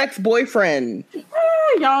not her ex-boyfriend.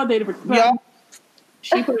 Y'all dated for... Y'all.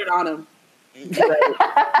 She put it on him.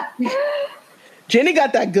 Jenny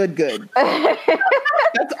got that good.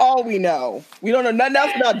 That's all we know. We don't know nothing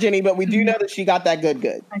else about Jenny, but we do know that she got that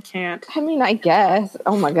good. I can't. I mean, I guess.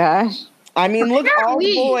 Oh my gosh. I mean, look at all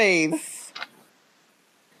the boys.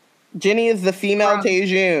 Jenny is the female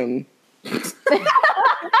Taejun.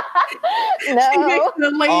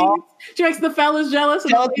 No. She makes the fellas jealous.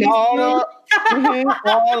 And all the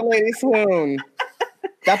ladies swoon.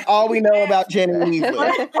 That's all we know about Jenny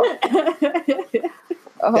Weasley.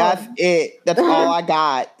 That's it. That's all I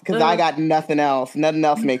got. Because I got nothing else. Nothing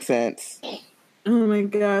else makes sense. Oh my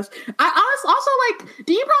gosh. I also like,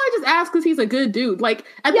 do you probably just ask because he's a good dude? Like,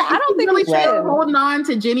 I don't think really holding on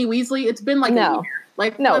to Ginny Weasley. It's been like a year.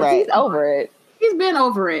 Like, he's over it. He's been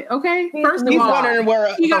over it, okay? First of all, he's wondering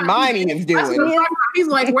where Hermione is doing. He's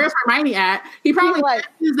like, where's Hermione at? He probably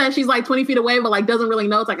thinks that she's like 20 feet away, but like doesn't really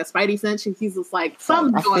know. It's like a spidey sense. He's just like,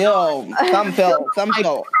 something's going on. Some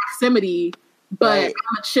proximity, but I'm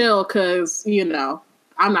gonna chill because, you know,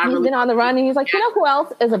 I'm not He's been on the run, and he's like, you know who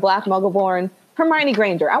else is a black muggle born? Hermione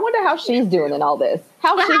Granger. I wonder how she's doing in all this.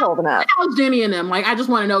 How's she holding up? How's Ginny and them? Like, I just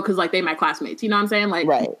want to know because like they my classmates. You know what I'm saying? Like,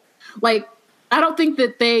 like. I don't think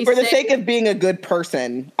that they... For the sake of being a good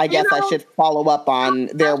person, I guess I should follow up on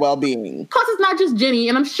their well-being. Plus, it's not just Ginny,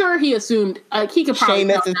 and I'm sure he assumed... he could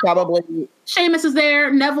probably... Seamus is there,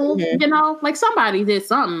 Neville, you know? Like, somebody did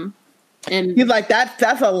something. And he's like,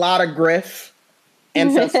 that's a lot of griff.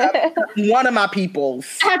 And so one of my peoples...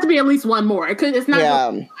 It had to be at least one more. It's not...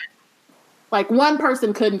 Yeah. Like, one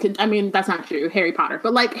person couldn't... I mean, that's not true. Harry Potter.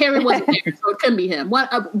 But, like, Harry wasn't there, so it couldn't be him.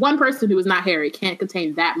 One person who was not Harry can't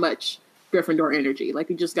contain that much Gryffindor energy. Like,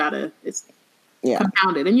 you just gotta, it's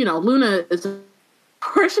compounded. And, you know, Luna is,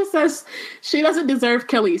 Portia says she doesn't deserve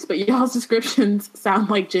Khalees, but y'all's descriptions sound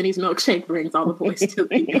like Ginny's milkshake brings all the boys to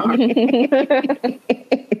the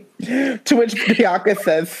yard. To which Bianca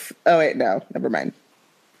says, oh wait, no, never mind.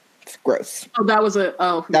 It's gross. Oh, that was that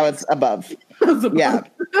was above. Yeah.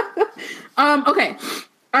 Okay.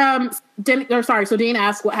 So Dean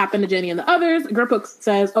asks what happened to Ginny and the others. Griphook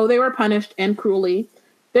says, oh, they were punished and cruelly.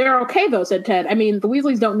 They're okay, though, said Ted. I mean, the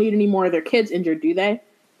Weasleys don't need any more of their kids injured, do they?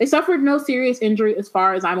 They suffered no serious injury as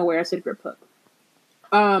far as I'm aware, said Griphook.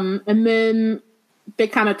 And then they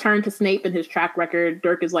kind of turn to Snape and his track record.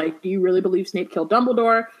 Dirk is like, do you really believe Snape killed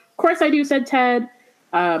Dumbledore? Of course I do, said Ted.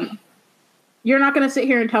 You're not going to sit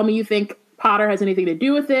here and tell me you think Potter has anything to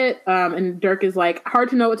do with it. And Dirk is like, hard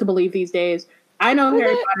to know what to believe these days. I know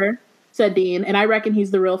Harry Potter, said Dean, and I reckon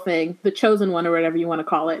he's the real thing, the chosen one or whatever you want to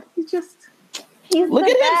call it. Look at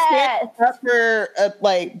him stand up for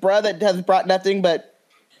bruh that has brought nothing but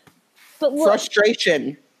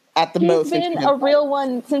frustration. at the He's most. been a real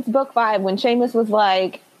one since book 5 when Seamus was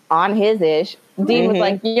like on his ish. Dean was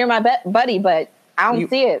like, "You're my buddy, but I don't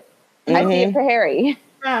see it. I see it for Harry."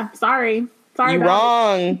 Yeah, sorry. You're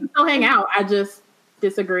wrong. We can still hang out. I just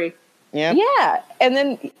disagree. Yeah. Yeah, and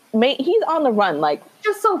then he's on the run, like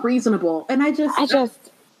Just so reasonable, and I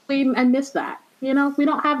miss that. You know, we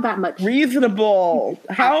don't have that much. Reasonable.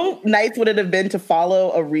 How nice would it have been to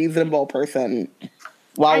follow a reasonable person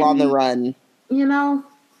while on the run? You know,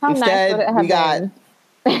 how Instead, nice would it have we got been?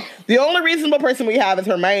 the only reasonable person we have is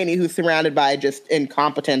Hermione, who's surrounded by just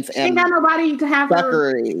incompetence and ain't got nobody to have her.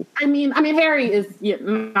 fuckery. I mean, Harry is. Yeah,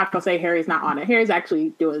 I'm not gonna say Harry's not on it. Harry's actually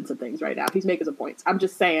doing some things right now. He's making some points. I'm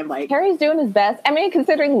just saying, like, Harry's doing his best. I mean,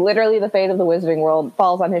 considering literally the fate of the Wizarding World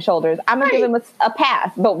falls on his shoulders, I'm gonna give him a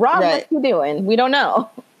pass. But Ron, what's he doing? We don't know.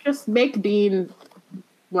 Just make Dean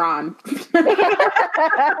Ron.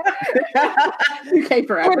 UK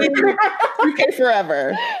forever. UK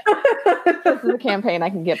forever. This is a campaign I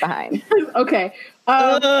can get behind. Okay.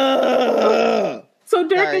 So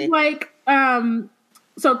Dirk is like,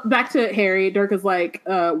 so back to Harry. Dirk is like,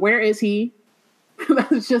 where is he?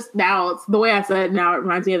 That's just now. It's the way I said it now. It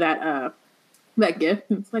reminds me of that gift.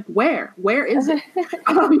 It's like, where is it?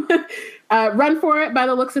 Run for it. By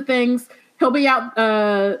the looks of things, he'll be out.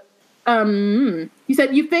 He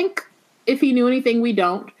said, you think if he knew anything we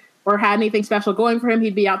don't, or had anything special going for him,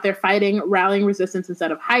 he'd be out there fighting, rallying resistance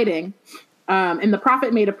instead of hiding. And the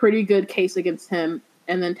Prophet made a pretty good case against him.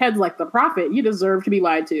 And then Ted's like, the Prophet, you deserve to be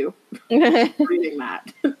lied to. Reading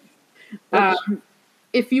that.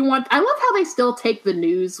 If you want, I love how they still take the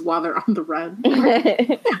news while they're on the run.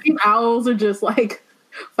 These owls are just like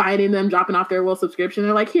finding them, dropping off their little subscription.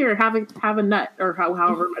 They're like, here, have a nut, or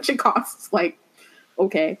however much it costs. Like,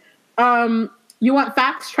 okay. You want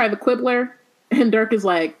facts? Try the Quibbler. And Dirk is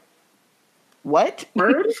like, what?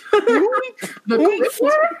 Word? The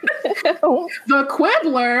Quibbler? The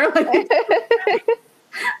Quibbler? Like,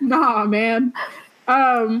 nah, man.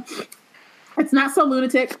 It's not so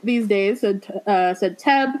lunatic these days, said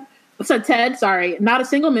Ted, sorry. Not a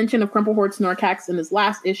single mention of Crumplehorn Snorkax in his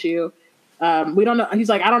last issue. We don't know. He's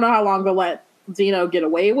like, I don't know how long they'll let Zeno get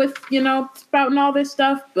away with, spouting all this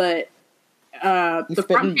stuff, but the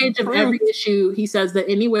front page of every issue, he says that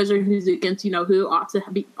any wizard who's against who ought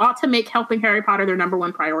to make helping Harry Potter their number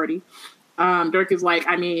one priority. Dirk is like,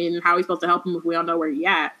 I mean, how are we supposed to help him if we don't know where he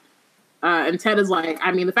at? And Ted is like,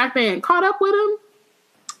 I mean, the fact they ain't caught up with him,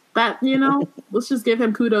 that let's just give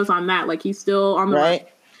him kudos on that. Like, he's still on the right.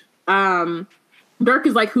 Dirk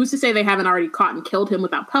is like, who's to say they haven't already caught and killed him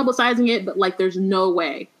without publicizing it? But like, there's no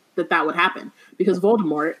way that would happen because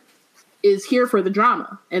Voldemort is here for the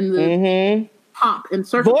drama and the pomp and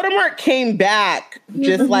circus. Voldemort came back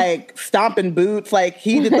just like stomping boots, like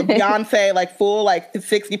he did the Beyonce like full like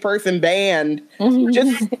 60-person band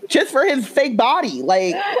just for his fake body.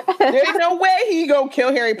 Like, there's no way he go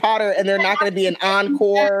kill Harry Potter and they're not going to be an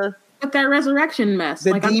encore. With that resurrection mess,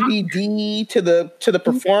 the like, DVD to the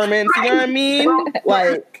performance. You know what I mean?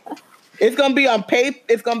 Like, it's gonna be on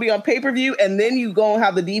pay-per-view, and then you gonna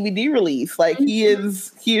have the DVD release. Like, he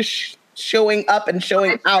is showing up and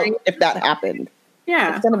showing out if that happened.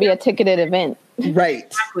 Yeah, it's gonna be a ticketed event, right?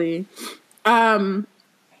 Exactly. So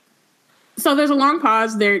there's a long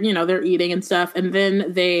pause. They're eating and stuff, and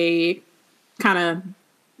then they kind of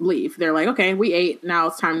leave. They're like, okay, we ate. Now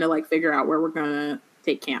it's time to like figure out where we're gonna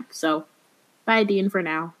take camp. So bye, Dean, for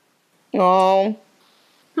now. Oh,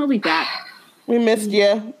 he'll be back. We missed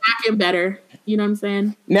you. Back and better. You know what I'm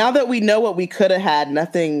saying? Now that we know what we could have had,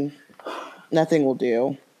 nothing will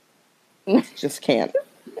do. Just can't.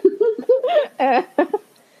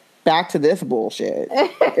 Back to this bullshit.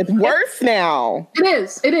 It's worse now.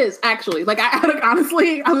 It is actually. Like,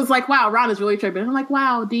 honestly, I was like, wow, Ron is really tripping. I'm like,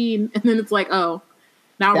 wow, Dean. And then it's like, oh,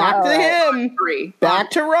 now back to him.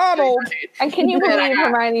 Back to Ronald. And can you believe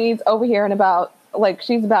Hermione's overhearing about, like,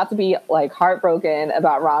 she's about to be like heartbroken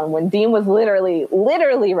about Ron when Dean was literally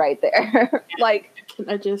right there. Like,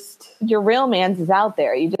 your real man's is out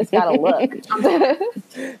there. You just gotta look.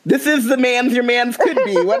 This is the man's your man's could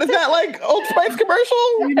be. What is that, like Old Spice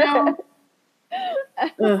commercial?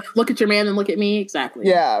 Look at your man and look at me. Exactly.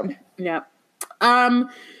 Yeah. Yeah.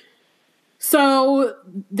 So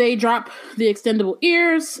they drop the extendable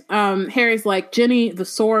ears. Harry's like, Ginny, the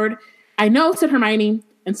sword. I know, said Hermione.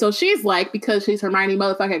 And so she's like, because she's Hermione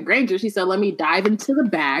motherfucking Granger, she said, let me dive into the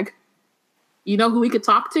bag. You know who we could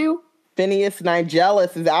talk to? Phineas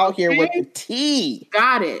Nigellus is out here with the tea.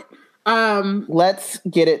 Got it. Let's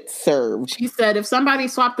get it served. She said if somebody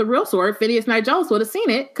swapped the real sword, Phineas Nigellus would have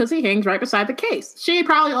seen it because he hangs right beside the case. She had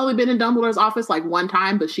probably only been in Dumbledore's office like one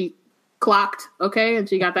time, but she clocked, okay? And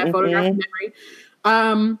she got that photograph in memory.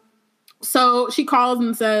 So she calls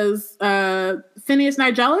and says, Phineas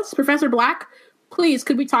Nigellus, Professor Black, please,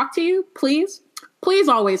 could we talk to you? Please? Please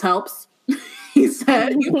always helps. He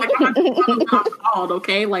said, he's like, I'm not called,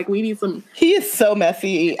 okay? Like, we need some. He is so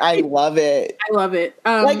messy. I love it. I love it.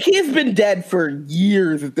 Like, he's been dead for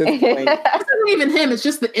years at this point. It's not even him. It's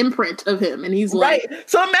just the imprint of him. And he's like. Right.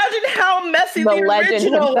 So imagine how messy the legend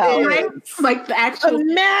original himself. is. Right? Like, the actual.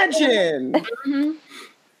 Imagine.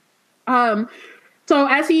 Mm-hmm. So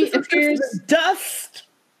as he appears. Dust.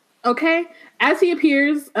 Okay. As he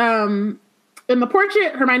appears in the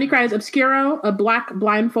portrait, Hermione cries Obscuro. A black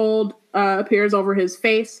blindfold appears over his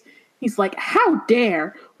face. He's like, how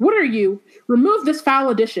dare? What are you? Remove this foul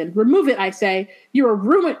addition. Remove it, I say. You are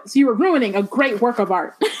ruining a great work of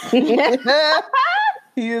art. He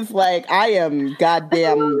is like, I am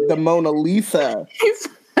goddamn the Mona Lisa. He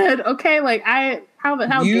said, okay, like, how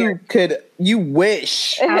you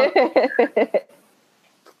wish.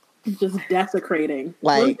 Just desecrating.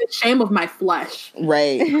 Like, the shame of my flesh.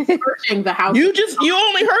 Right. Searching the house. You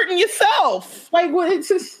only hurting yourself. Like, what? It's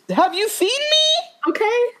just. Have you seen me?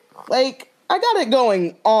 Okay. Like, I got it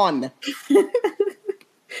going on.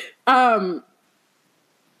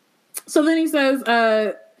 So then he says,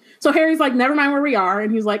 so Harry's like, never mind where we are.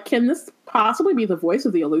 And he's like, can this possibly be the voice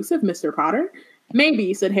of the elusive Mr. Potter?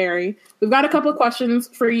 Maybe, said Harry. We've got a couple of questions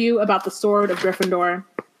for you about the Sword of Gryffindor.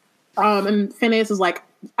 And Phineas is like,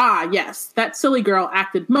 yes, that silly girl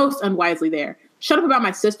acted most unwisely there. Shut up about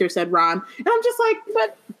my sister, said Ron. And I'm just like,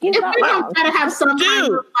 but if we don't gotta have some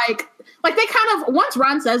kind of like they kind of, once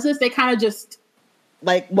Ron says this, they kind of just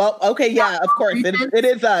like, well, okay, yeah, of course, it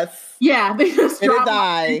is us. Yeah, they just it is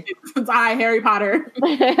I. It's I, Harry Potter,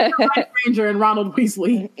 Granger, and Ronald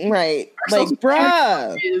Weasley. Right, like,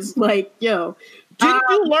 bruh, is like, yo, didn't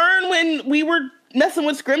you learn when we were messing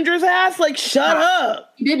with Scrimgeour's ass? Like, shut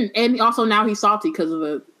up. He didn't, and also now he's salty because of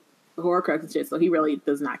the Horcrux and shit. So he really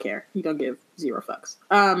does not care. He don't give zero fucks.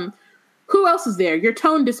 Who else is there? Your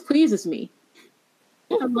tone displeases me.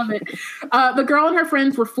 I love it. The girl and her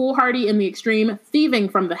friends were foolhardy in the extreme, thieving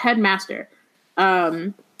from the headmaster.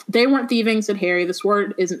 They weren't thieving, said Harry. The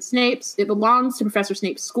sword isn't Snape's. It belongs to Professor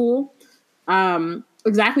Snape's school.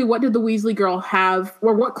 Exactly what did the Weasley girl have,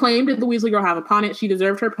 or what claim did the Weasley girl have upon it? She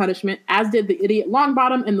deserved her punishment, as did the idiot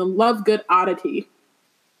Longbottom and the Lovegood Oddity.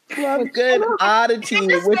 Lovegood Oddity,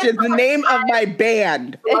 which is the name of my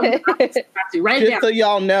band. Write it down. So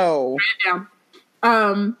y'all know. Write it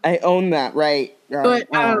down. I own that, right? But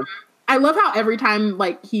I love how every time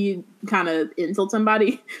like he kind of insults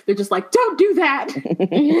somebody, they're just like, "Don't do that! Stop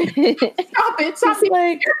it!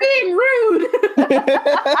 Like, you're being rude."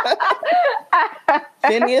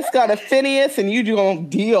 Phineas got a Phineas, and you don't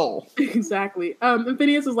deal. Exactly. And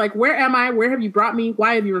Phineas is like, "Where am I? Where have you brought me?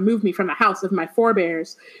 Why have you removed me from the house of my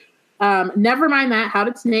forebears?" Never mind that. How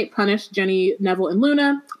did Snape punish Jenny, Neville, and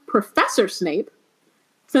Luna? Professor Snape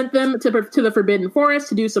sent them to the Forbidden Forest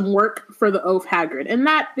to do some work for the oaf Hagrid. And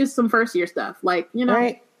that is some first year stuff. Like, you know,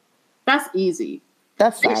 right. That's easy.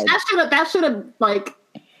 That's fine. That should have like...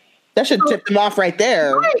 That should tip them off right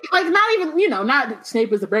there. Right. Like, not even, you know, not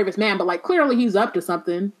Snape is the bravest man, but like, clearly he's up to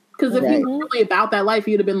something. Because if he was really about that life,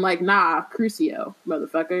 he'd have been like, nah, Crucio,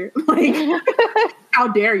 motherfucker. Like, how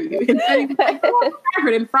dare you? Instead, he's like, oh,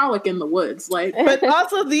 Hagrid and frolic in the woods. Like, but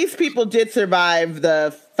also, these people did survive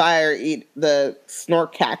the the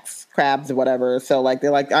Snorkax crabs or whatever. So, like,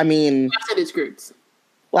 they're like, I mean, Last Minute Scroots.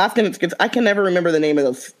 Last Minute Scroots. I can never remember the name of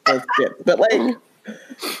those ships, but like,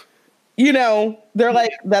 you know, they're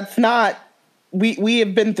like, that's not. We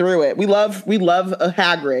have been through it. We love a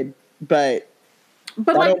Hagrid, but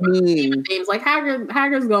like names like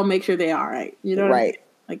Hagrid's gonna make sure they all right. You know, what right? I mean?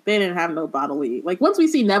 Like they didn't have no bodily. Like once we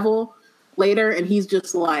see Neville later, and he's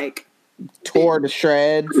just like tore to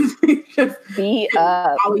shreds, beat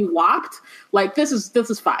up, walked. Like this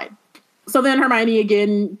is fine. So then Hermione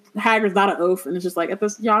again, Hagrid's not an oaf, and it's just like at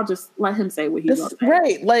this, y'all just let him say what he's gonna say.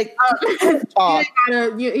 Right? Like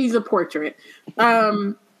he's a portrait.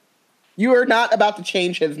 You are not about to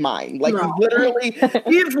change his mind. Like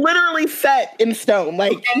he's literally set in stone.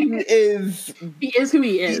 Like he is who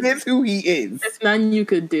he is. He is who he is. There's none you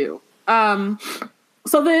could do. So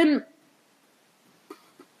then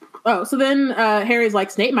Harry's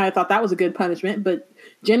like, Snape might have thought that was a good punishment, but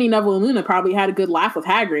Jenny, Neville, and Luna probably had a good laugh with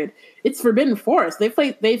Hagrid. It's Forbidden Forest. They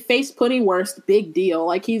faced plenty worse. Big deal.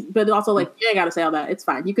 Like but also like, you ain't got to say all that. It's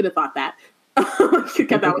fine. You could have thought that. You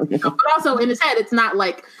kept that with yourself. But also in his head, it's not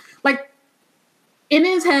like in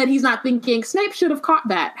his head, he's not thinking Snape should have caught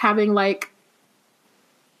that. Having like,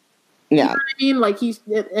 yeah, you know what I mean, like he's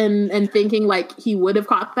and thinking like he would have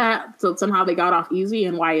caught that. So somehow they got off easy.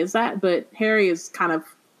 And why is that? But Harry is kind of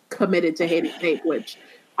committed to hating Snape, which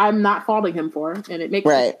I'm not faulting him for, and it makes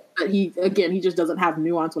sense. But he just doesn't have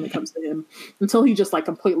nuance when it comes to him until he just like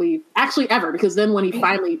completely, actually ever, because then when he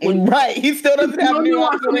finally, he still doesn't have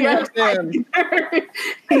nuance when it comes to him.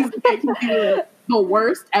 He's like, the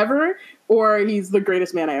worst ever, or he's the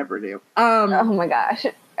greatest man I ever knew. Oh my gosh,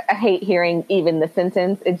 I hate hearing even the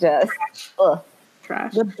sentence. It just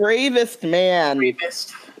trash. The bravest man.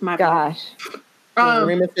 Bravest, my gosh.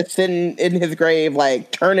 Remus is sitting in his grave,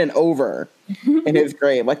 like turning over in his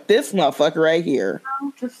grave, like this motherfucker right here.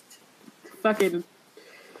 Just fucking.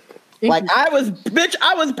 Like I was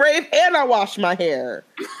brave and I washed my hair.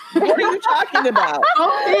 What are you talking about?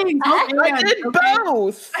 I did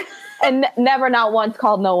both. And never, not once,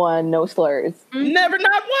 called no one no slurs. Never,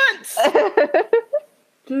 not once.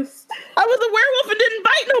 Just, I was a werewolf and didn't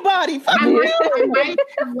bite nobody. Fuck you. I might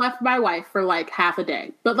have left my wife for like half a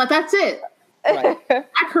day, but like that's it. Right. I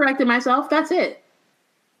corrected myself. That's it.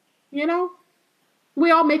 You know,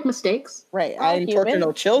 we all make mistakes. Right. I didn't torture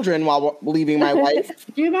no children while leaving my wife.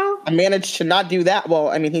 You know, I managed to not do that. Well,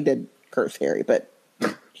 I mean, he did curse Harry, but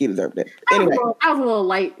he deserved it. Anyway, that was a little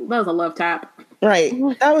light. That was a love tap. Right.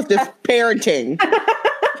 That was just parenting.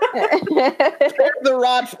 The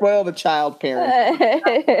rod spoiled the child, parent.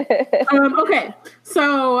 Okay,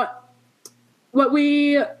 so what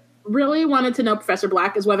we really wanted to know, Professor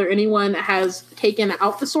Black, is whether anyone has taken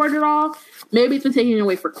out the sword at all. Maybe it's been taken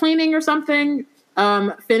away for cleaning or something.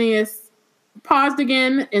 Phineas paused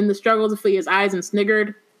again in the struggle to flee his eyes and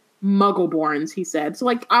sniggered. Muggleborns, he said. So,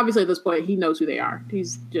 like, obviously at this point, he knows who they are.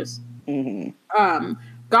 He's just...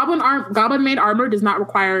 Goblin-made armor does not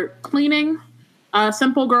require cleaning.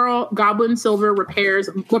 Simple girl, goblin silver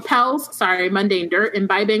repels mundane dirt,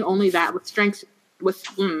 imbibing only that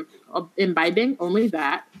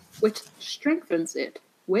which strengthens it.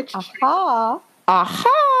 Aha.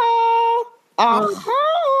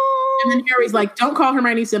 And then Harry's like, "Don't call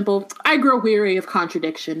Hermione simple. I grow weary of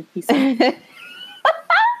contradiction," he said.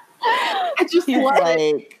 I just love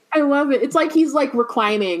it. I love it. It's like he's like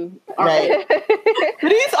reclining. Right.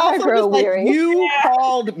 But he's also just like, you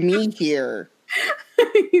called me here.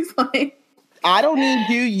 He's like, I don't need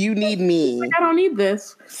you, you need me. Like, I don't need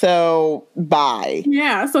this. So, bye.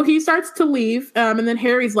 Yeah, so he starts to leave, and then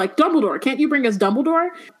Harry's like, Dumbledore, can't you bring us Dumbledore?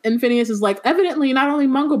 And Phineas is like, evidently not only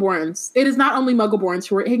Muggleborns. It is not only Muggleborns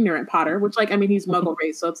who are ignorant, Potter, which, like, I mean, he's Muggle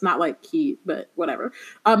race, so it's not like but whatever.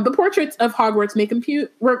 The portraits of Hogwarts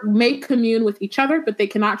may commune with each other, but they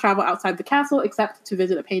cannot travel outside the castle except to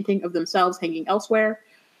visit a painting of themselves hanging elsewhere.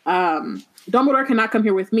 Dumbledore cannot come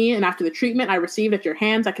here with me, and after the treatment I received at your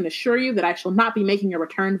hands, I can assure you that I shall not be making a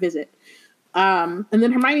return visit. And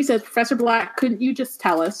then Hermione says, Professor Black, couldn't you just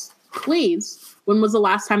tell us, please, when was the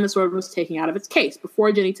last time the sword was taken out of its case?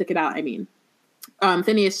 Before Ginny took it out, I mean.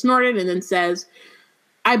 Phineas snorted and then says,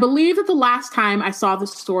 I believe that the last time I saw the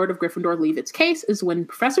sword of Gryffindor leave its case is when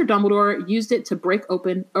Professor Dumbledore used it to break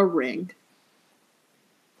open a ring.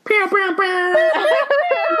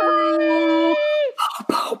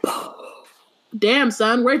 Damn,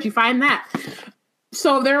 son, where'd you find that?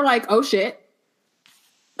 So they're like, oh shit.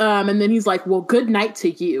 And then he's like, well, good night to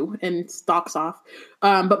you, and stalks off.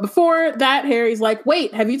 But before that, Harry's like,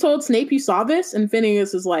 wait, have you told Snape you saw this? And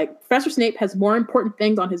Phineas is like, Professor Snape has more important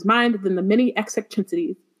things on his mind than the many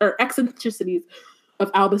eccentricities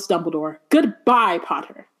of Albus Dumbledore. Goodbye,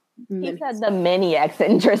 Potter. He said the many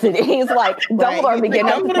eccentricities. Like, Dumbledore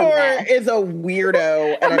Dumbledore is a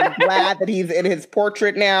weirdo, and I'm glad that he's in his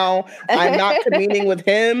portrait now. I'm not communing with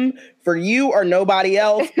him for you or nobody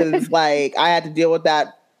else, because, like, I had to deal with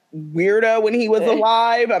that weirdo when he was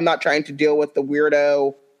alive. I'm not trying to deal with the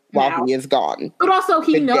weirdo while he is gone. But also,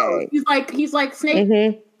 he knows. He's like Snape.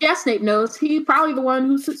 Mm-hmm. Yeah, Snape knows. He's probably the one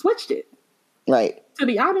who switched it. Right. To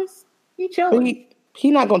be honest, he chilling.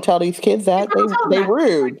 He's not gonna tell these kids that. They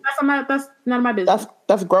rude. That's none of my business.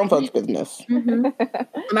 That's grown folks' business. Mm-hmm.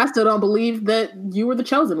 And I still don't believe that you were the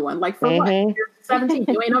chosen one. Like, for what? You're 17.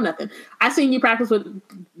 You ain't know nothing. I seen you practice with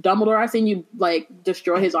Dumbledore. I seen you, like,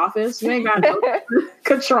 destroy his office. You ain't got no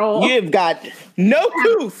control. You've got no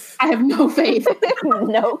coof. I have no faith.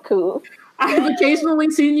 No coof. I have occasionally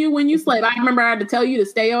seen you when you slept. I remember I had to tell you to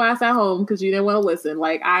stay your ass at home because you didn't want to listen.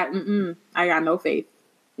 Like, I got no faith.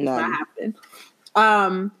 No. That happened.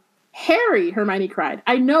 Harry, Hermione cried.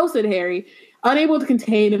 I know, said Harry. Unable to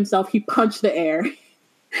contain himself, he punched the air.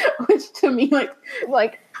 Which to me, like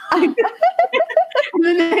what?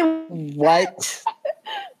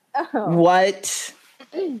 What?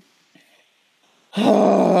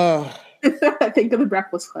 I think of the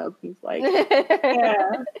Breakfast Club. He's like,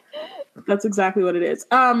 yeah, that's exactly what it is.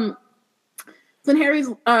 Then Harry's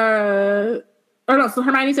Or no, so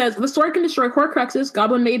Hermione says, the sword can destroy Horcruxes,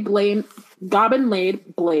 goblin-made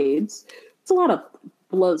blades. It's a lot of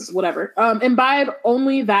blows, whatever. Imbibe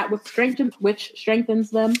only that which strengthens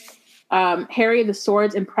them. Harry, the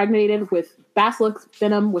sword's impregnated with basilisk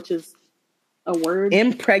venom, which is a word.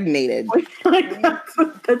 Impregnated. Like,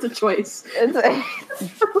 that's a choice.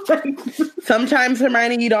 Sometimes,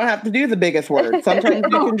 Hermione, you don't have to do the biggest word. Sometimes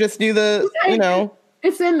you can just do the,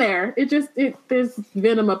 It's in there. There's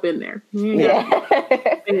venom up in there. Yeah.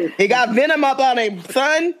 It got venom up on it,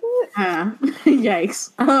 son.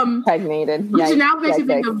 Yikes. Impregnated. Which now makes you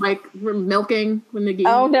think of like milking when the game.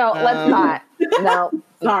 Oh no, let's not. No.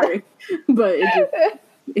 Sorry. But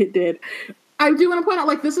it did. I do want to point out,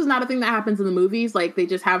 like, this is not a thing that happens in the movies. Like, they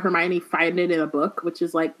just have Hermione find it in a book, which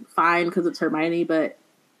is like fine because it's Hermione, but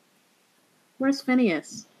where's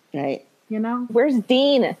Phineas? Right. You know? Where's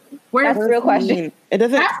Dean? Where's the real question? It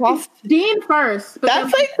doesn't cost Dean first. But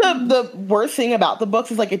that's like the worst thing about the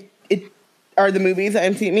books is like it or the movies.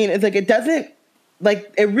 It's like it doesn't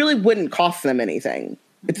like it really wouldn't cost them anything.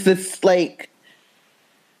 It's this like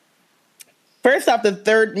first off,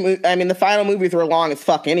 the final movies were long as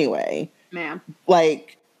fuck anyway. Man,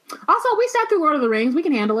 like also we sat through Lord of the Rings. We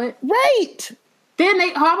can handle it, right? Then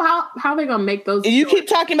how are they gonna make those? You keep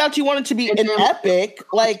talking about you want it to be an epic.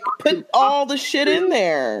 Like put all the shit in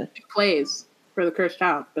there. Plays for the Cursed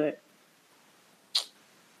Child, but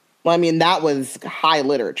well, I mean that was high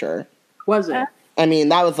literature. Was it? I mean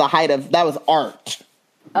that was art.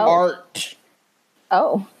 Oh. Art.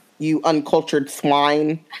 Oh. You uncultured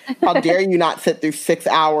swine! How dare you not sit through 6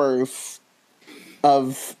 hours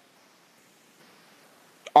of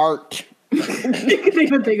art? You can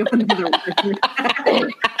even think of another word.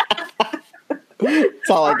 That's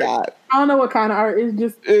all I got. I don't know what kind of art. It's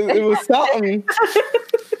just it was something.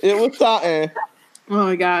 It was something. Oh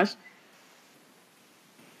my gosh.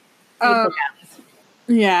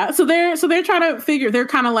 Yeah. So they're trying to figure. They're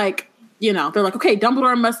kind of like, they're like, okay,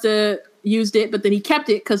 Dumbledore must have used it, but then he kept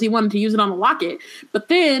it because he wanted to use it on the locket. But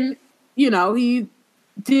then, he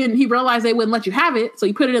realized they wouldn't let you have it, so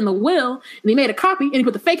he put it in the will, and he made a copy, and he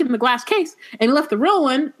put the fake in the glass case, and he left the real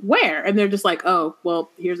one where? And they're just like, oh,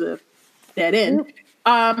 well, here's a dead end.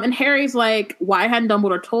 And Harry's like, why hadn't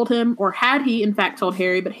Dumbledore told him, or had he in fact told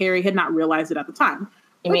Harry, but Harry had not realized it at the time?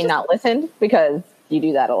 You mean not listened? Because you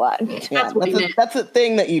do that a lot. Yeah, that's a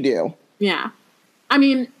thing that you do. Yeah. I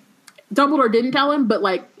mean, Dumbledore didn't tell him, but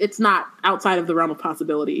like, it's not outside of the realm of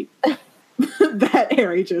possibility that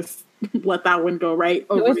Harry just let that one go right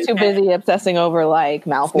over He was too busy obsessing over like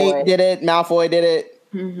Malfoy. Snape did it. Malfoy did it.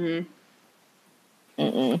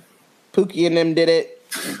 Pookie and them did it.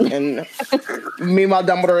 And meanwhile,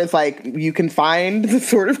 Dumbledore is like, you can find the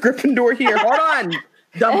Sword of Gryffindor here. Hold on,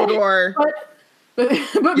 Dumbledore. But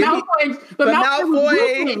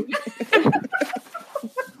Malfoy.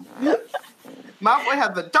 Malfoy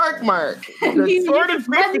has the dark mark. The Sword of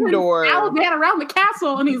Gryffindor. Alabama around the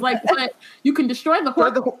castle, and he's like, but you can destroy the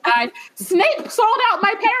Horcrux. Snape sold out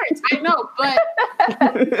my parents. I know, but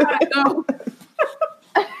I know.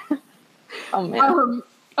 Oh man.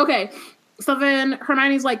 Okay. So then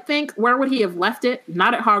Hermione's like, where would he have left it?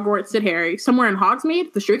 Not at Hogwarts, said Harry. Somewhere in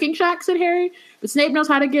Hogsmeade, the Shrieking Shack, said Harry. But Snape knows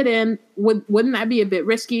how to get in. Wouldn't that be a bit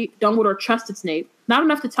risky? Dumbledore trusted Snape. Not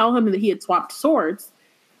enough to tell him that he had swapped swords.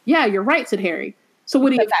 Yeah, you're right, said Harry. So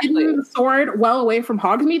would he have hidden the sword well away from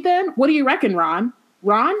Hogsmeade then? What do you reckon, Ron?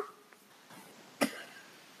 Ron?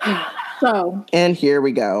 So. And here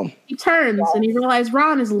we go. He turns and he realizes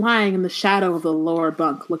Ron is lying in the shadow of the lower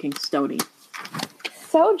bunk looking stony.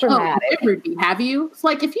 So dramatic. Oh, Rigby, have you? It's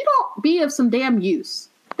like, if you don't be of some damn use,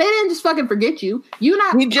 they didn't just fucking forget you.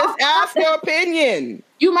 We just asked your opinion.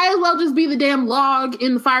 You might as well just be the damn log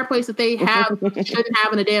in the fireplace that they shouldn't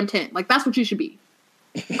have in a damn tent. Like, that's what you should be.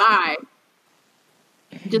 Bye.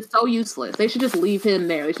 Just so useless. They should just leave him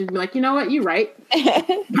there. They should be like, you know what? You're right.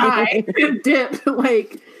 Bye. Dip.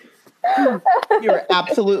 Like, you're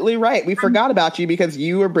absolutely right. We forgot about you because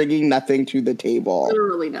you were bringing nothing to the table.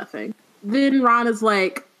 Literally nothing. Then Ron is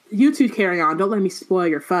like, you two carry on. Don't let me spoil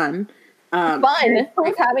your fun. Fun.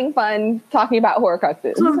 He's having fun talking about Horcruxes.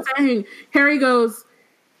 That's what I'm saying. Harry goes,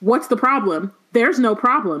 what's the problem? There's no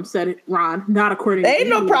problem, said Ron. Not according to Ain't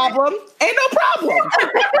no problem. Ain't no problem.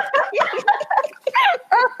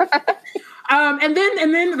 And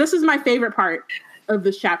then this is my favorite part of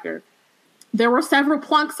this chapter. There were several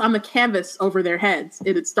plunks on the canvas over their heads.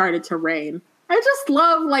 It had started to rain. I just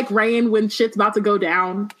love like rain when shit's about to go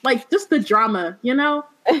down. Like just the drama, I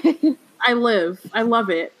love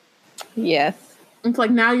it. Yes. It's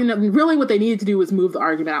like now really what they needed to do was move the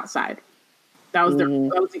argument outside. That was that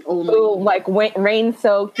was the only. Ooh, like rain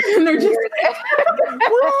soaked. And they're just Run!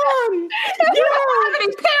 you don't have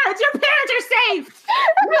any parents. Your parents are safe.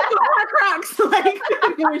 You have the Horcrux. Like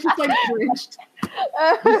it was just like bridged.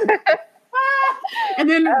 And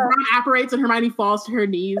then Ron apparates and Hermione falls to her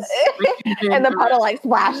knees. And the puddle like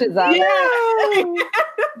splashes up. Yeah.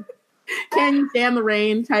 Can you stand the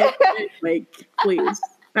rain? Type like, please.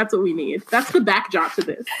 That's what we need. That's the backdrop to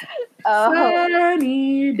this.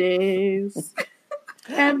 Sunny days.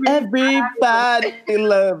 Everybody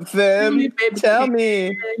loves them. Tell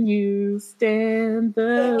me. Can you stand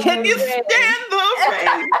the Can you stand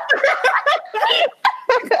the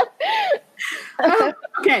rain?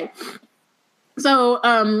 Okay.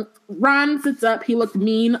 So Ron sits up. He looked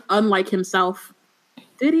mean, unlike himself.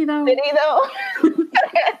 Did he though?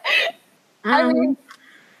 I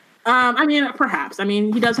mean, perhaps. I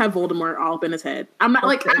mean, he does have Voldemort all up in his head. I'm not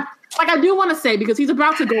like I do want to say, because he's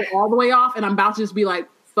about to go all the way off, and I'm about to just be like,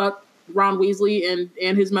 fuck Ron Weasley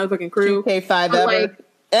and his motherfucking crew. K5 ever. Like,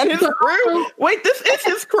 and his crew? Wait, this is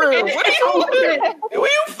his crew. What are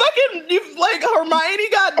you like Hermione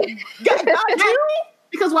got you?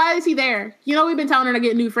 Because why is he there? You know, we've been telling her to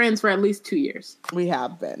get new friends for at least 2 years. We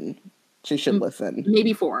have been. She should listen.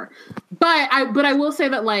 Maybe 4. But I will say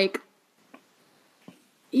that, like,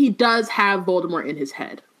 he does have Voldemort in his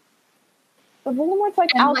head. But Voldemort's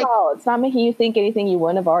like alcohol. Like, it's not making you think anything you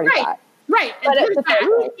wouldn't have already thought. Right. But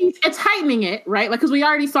it's heightening it, right? Like, because we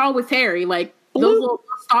already saw with Harry, like, those little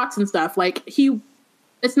thoughts and stuff. Like,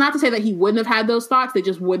 it's not to say that he wouldn't have had those thoughts. They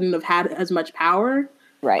just wouldn't have had as much power.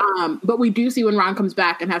 Right. But we do see when Ron comes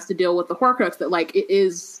back and has to deal with the Horcrux that, like, it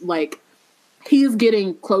is, like, he's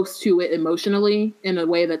getting close to it emotionally in a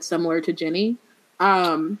way that's similar to Ginny.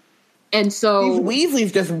 And so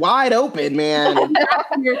Weasley's just wide open, man.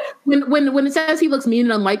 when it says he looks mean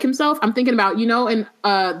and unlike himself, I'm thinking about, you know, in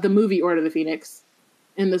the movie Order of the Phoenix,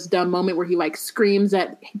 in this dumb moment where he like screams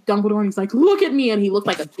at Dumbledore and he's like, "Look at me," and he looks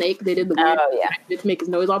like a snake. They did the weird to make his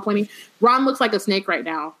nose all pointy. Ron looks like a snake right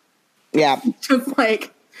now. Yeah, just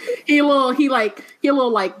like he a little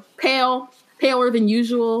like paler than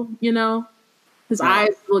usual, you know. His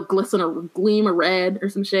eyes look glisten or gleam of red or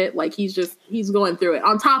some shit. Like he's going through it.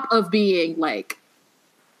 On top of being like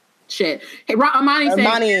shit. Hey, Hermione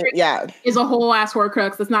is a whole ass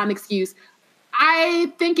Horcrux. That's not an excuse.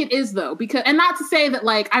 I think it is though, because, and not to say that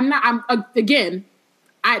like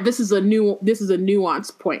this is a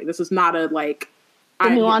nuanced point. This is not a like a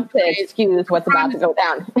nuance to excuse what's about to go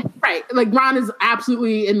down. Right. Like Ron is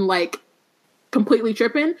absolutely in like completely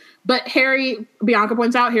tripping, but Harry, Bianca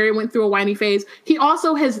points out, Harry went through a whiny phase. He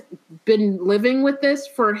also has been living with this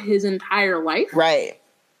for his entire life. Right.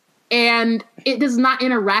 And it does not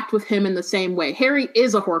interact with him in the same way. Harry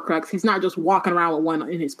is a Horcrux. He's not just walking around with one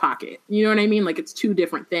in his pocket. You know what I mean? Like it's two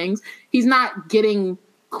different things. He's not getting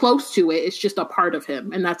close to it. It's just a part of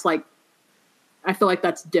him. And that's like, I feel like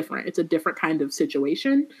that's different. It's a different kind of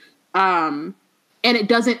situation. And it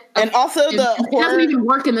doesn't, and also it doesn't even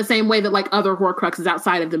work in the same way that like other Horcruxes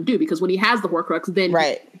outside of them do. Because when he has the Horcrux, then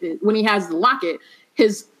when he has the locket,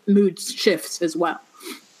 his mood shifts as well.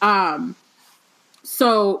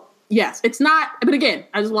 So yes, it's not. But again,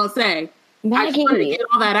 I just want to say, I just wanted to get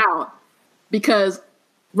all that out because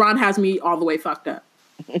Ron has me all the way fucked up.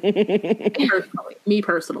 Me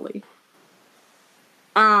personally.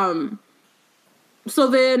 So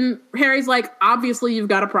then Harry's like, obviously you've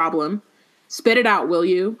got a problem. Spit it out, will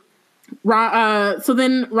you? So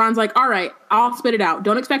then Ron's like, all right, I'll spit it out.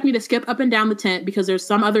 Don't expect me to skip up and down the tent because there's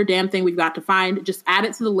some other damn thing we've got to find. Just add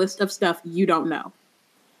it to the list of stuff you don't know.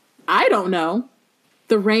 I don't know.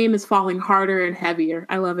 The rain is falling harder and heavier.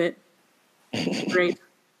 I love it. Great.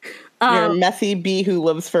 You're a messy bee who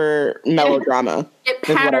lives for melodrama. It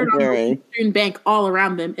pattered on the strewn bank all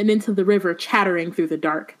around them and into the river, chattering through the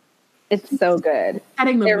dark. It's so good.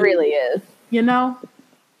 It really is. You know?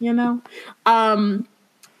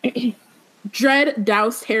 Dread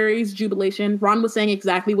doused Harry's jubilation. Ron was saying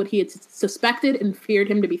exactly what he had suspected and feared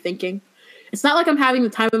him to be thinking. It's not like I'm having the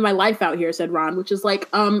time of my life out here, said Ron, which is like,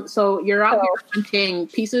 so you're out here hunting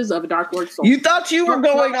pieces of a Dark Lord soul. You thought you were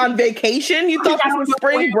going on vacation? You thought this was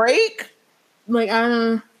spring break? Like,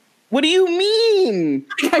 what do you mean?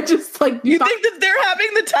 I just like... You think that they're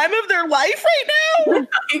having the time of their life right now?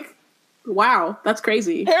 Like, wow, that's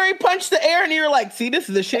crazy. Harry punched the air and you were like, see, this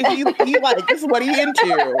is the shit he like. This is what he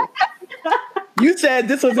into. You said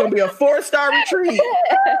this was going to be a 4-star retreat.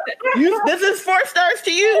 This is 4 stars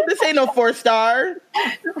to you? This ain't no 4-star.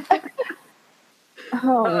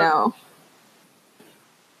 Oh, no.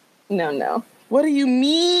 No. What do you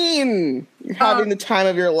mean? You're having the time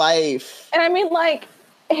of your life. And I mean, like,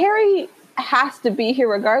 Harry has to be here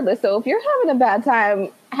regardless. So if you're having a bad time,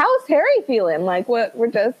 how's Harry feeling? Like, what? We're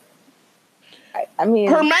just. I mean,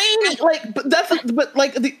 Hermione, like,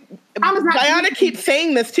 Diana keeps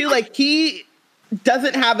saying this too. Like, he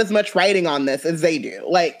doesn't have as much writing on this as they do.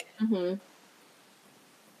 Like, and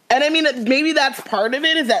I mean, maybe that's part of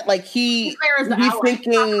it. Is that like he's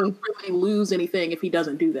thinking really lose anything if he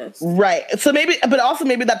doesn't do this, right? So maybe, but also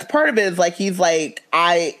maybe that's part of it. Is like he's like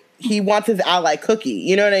he wants his ally Cookie.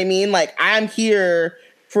 You know what I mean? Like, I'm here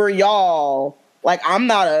for y'all. Like, I'm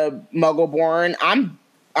not a Muggle born. I'm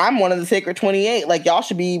one of the Sacred 28. Like, y'all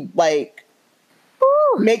should be, like,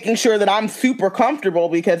 making sure that I'm super comfortable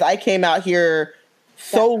because I came out here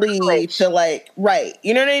solely to, like, right.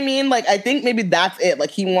 You know what I mean? Like, I think maybe that's it.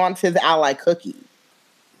 Like, he wants his ally Cookie.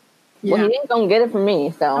 Yeah. Well, he ain't gonna get it from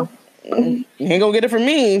me, so. He ain't gonna get it from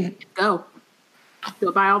me. Go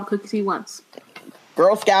buy all the cookies he wants.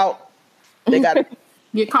 Girl Scout. They got it.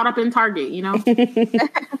 Get caught up in Target, you know?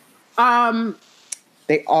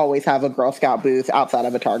 They always have a Girl Scout booth outside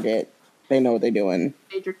of a Target. They know what they're doing.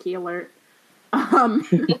 Major key alert.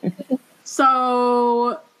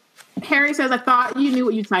 So Harry says, I thought you knew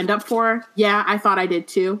what you signed up for. Yeah, I thought I did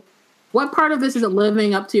too. What part of this isn't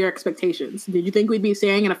living up to your expectations? Did you think we'd be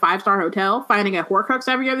staying in a 5-star hotel, finding a Horcrux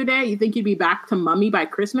every other day? You think you'd be back to Mummy by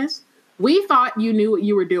Christmas? We thought you knew what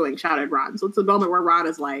you were doing, shouted Ron. So it's a moment where Ron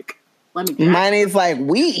is like, let me guess. Hermione's like,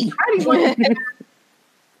 we.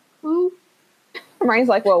 Who? Hermione's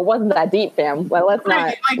like, well, it wasn't that deep, fam. Well, let's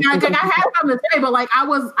not. Like, I had something to say, but like I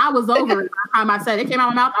was over it by the time I said it came out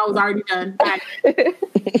of my mouth. I was already done.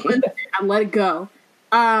 I let it go.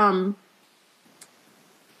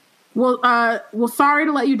 Well, sorry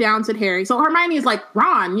to let you down, said Harry. So Hermione is like,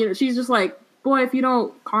 Ron, you know, she's just like, boy, if you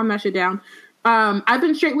don't calm that shit down. I've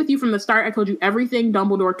been straight with you from the start. I told you everything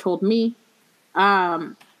Dumbledore told me.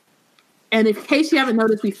 And in case you haven't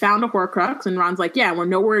noticed, we found a Horcrux, and Ron's like, yeah, we're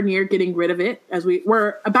nowhere near getting rid of it.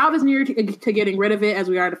 We're about as near to getting rid of it as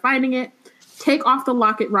we are to finding it. Take off the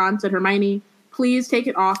locket, Ron, said Hermione. Please take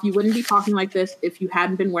it off. You wouldn't be talking like this if you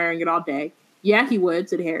hadn't been wearing it all day. Yeah, he would,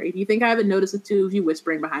 said Harry. Do you think I haven't noticed the two of you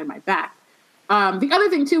whispering behind my back? The other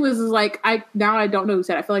thing, too, is like, I don't know who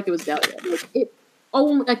said it. I feel like it was Delia.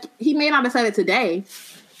 Like, he may not have said it today,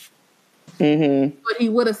 but he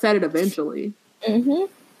would have said it eventually. Mm-hmm.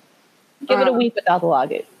 Give it a week without the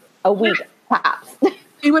locket. A week, tops.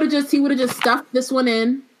 He would have just stuffed this one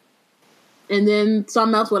in, and then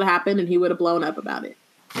something else would have happened, and he would have blown up about it.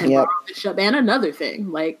 And and another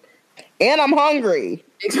thing, like, and I'm hungry.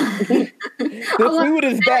 The food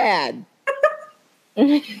is bad.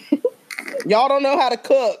 Y'all don't know how to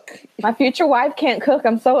cook. My future wife can't cook.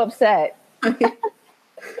 I'm so upset.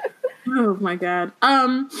 Oh my god.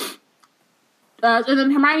 And then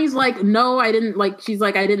Hermione's like, no, I didn't. Like, she's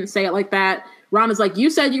like, I didn't say it like that. Ron is like, you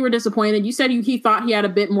said you were disappointed. You said he thought he had a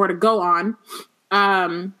bit more to go on.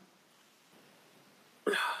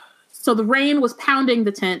 So the rain was pounding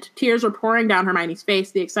the tent. Tears were pouring down Hermione's face.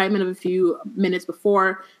 The excitement of a few minutes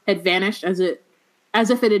before had vanished as if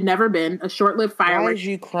it had never been. A short-lived firework. Why is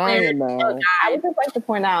you crying, though? I would just like to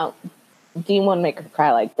point out, Dean wouldn't make her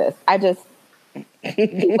cry like this.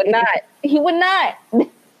 He would not. He would not.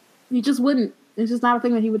 He just wouldn't. It's just not a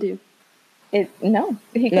thing that he would do. He doesn't.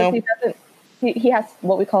 He has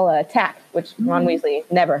what we call a tact, which Ron Weasley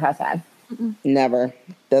never has had. Never.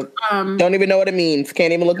 Don't even know what it means.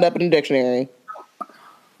 Can't even look it up in a dictionary.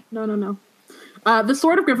 No. The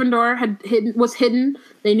sword of Gryffindor was hidden.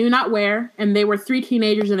 They knew not where, and they were 3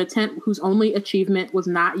 teenagers in a tent whose only achievement was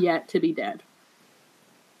not yet to be dead.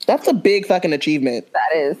 That's a big fucking achievement.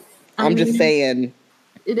 That is. I'm just saying.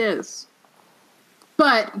 It is.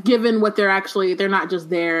 But given what they're not just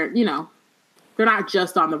there, you know, they're not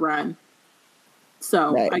just on the run.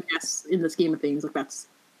 So right. I guess in the scheme of things, like, that's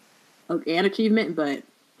an achievement, but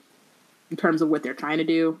in terms of what they're trying to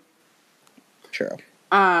do. True.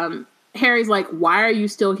 Harry's like, why are you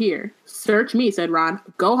still here? Search me, said Ron.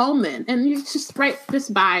 Go home then. And you just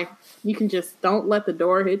bye. You can just don't let the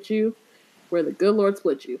door hit you where the good Lord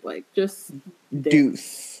split you. Like, just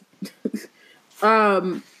deuce.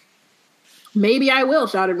 Maybe I will,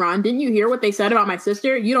 shouted Ron. Didn't you hear what they said about my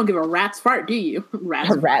sister? You don't give a rat's fart, do you?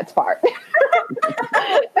 Rat's fart.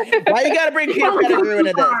 Why you gotta bring Peter Pettigrew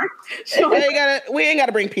into this? We ain't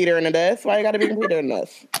gotta bring Peter into this. Why you gotta bring Peter in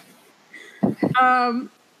this?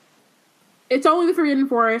 It's only the Forbidden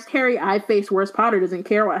Forest. Harry, I've faced worse. Potter doesn't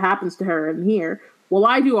care what happens to her in here. Well,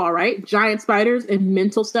 I do all right. Giant spiders and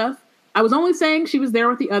mental stuff. I was only saying she was there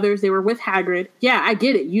with the others. They were with Hagrid. Yeah, I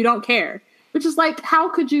get it. You don't care. Which is like, how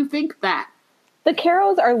could you think that? The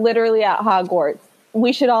Carrows are literally at Hogwarts.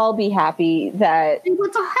 We should all be happy that... They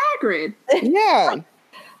went to Hagrid. Yeah.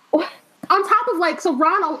 on top of like, so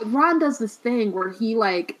Ron does this thing where he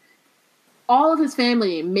like, all of his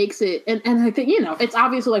family makes it, and I think, you know, it's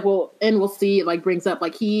obviously like, we'll see, it like brings up,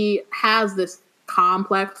 like, he has this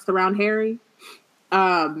complex around Harry.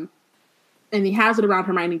 And he has it around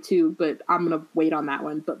Hermione too, but I'm going to wait on that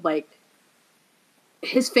one. But like,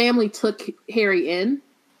 his family took Harry in,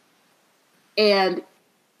 and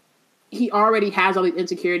he already has all these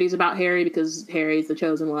insecurities about Harry because Harry's the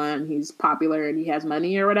chosen one. He's popular and he has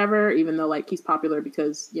money or whatever, even though like he's popular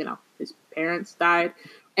because, you know, his parents died.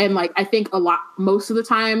 And like, I think most of the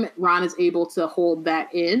time Ron is able to hold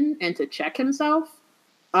that in and to check himself.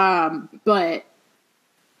 But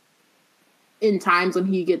in times when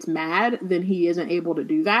he gets mad, then he isn't able to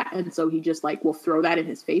do that. And so he just like will throw that in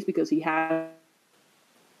his face because he has.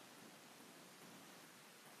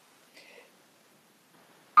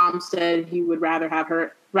 Mom said he would rather have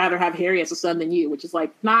Harry as a son than you, which is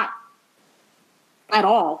like not at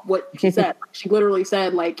all what she said. She literally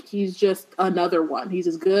said like, he's just another one. He's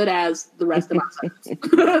as good as the rest of my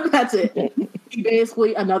sons. That's it. He's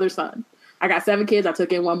basically another son. I got 7 kids. I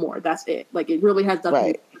took in 1 more. That's it. Like, it really has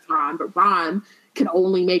nothing to do with Ron, but Ron can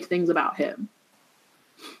only make things about him.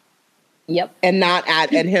 Yep. And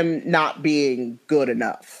him not being good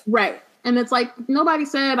enough. Right. And it's like, nobody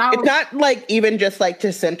said it's not like even just like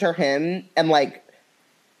to center him and like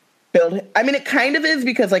build. I mean, it kind of is,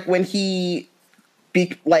 because like when he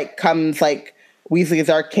comes like Weasley is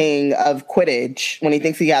our king of Quidditch, when he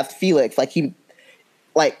thinks he has Felix, like he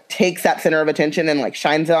like takes that center of attention and like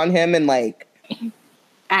shines it on him and like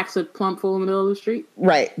acts a plump fool in the middle of the street.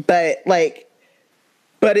 Right. But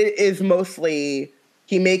it is mostly,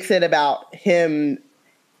 he makes it about him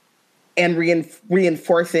and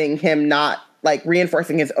reinforcing him, not like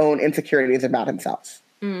reinforcing his own insecurities about himself.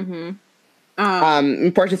 Mm-hmm.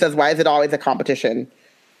 And Portia says, why is it always a competition?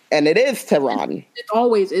 And it is to Ron. It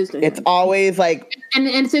always is to him. It's always like, and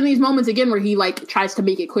it's in these moments again where he like tries to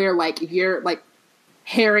make it clear, like, you're like,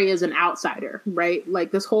 Harry is an outsider, right?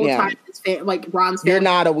 Like this whole time, like Ron's family, you're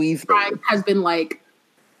not a Weasley, has been like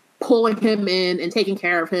pulling him in and taking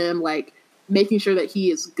care of him, like making sure that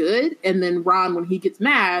he is good. And then Ron, when he gets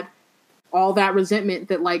mad, all that resentment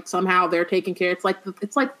that like somehow they're taking care. It's like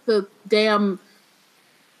the damn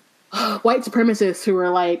white supremacists who are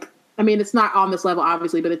like, I mean, it's not on this level,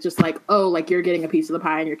 obviously, but it's just like, oh, like you're getting a piece of the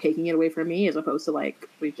pie and you're taking it away from me, as opposed to like,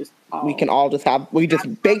 we just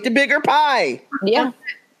baked a bigger pie. Yeah.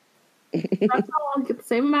 That's all, get the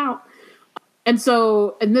same amount. And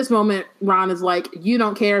so in this moment, Ron is like, you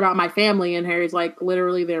don't care about my family. And Harry's like,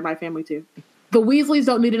 literally, they're my family too. The Weasleys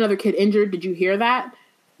don't need another kid injured. Did you hear that?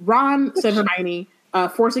 Ron said Hermione,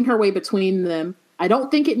 forcing her way between them. I don't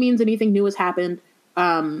think it means anything new has happened.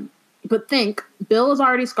 But think, Bill is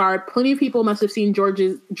already scarred. Plenty of people must have seen George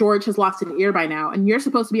has lost an ear by now, and you're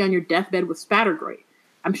supposed to be on your deathbed with Spattergroy.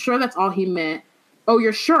 I'm sure that's all he meant. Oh,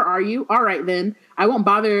 you're sure, are you? All right, then. I won't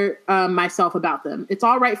bother myself about them. It's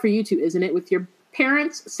all right for you two, isn't it? With your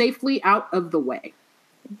parents safely out of the way.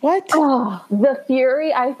 What? Oh, the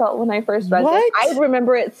fury I felt when I first read this. I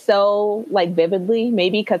remember it so like vividly,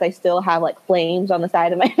 maybe because I still have like flames on the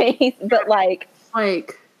side of my face, but like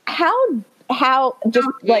how just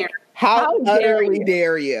like, how utterly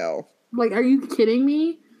dare you? Like, are you kidding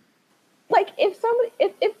me? Like, if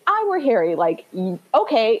I were Harry, like,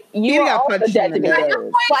 okay, you are also dead to me.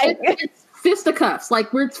 Like, it's fisticuffs.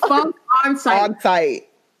 Like, we're fun on site. On site.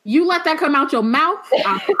 You let that come out your mouth,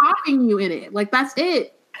 I'm popping you in it. Like, that's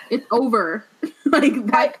it. It's over. Like,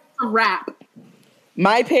 that's a wrap.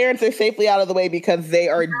 My parents are safely out of the way because they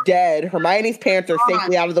are dead. Hermione's parents are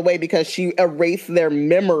safely out of the way because she erased their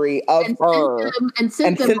memory of her and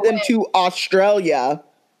sent them to Australia,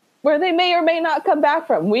 where they may or may not come back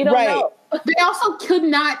from. We don't know. They also could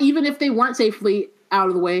not, even if they weren't safely out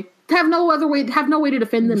of the way, have no way to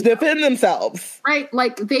defend themselves. Right?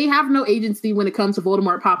 Like, they have no agency when it comes to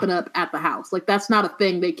Voldemort popping up at the house. Like, that's not a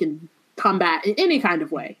thing they can combat in any kind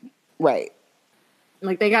of way. Right.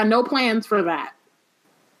 Like, they got no plans for that.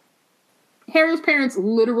 Harry's parents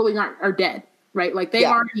literally are dead, right? Like, they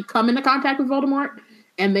already come into contact with Voldemort,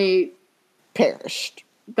 and they perished.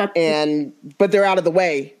 But they're out of the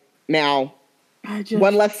way now.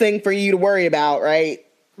 One less thing for you to worry about, right?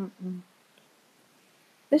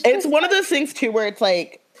 It's one of those things, too, where it's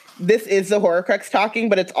like, this is the Horcrux talking,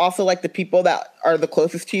 but it's also like the people that are the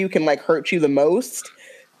closest to you can like hurt you the most,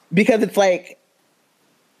 because it's like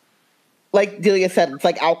Delia said, it's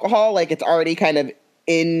like alcohol. Like, it's already kind of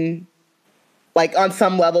in... Like, on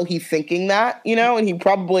some level, he's thinking that, you know, and he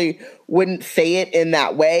probably wouldn't say it in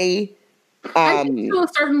that way. I think to a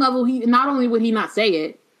certain level, he not only would he not say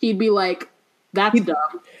it, he'd be like, That's dumb.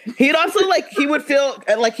 He'd also like he would feel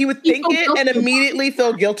like he would think it and guilty immediately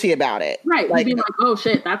feel guilty about it. Right. Like, He'd be like, oh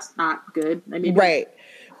shit, that's not good. I mean, right.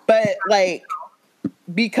 But like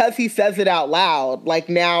because he says it out loud, like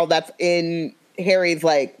now that's in Harry's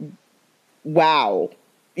like, wow.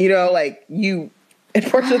 You know, like you and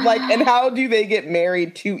Portia's like, and how do they get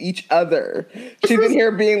married to each other? She's in here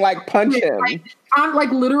being like, punch him.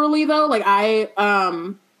 Like literally though, like I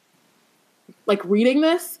like reading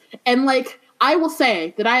this and like I will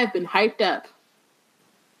say that I have been hyped up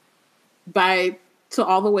to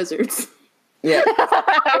all the wizards. Yeah.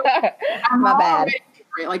 My bad.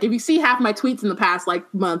 Like if you see half my tweets in the past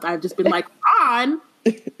like month, I've just been like, on.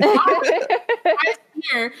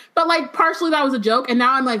 Here. But like partially that was a joke, and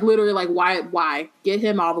now I'm like literally like, why? Get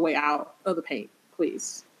him all the way out of the paint,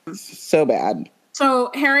 please. So bad.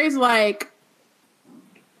 So Harry's like,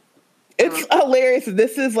 it's hilarious.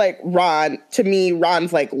 This is like Ron, to me,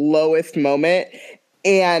 Ron's like lowest moment.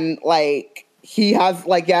 And like he has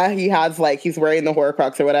like he's wearing the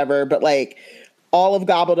Horcrux or whatever, but like all of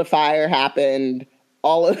Goblet of Fire happened.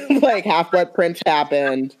 All of like Half-Blood Prince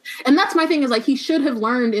happened. And that's my thing is like he should have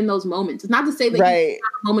learned in those moments. It's not to say that he had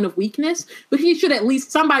a moment of weakness, but he should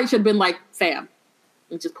somebody should have been like, fam,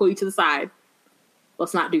 and just pull you to the side.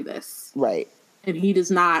 Let's not do this. Right. And he does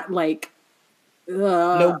not like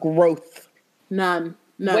no growth. None.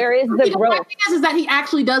 Where is the growth? The thing is that he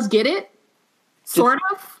actually does get it. Sort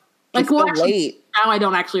of. Like, well, actually, now I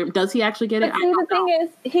don't actually. Does he actually get it? See, the thing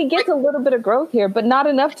is, he gets a little bit of growth here, but not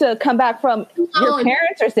enough to come back from your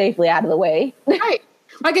parents are safely out of the way. Right.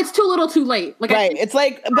 Like, it's too little too late. Like, right. It's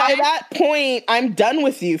like, by that point, I'm done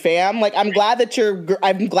with you, fam. Like, I'm glad that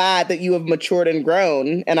you have matured and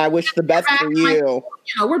grown, and I wish the best for you.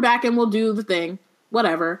 Like, we're back and we'll do the thing.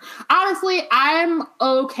 Whatever. Honestly, I'm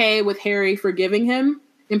okay with Harry forgiving him.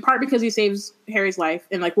 In part because he saves Harry's life,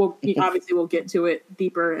 and like we'll get to it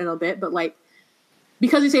deeper in a bit, but like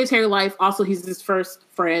because he saves Harry's life, also he's his first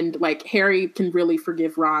friend. Like Harry can really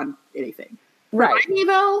forgive Ron anything, right? Hermione,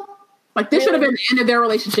 though, like this should have been the end of their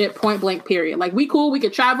relationship, point blank. Period. Like we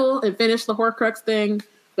could travel and finish the Horcrux thing,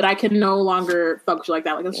 but I can no longer fuck with you like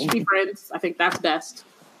that. Like let's just be friends. I think that's best.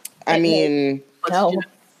 I mean,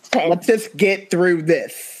 let's just get through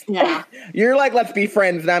this. Yeah, you're like let's be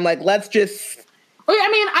friends, and I'm like let's just. I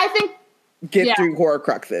mean, I think get through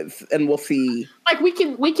Horcruxes, and we'll see. Like we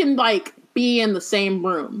can like be in the same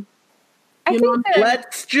room.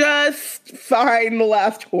 Let's just find the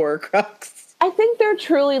last Horcrux. I think they're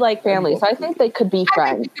truly like family, so I think they could be friends.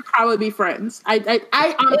 I think they could probably be friends. It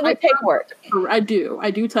would take work. I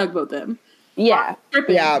do tugboat them. Yeah,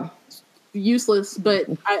 useless, but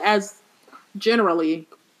as generally,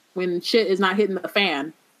 when shit is not hitting the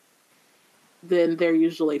fan, then they're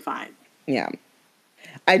usually fine. Yeah.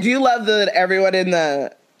 I do love that everyone in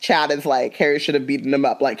the chat is like, Harry should have beaten him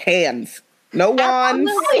up. Like, hands. No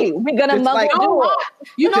wands. We're going to muggle do it.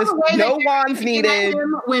 You know the way no wands needed.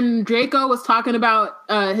 When Draco was talking about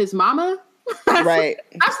his mama? Right.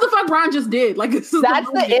 That's the fuck Ron just did. Like, that's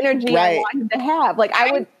the energy I wanted to have. Like,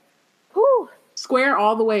 I would... Square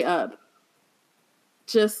all the way up.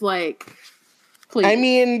 Just like... Please. I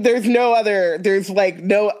mean, there's no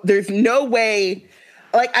way...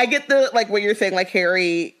 Like, I get what you're saying, like,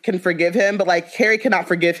 Harry can forgive him, but, like, Harry cannot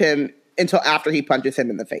forgive him until after he punches him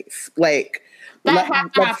in the face. Like, that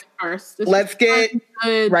has to happen first. Let's get,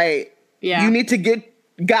 right. Yeah. You need to get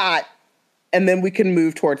got, and then we can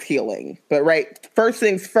move towards healing. But, right, first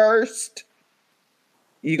things first,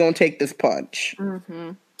 you're going to take this punch.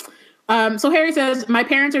 Mm-hmm. So Harry says, my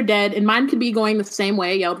parents are dead, and mine could be going the same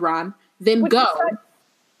way, yelled Ron. Then go,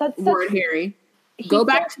 word Harry. Go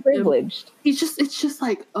back to privileged. It's just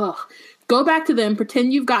like, ugh. Go back to them,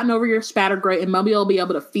 pretend you've gotten over your spatter grate, and Mummy will be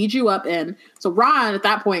able to feed you up in. So Ron, at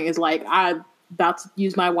that point, is like, I'm about to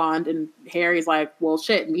use my wand, and Harry's like, well,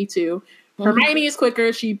 shit, me too. Mm-hmm. Hermione is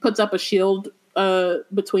quicker. She puts up a shield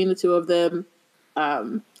between the two of them.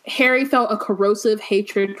 Harry felt a corrosive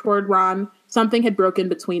hatred toward Ron. Something had broken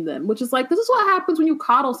between them, which is like, this is what happens when you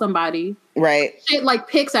coddle somebody. Right. Shit like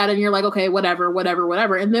picks at it and you're like, okay, whatever.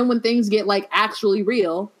 And then when things get like actually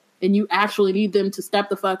real and you actually need them to step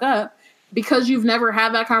the fuck up because you've never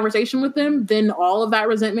had that conversation with them, then all of that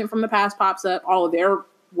resentment from the past pops up, all of their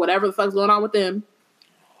whatever the fuck's going on with them.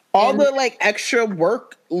 All the like extra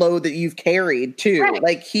workload that you've carried too. Right.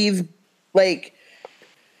 Like he's like,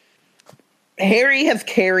 Harry has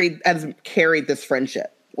carried this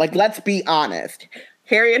friendship. Like, let's be honest.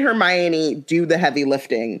 Harry and Hermione do the heavy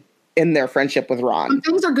lifting in their friendship with Ron. When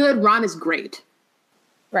things are good, Ron is great.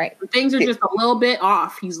 Right. When things are just a little bit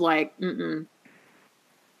off, he's like, mm-mm.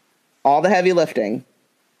 All the heavy lifting.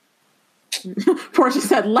 Portia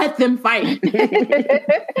said, "Let them fight."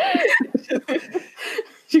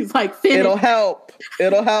 She's like, "Finish." It'll help.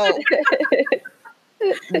 It'll help.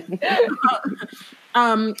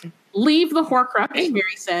 Leave the Horcrux,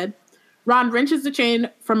 Harry said. Ron wrenches the chain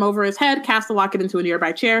from over his head, casts the locket into a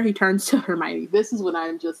nearby chair. He turns to Hermione. This is when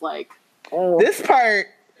I'm just like, this part,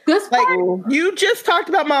 like, you just talked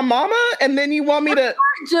about my mama, and then you want me to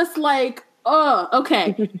just like, oh,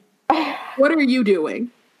 okay. What are you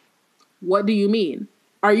doing? What do you mean?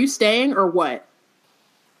 Are you staying or what?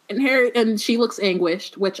 And Harry, and she looks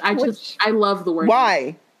anguished, which I love the word. Why?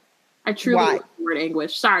 Anguished. I truly love the word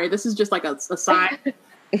anguish. Sorry, this is just like a sign.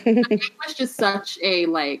 Anguish is such a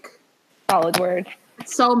like solid word.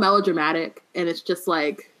 It's so melodramatic, and it's just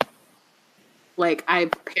like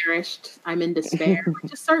I've perished. I'm in despair.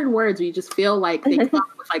 Just certain words where you just feel like they come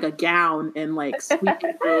with like a gown and like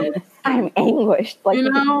sweeping through. I'm anguished. Like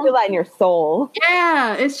you can feel that in your soul.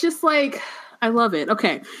 Yeah, it's just like I love it.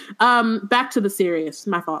 Okay, back to the serious.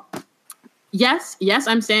 My fault. Yes,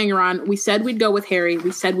 I'm saying, Ron. We said we'd go with Harry.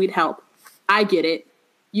 We said we'd help. I get it.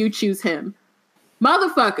 You choose him,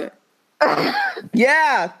 motherfucker.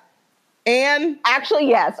 Yeah. And actually,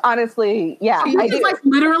 yes, honestly, yeah. Like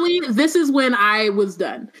literally, this is when I was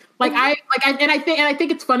done. Like I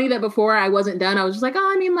think it's funny that before I wasn't done. I was just like,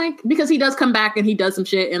 oh, I mean, like, because he does come back and he does some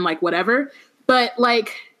shit and like whatever. But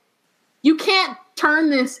like, you can't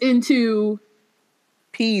turn this into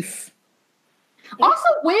peace. Also,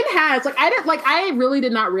 Wynn has I really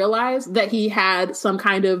did not realize that he had some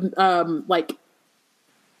kind of like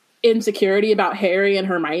insecurity about Harry and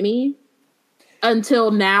Hermione until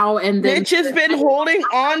now, and then Mitch has been holding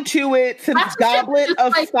on to it since Goblet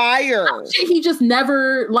of Fire. He just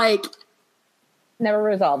never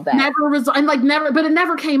resolved that. But it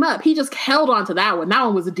never came up. He just held on to that one. That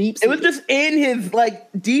one was a deep. It was just in his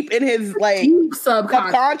deep in his deep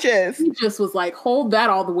subconscious. He just was like, hold that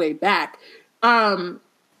all the way back.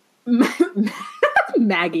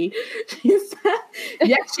 Maggie, she said,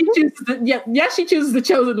 she chooses the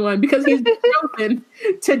chosen one because he's chosen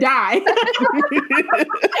to die.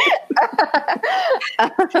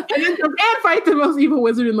 and fight the most evil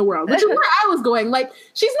wizard in the world, which is where I was going. Like,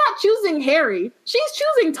 she's not choosing Harry, she's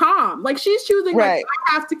choosing Tom. Like, she's choosing like,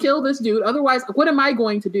 I have to kill this dude, otherwise what am I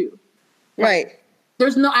going to do? Right.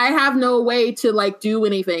 I have no way to like do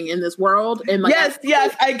anything in this world. And like,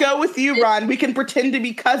 yes, I go with you, Ron. We can pretend to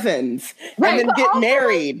be cousins and then get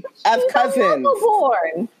married as cousins.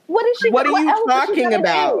 What is she? What are you talking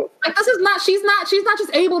about? Like, this is not. She's not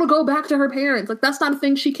just able to go back to her parents. Like, that's not a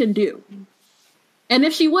thing she can do. And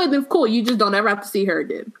if she would, then cool. You just don't ever have to see her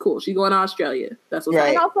again. Cool. She's going to Australia. That's what's right.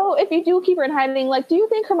 And also, if you do keep her in hiding, like, do you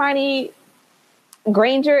think Hermione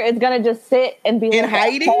Granger is gonna just sit and be in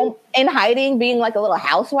hiding, being like a little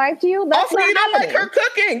housewife to you? That's also, you don't like her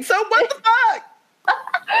cooking, so what the fuck?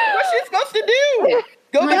 What's she supposed to do?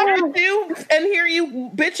 Go back with you and hear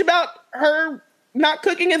you bitch about her not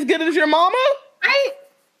cooking as good as your mama?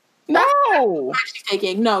 No.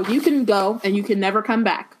 Taking no. You can go and you can never come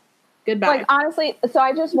back. Goodbye. Like, honestly, so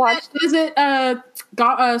I just watched. Is it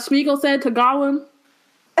Smeagol said to Gollum,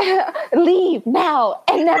 "Leave now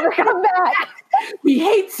and never come back." He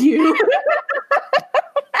hates you.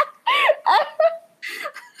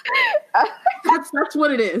 That's what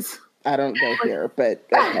it is. I don't go here, but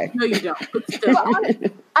okay. No, you don't. But still.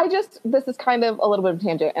 This is kind of a little bit of a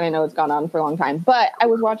tangent, and I know it's gone on for a long time, but I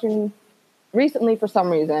was watching recently for some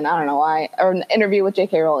reason, I don't know why, or an interview with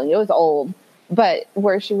J.K. Rowling. It was old, but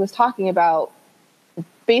where she was talking about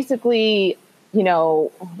basically, you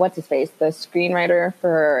know, what's his face? The screenwriter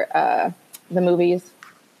for the movies.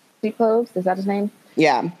 Sweet Cloves, is that his name?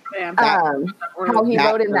 Yeah. How he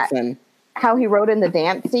wrote in the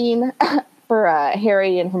dance scene for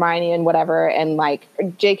Harry and Hermione and whatever, and like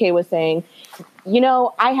JK was saying, you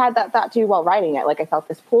know, I had that thought too while writing it. Like, I felt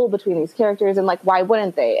this pull between these characters, and like, why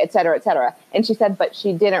wouldn't they, et cetera, et cetera. And she said, but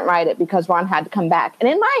she didn't write it because Ron had to come back. And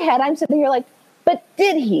in my head, I'm sitting here like, but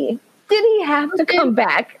did he? Did he have to come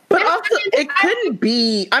back? But also, it couldn't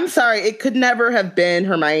be. I'm sorry, it could never have been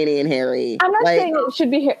Hermione and Harry. I'm not saying it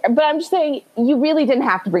should be, but I'm just saying you really didn't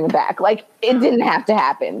have to bring it back. Like, it didn't have to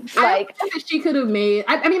happen. Like, I think she could have made.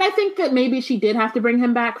 I mean, I think that maybe she did have to bring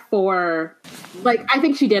him back for. Like, I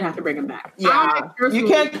think she did have to bring him back. Yeah, you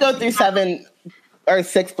can't go through 7 or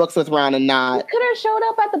 6 books with Ron and not. He could have showed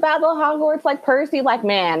up at the Battle of Hogwarts like Percy. Like,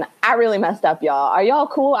 man, I really messed up, y'all. Are y'all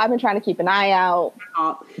cool? I've been trying to keep an eye out.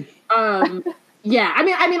 Yeah, I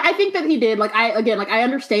mean, I think that he did. Like, I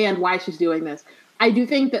understand why she's doing this. I do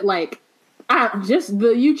think that, like, just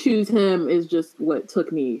the you choose him is just what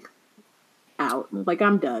took me out. Like,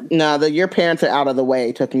 I'm done. No, your parents are out of the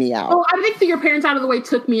way took me out. Oh, I think that your parents out of the way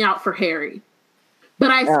took me out for Harry.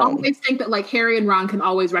 But I always think that like Harry and Ron can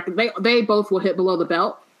always they both will hit below the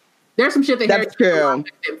belt. There's some shit that That's true.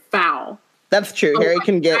 Foul. That's true. So, Harry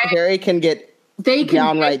can get they can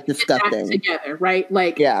downright disgusting together, right?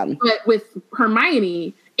 Like, yeah. But with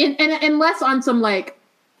Hermione, and unless on some like,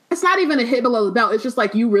 it's not even a hit below the belt. It's just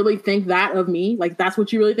like, you really think that of me? Like, that's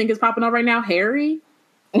what you really think is popping up right now, Harry?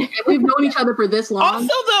 And we've known each other for this long. Also,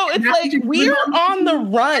 though, it's like we're on the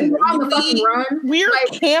run. We're on the fucking run. We're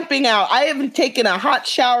like, camping out. I haven't taken a hot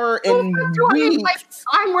shower in weeks. Like,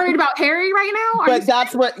 I'm worried about Harry right now. But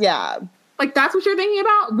that's yeah. Like, that's what you're thinking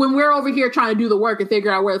about? When we're over here trying to do the work and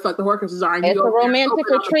figure out where the fuck the Horcruxes are. And it's a romantic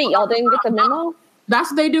retreat. Y'all didn't get the memo?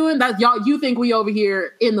 That's what they doing? That's y'all. You think we over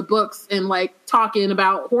here in the books and, like, talking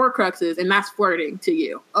about Horcruxes, and that's flirting to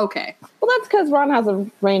you. Okay. Well, that's because Ron has a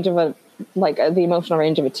range of the emotional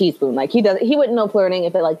range of a teaspoon. Like, he wouldn't know flirting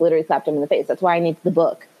if it, like, literally slapped him in the face. That's why I need the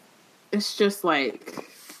book. It's just like,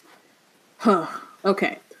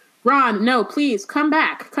 okay. Ron, no, please, come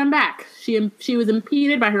back. Come back. She was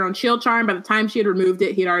impeded by her own shield charm. By the time she had removed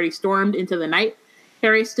it, he had already stormed into the night.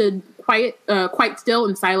 Harry stood quite still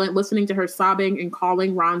and silent, listening to her sobbing and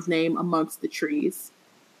calling Ron's name amongst the trees.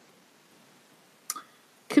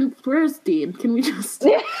 Where's Dean? Can we just...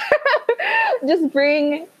 Just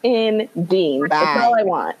bring in Dean. Bye. That's all I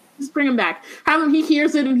want. Just bring him back. Have him, he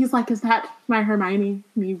hears it and he's like, is that my Hermione?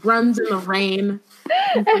 And he runs in the rain.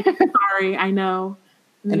 Like, sorry, I know.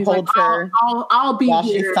 And holds like, her. I'll be while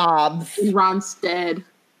here. She sobs. In Ron's stead.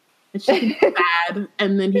 And she can be bad.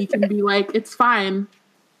 And then he can be like, it's fine.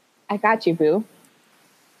 I got you, boo.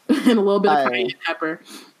 And a little bit of cayenne pepper.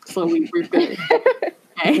 So we're good.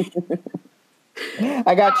 Okay.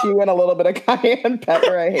 I got you and a little bit of cayenne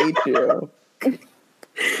pepper. I hate you.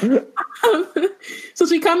 So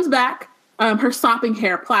she comes back, her sopping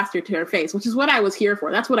hair plastered to her face, which is what I was here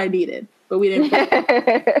for. That's what I needed, but we didn't get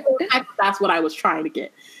it. That's what I was trying to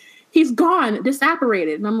get. He's gone,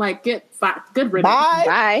 disapparated, and I'm like, good riddance.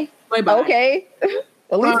 Bye. Bye. Okay.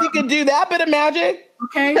 At least you could do that bit of magic.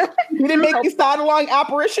 Okay. You didn't make you side along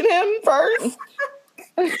apparition him first.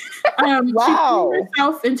 Wow. She threw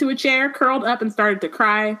herself into a chair, curled up, and started to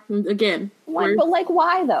cry. And again, but like,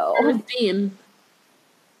 why though? Where's Dean?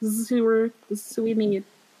 This is who we need.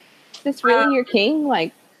 Is this really your king?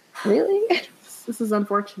 Like, really? This is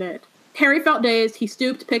unfortunate. Harry felt dazed. He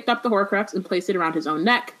stooped, picked up the Horcrux, and placed it around his own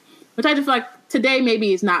neck. Which I just feel like today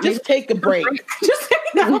maybe is not. Just take a break. Just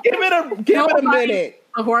give it a minute.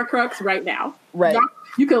 The Horcrux right now. Right.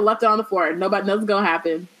 You could have left it on the floor. Nothing's gonna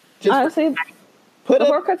happen. Honestly, the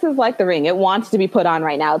Horcrux is like the ring. It wants to be put on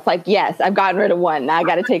right now. It's like, yes, I've gotten rid of one. Now I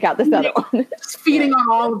got to take out this other one. Just feeding on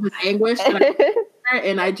all of this anguish.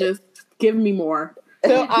 And I just, give me more.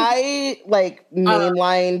 So I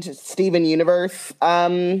mainlined Steven Universe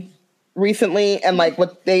recently, and like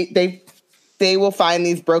what they will find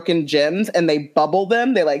these broken gems and they bubble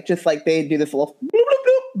them. They they do this little bloop, bloop,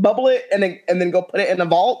 bloop, bubble it and then go put it in a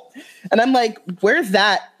vault. And I'm like, where's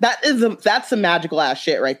that? That's some magical ass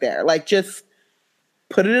shit right there. Like, just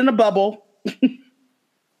put it in a bubble, a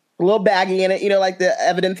little baggie in it, like the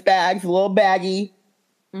evidence bags, a little baggie.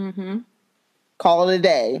 Mm-hmm. Call it a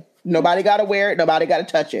day. Nobody got to wear it. Nobody got to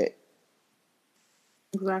touch it.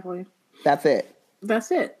 Exactly. That's it.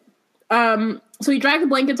 So he dragged the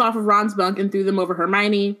blankets off of Ron's bunk and threw them over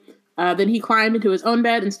Hermione. Then he climbed into his own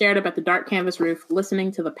bed and stared up at the dark canvas roof,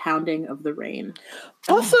 listening to the pounding of the rain.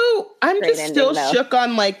 Also, I'm just still shook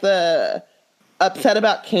on the upset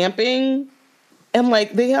about camping. And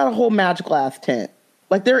they had a whole magical ass tent.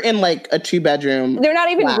 They're in a 2-bedroom. They're not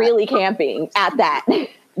even really camping at that.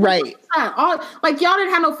 Right. Y'all didn't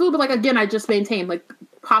have no food, but again, I just maintained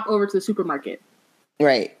pop over to the supermarket.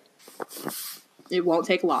 Right. It won't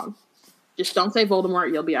take long. Just don't say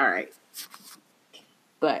Voldemort, you'll be all right.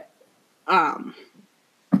 But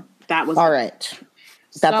that was all right.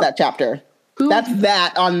 That's that chapter. That's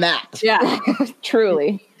that on that. Yeah.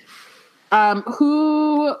 Truly.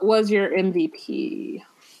 Who was your MVP?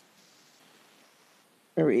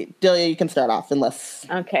 Delia, you can start off unless...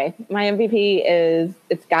 Okay. My MVP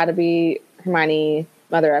it's got to be Hermione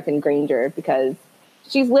Mother effing Granger, because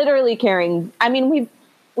she's literally carrying... I mean,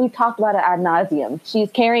 we've talked about it ad nauseum.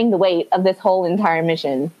 She's carrying the weight of this whole entire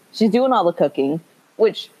mission. She's doing all the cooking,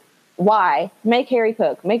 which... Why? Make Harry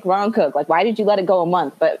cook. Make Ron cook. Why did you let it go a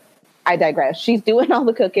month? But I digress. She's doing all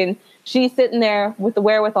the cooking. She's sitting there with the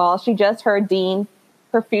wherewithal. She just heard Dean,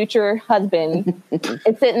 her future husband,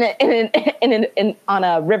 is sitting on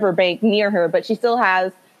a riverbank near her, but she still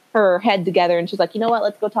has her head together, and she's like, you know what?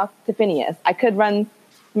 Let's go talk to Phineas. I could run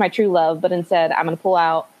my true love, but instead I'm going to pull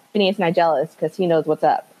out Phineas Nigellus because he knows what's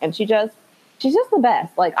up. And she's just the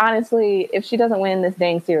best. Like, honestly, if she doesn't win this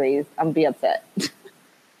dang series, I'm gonna be upset.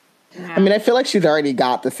 I mean, I feel like she's already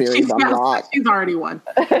got the series unlocked. She's already won.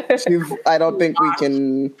 I don't think we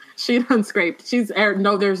can. She done scraped.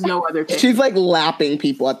 There's no other chance. She's like lapping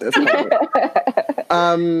people at this point.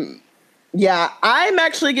 Yeah, I'm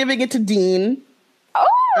actually giving it to Dean.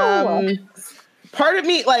 Oh! Part of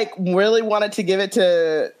me like really wanted to give it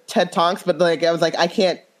to Ted Tonks, but like I was like, I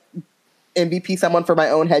can't MVP someone for my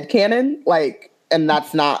own headcanon. Like, and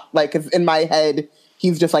that's not like, 'cause in my head,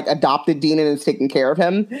 he's just like adopted Dean and is taking care of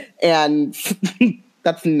him. And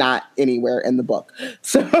that's not anywhere in the book.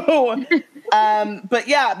 So, but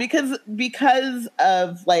yeah, because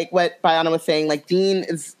of like what Bayana was saying, like Dean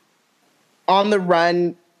is on the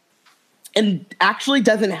run and actually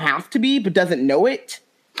doesn't have to be, but doesn't know it.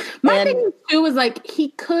 My thing too is like he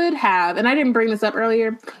could have, and I didn't bring this up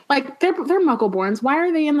earlier. Like they're Muggleborns. Why are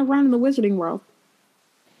they in the run in the Wizarding world?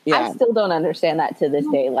 Yeah. I still don't understand that to this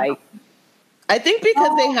day. Like, I think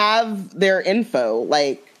because they have their info.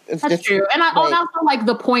 Like it's that's just true, and I like, also like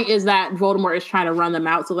the point is that Voldemort is trying to run them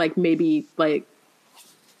out. So like maybe like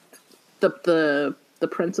the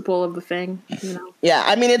principle of the thing, you know? Yeah,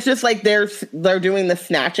 I mean it's just like they're doing the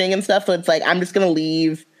snatching and stuff. So it's like I'm just gonna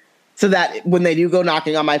leave. So that when they do go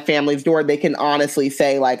knocking on my family's door, they can honestly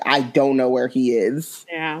say, like, I don't know where he is.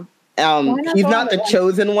 Yeah. He's not the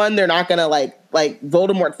chosen one. They're not going to, like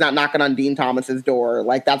Voldemort's not knocking on Dean Thomas's door.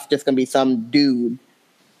 Like, that's just going to be some dude.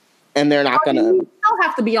 And they're not going to... You still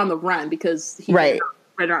have to be on the run because he's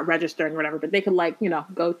not registering or whatever. But they could, like, you know,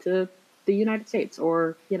 go to the United States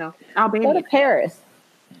or, you know, Albania. Go to Paris.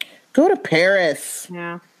 Go to Paris.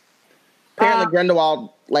 Yeah. Apparently Grindelwald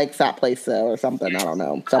likes that place though, or something. I don't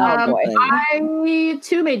know. I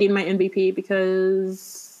too made Dean my MVP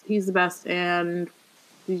because he's the best and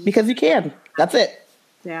because you can. That's it.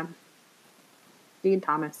 Yeah. Dean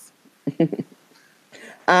Thomas. So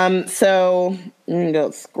I'm go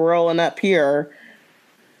scrolling up here.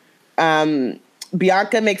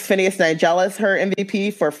 Bianca makes Phineas Nigellus her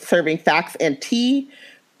MVP for serving facts and tea.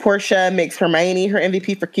 Portia makes Hermione her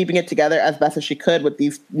MVP for keeping it together as best as she could with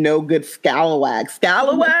these no good scalawags.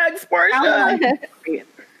 Scalawags, Portia!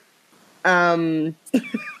 Amani's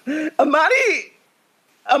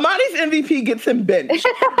MVP gets him benched.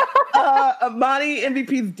 Amani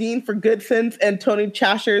MVP's Dean for good sense and Tony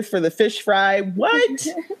Chashers for the fish fry. What?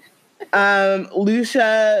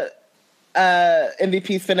 Lucia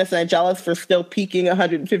MVP's Phineas Nigellus for still peaking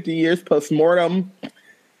 150 years post-mortem.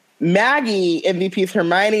 Maggie MVP's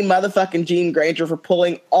Hermione motherfucking Jean Granger for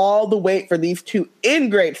pulling all the weight for these two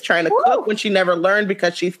ingrates trying to cook when she never learned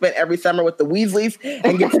because she spent every summer with the Weasleys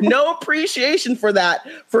and gets no appreciation for that,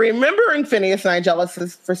 for remembering Phineas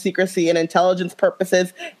Nigellus for secrecy and intelligence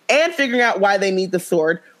purposes and figuring out why they need the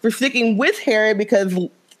sword, for sticking with Harry because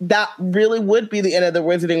that really would be the end of the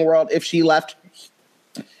Wizarding world if she left.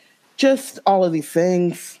 Just all of these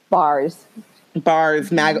things. Bars,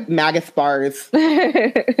 Magus bars.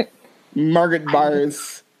 Margaret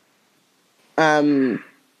bars. Okay.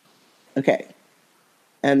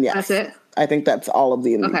 And yes. That's it? I think that's all of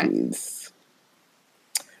the MVPs.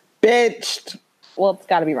 Okay. Benched. Well, it's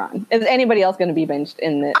got to be Ron. Is anybody else going to be benched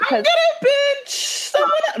in this? I'm going to bench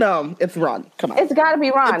No, it's Ron. Come on. It's got to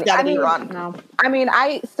be Ron. It's got to be Ron. No. I mean,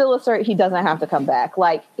 I still assert he doesn't have to come back.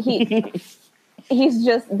 Like, he's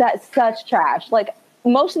just, that's such trash. Like,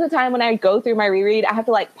 most of the time when I go through my reread, I have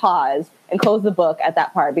to like pause and close the book at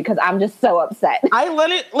that part because I'm just so upset. I let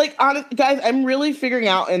it guys, I'm really figuring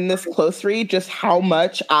out in this close read just how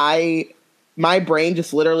much my brain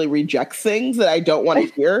just literally rejects things that I don't want to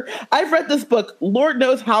hear. I've read this book, Lord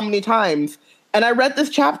knows how many times, and I read this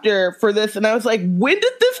chapter for this and I was like, when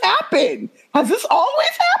did this happen? Has this always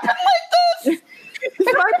happened like this?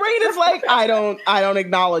 My brain is like, I don't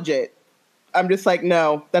acknowledge it. I'm just like,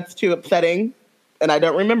 no, that's too upsetting. And I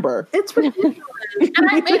don't remember. It's ridiculous. And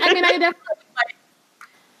I definitely like,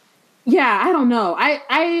 yeah, I don't know.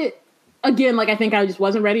 I again, like, I think I just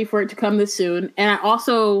wasn't ready for it to come this soon. And I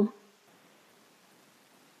also,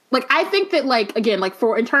 like, I think that, like, again, like,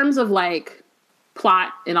 in terms of, like,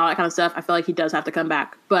 plot and all that kind of stuff, I feel like he does have to come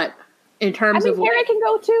back. But in terms of, Harry like, can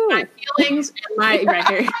go too. My feelings and right,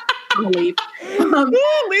 Harry. Leave.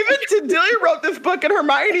 Leave it to Dilly wrote this book and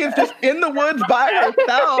Hermione is just in the woods by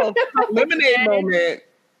herself. Lemonade moment.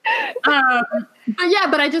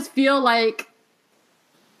 But I just feel like,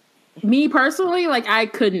 me personally, like, I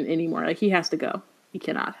couldn't anymore. Like, he has to go. He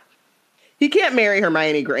cannot. He can't marry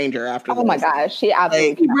Hermione Granger after this. Oh my gosh, she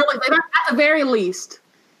absolutely. Like, he really, like, at the very least,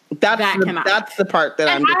 That's the part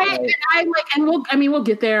that we'll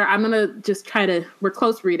get there. I'm gonna just try to. We're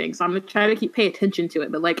close reading, so I'm gonna try to pay attention to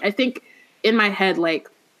it. But like, I think in my head, like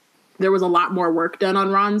there was a lot more work done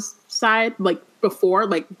on Ron's side, before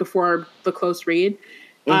the close read.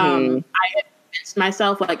 I had convinced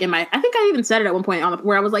myself, I think I even said it at one point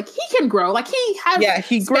where I was like, he can grow, like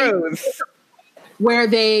he grows where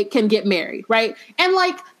they can get married, right? And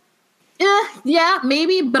yeah,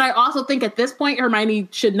 maybe, but I also think at this point Hermione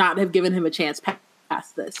should not have given him a chance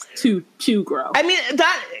past this to grow. I mean,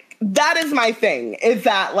 that is my thing, is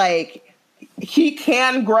that like he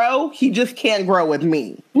can grow, he just can't grow with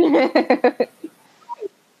me.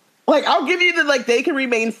 Like, I'll give you they can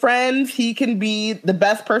remain friends, he can be the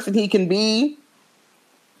best person he can be.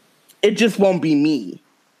 It just won't be me.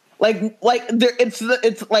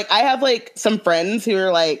 It's like I have some friends who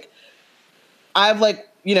are I have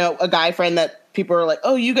a guy friend that people are like,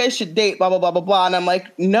 oh, you guys should date, blah blah blah blah blah, and I'm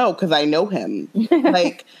like, no, because I know him.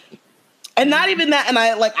 And not even that, and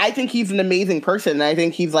I think he's an amazing person, and I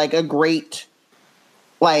think he's a great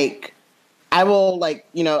he's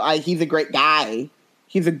a great guy,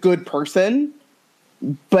 he's a good person,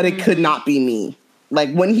 but it could not be me.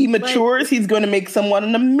 When he matures, he's going to make someone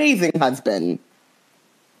an amazing husband.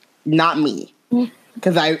 Not me.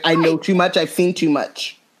 Because I know too much. I've seen too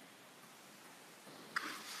much.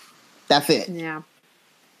 That's it. Yeah.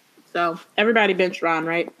 So, everybody bench Ron,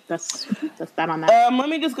 right? That's that on that. Let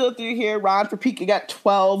me just go through here. Ron for peaking at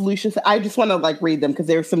 12. Lucia, I just want to read them because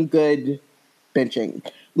there's some good benching.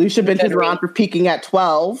 Lucia benches Ron for peaking at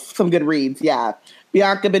 12. Some good reads, yeah.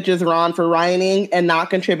 Bianca bitches Ron for rioting and not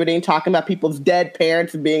contributing, talking about people's dead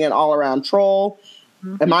parents and being an all-around troll.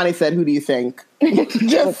 Imani said, who do you think?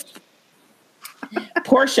 Just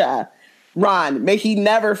Portia. Ron, may he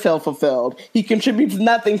never feel fulfilled. He contributes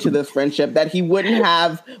nothing to this friendship that he wouldn't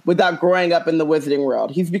have without growing up in the wizarding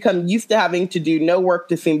world. He's become used to having to do no work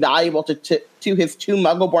to seem valuable to his two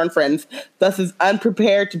muggle-born friends, thus is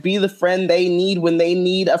unprepared to be the friend they need when they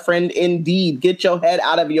need a friend indeed. Get your head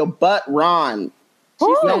out of your butt, Ron.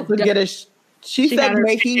 She said,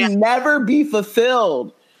 may he never be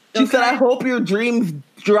fulfilled. She said, I hope your dreams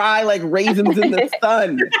dry like raisins in the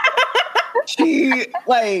sun. She said,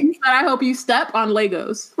 I hope you step on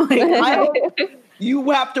Legos. I hope you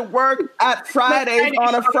have to work at Fridays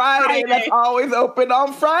on a Friday that's always open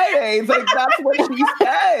on Fridays. That's what she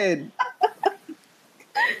said.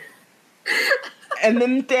 And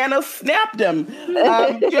then Thanos snapped him.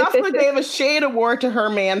 She also gave a Shade Award to her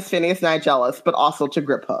man, Phineas Nigellus, but also to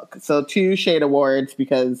Grip Hook. So 2 Shade Awards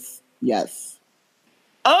because, yes.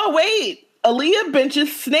 Oh, wait. Aaliyah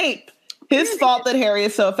benches Snape. His fault that Harry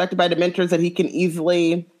is so affected by Dementors that he can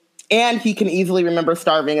easily remember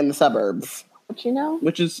starving in the suburbs.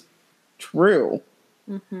 Which is true.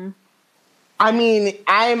 Mm-hmm. I mean,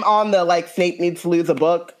 I'm on the, Snape needs to lose a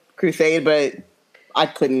book crusade, but I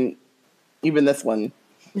couldn't. Even this one.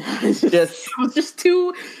 It was just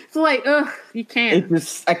too, you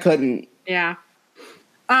can't. I couldn't. Yeah.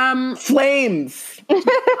 Flames.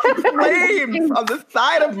 Flames on the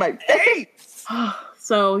side of my face.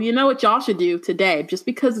 So, you know what y'all should do today, just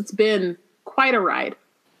because it's been quite a ride.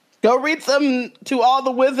 Go read some To All the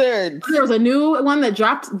Wizards. There was a new one that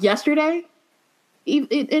dropped yesterday,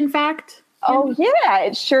 in fact. Oh, yeah,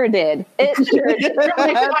 it sure did. It sure did.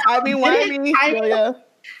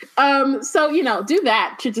 So, do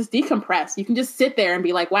that to just decompress. You can just sit there and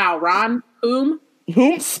be like, wow, Ron,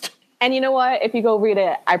 Whomst. And you know what? If you go read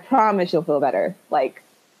it, I promise you'll feel better.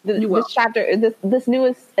 This chapter, this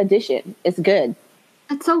newest edition is good.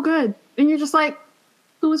 It's so good. And you're just like,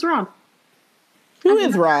 who is Ron? Who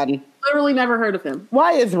is Ron? Literally never heard of him.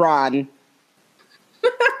 Why is Ron?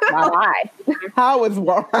 Why? How is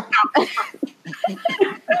Ron?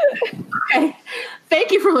 Okay.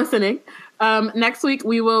 Thank you for listening. Next week,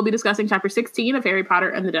 we will be discussing Chapter 16 of Harry Potter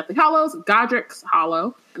and the Deathly Hallows, Godric's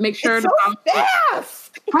Hollow. Make sure it's so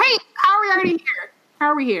fast! Right? How are we already here? How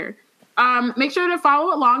are we here? Make sure to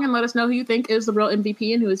follow along and let us know who you think is the real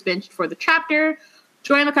MVP and who is benched for the chapter.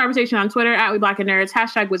 Join the conversation on Twitter at WeBlackandNerds,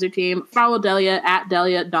 #WizardTeam. Follow Delia at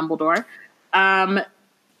Delia Dumbledore.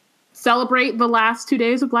 Celebrate the last 2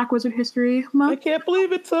 days of Black Wizard History Month. I can't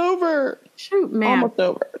believe it's over. Shoot, man. Almost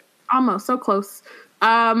over. Almost, so close.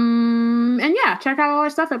 And yeah, check out all our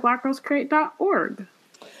stuff at blackrosecrate.org.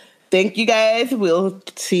 Thank you guys. We'll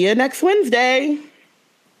see you next Wednesday.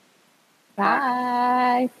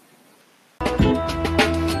 Bye.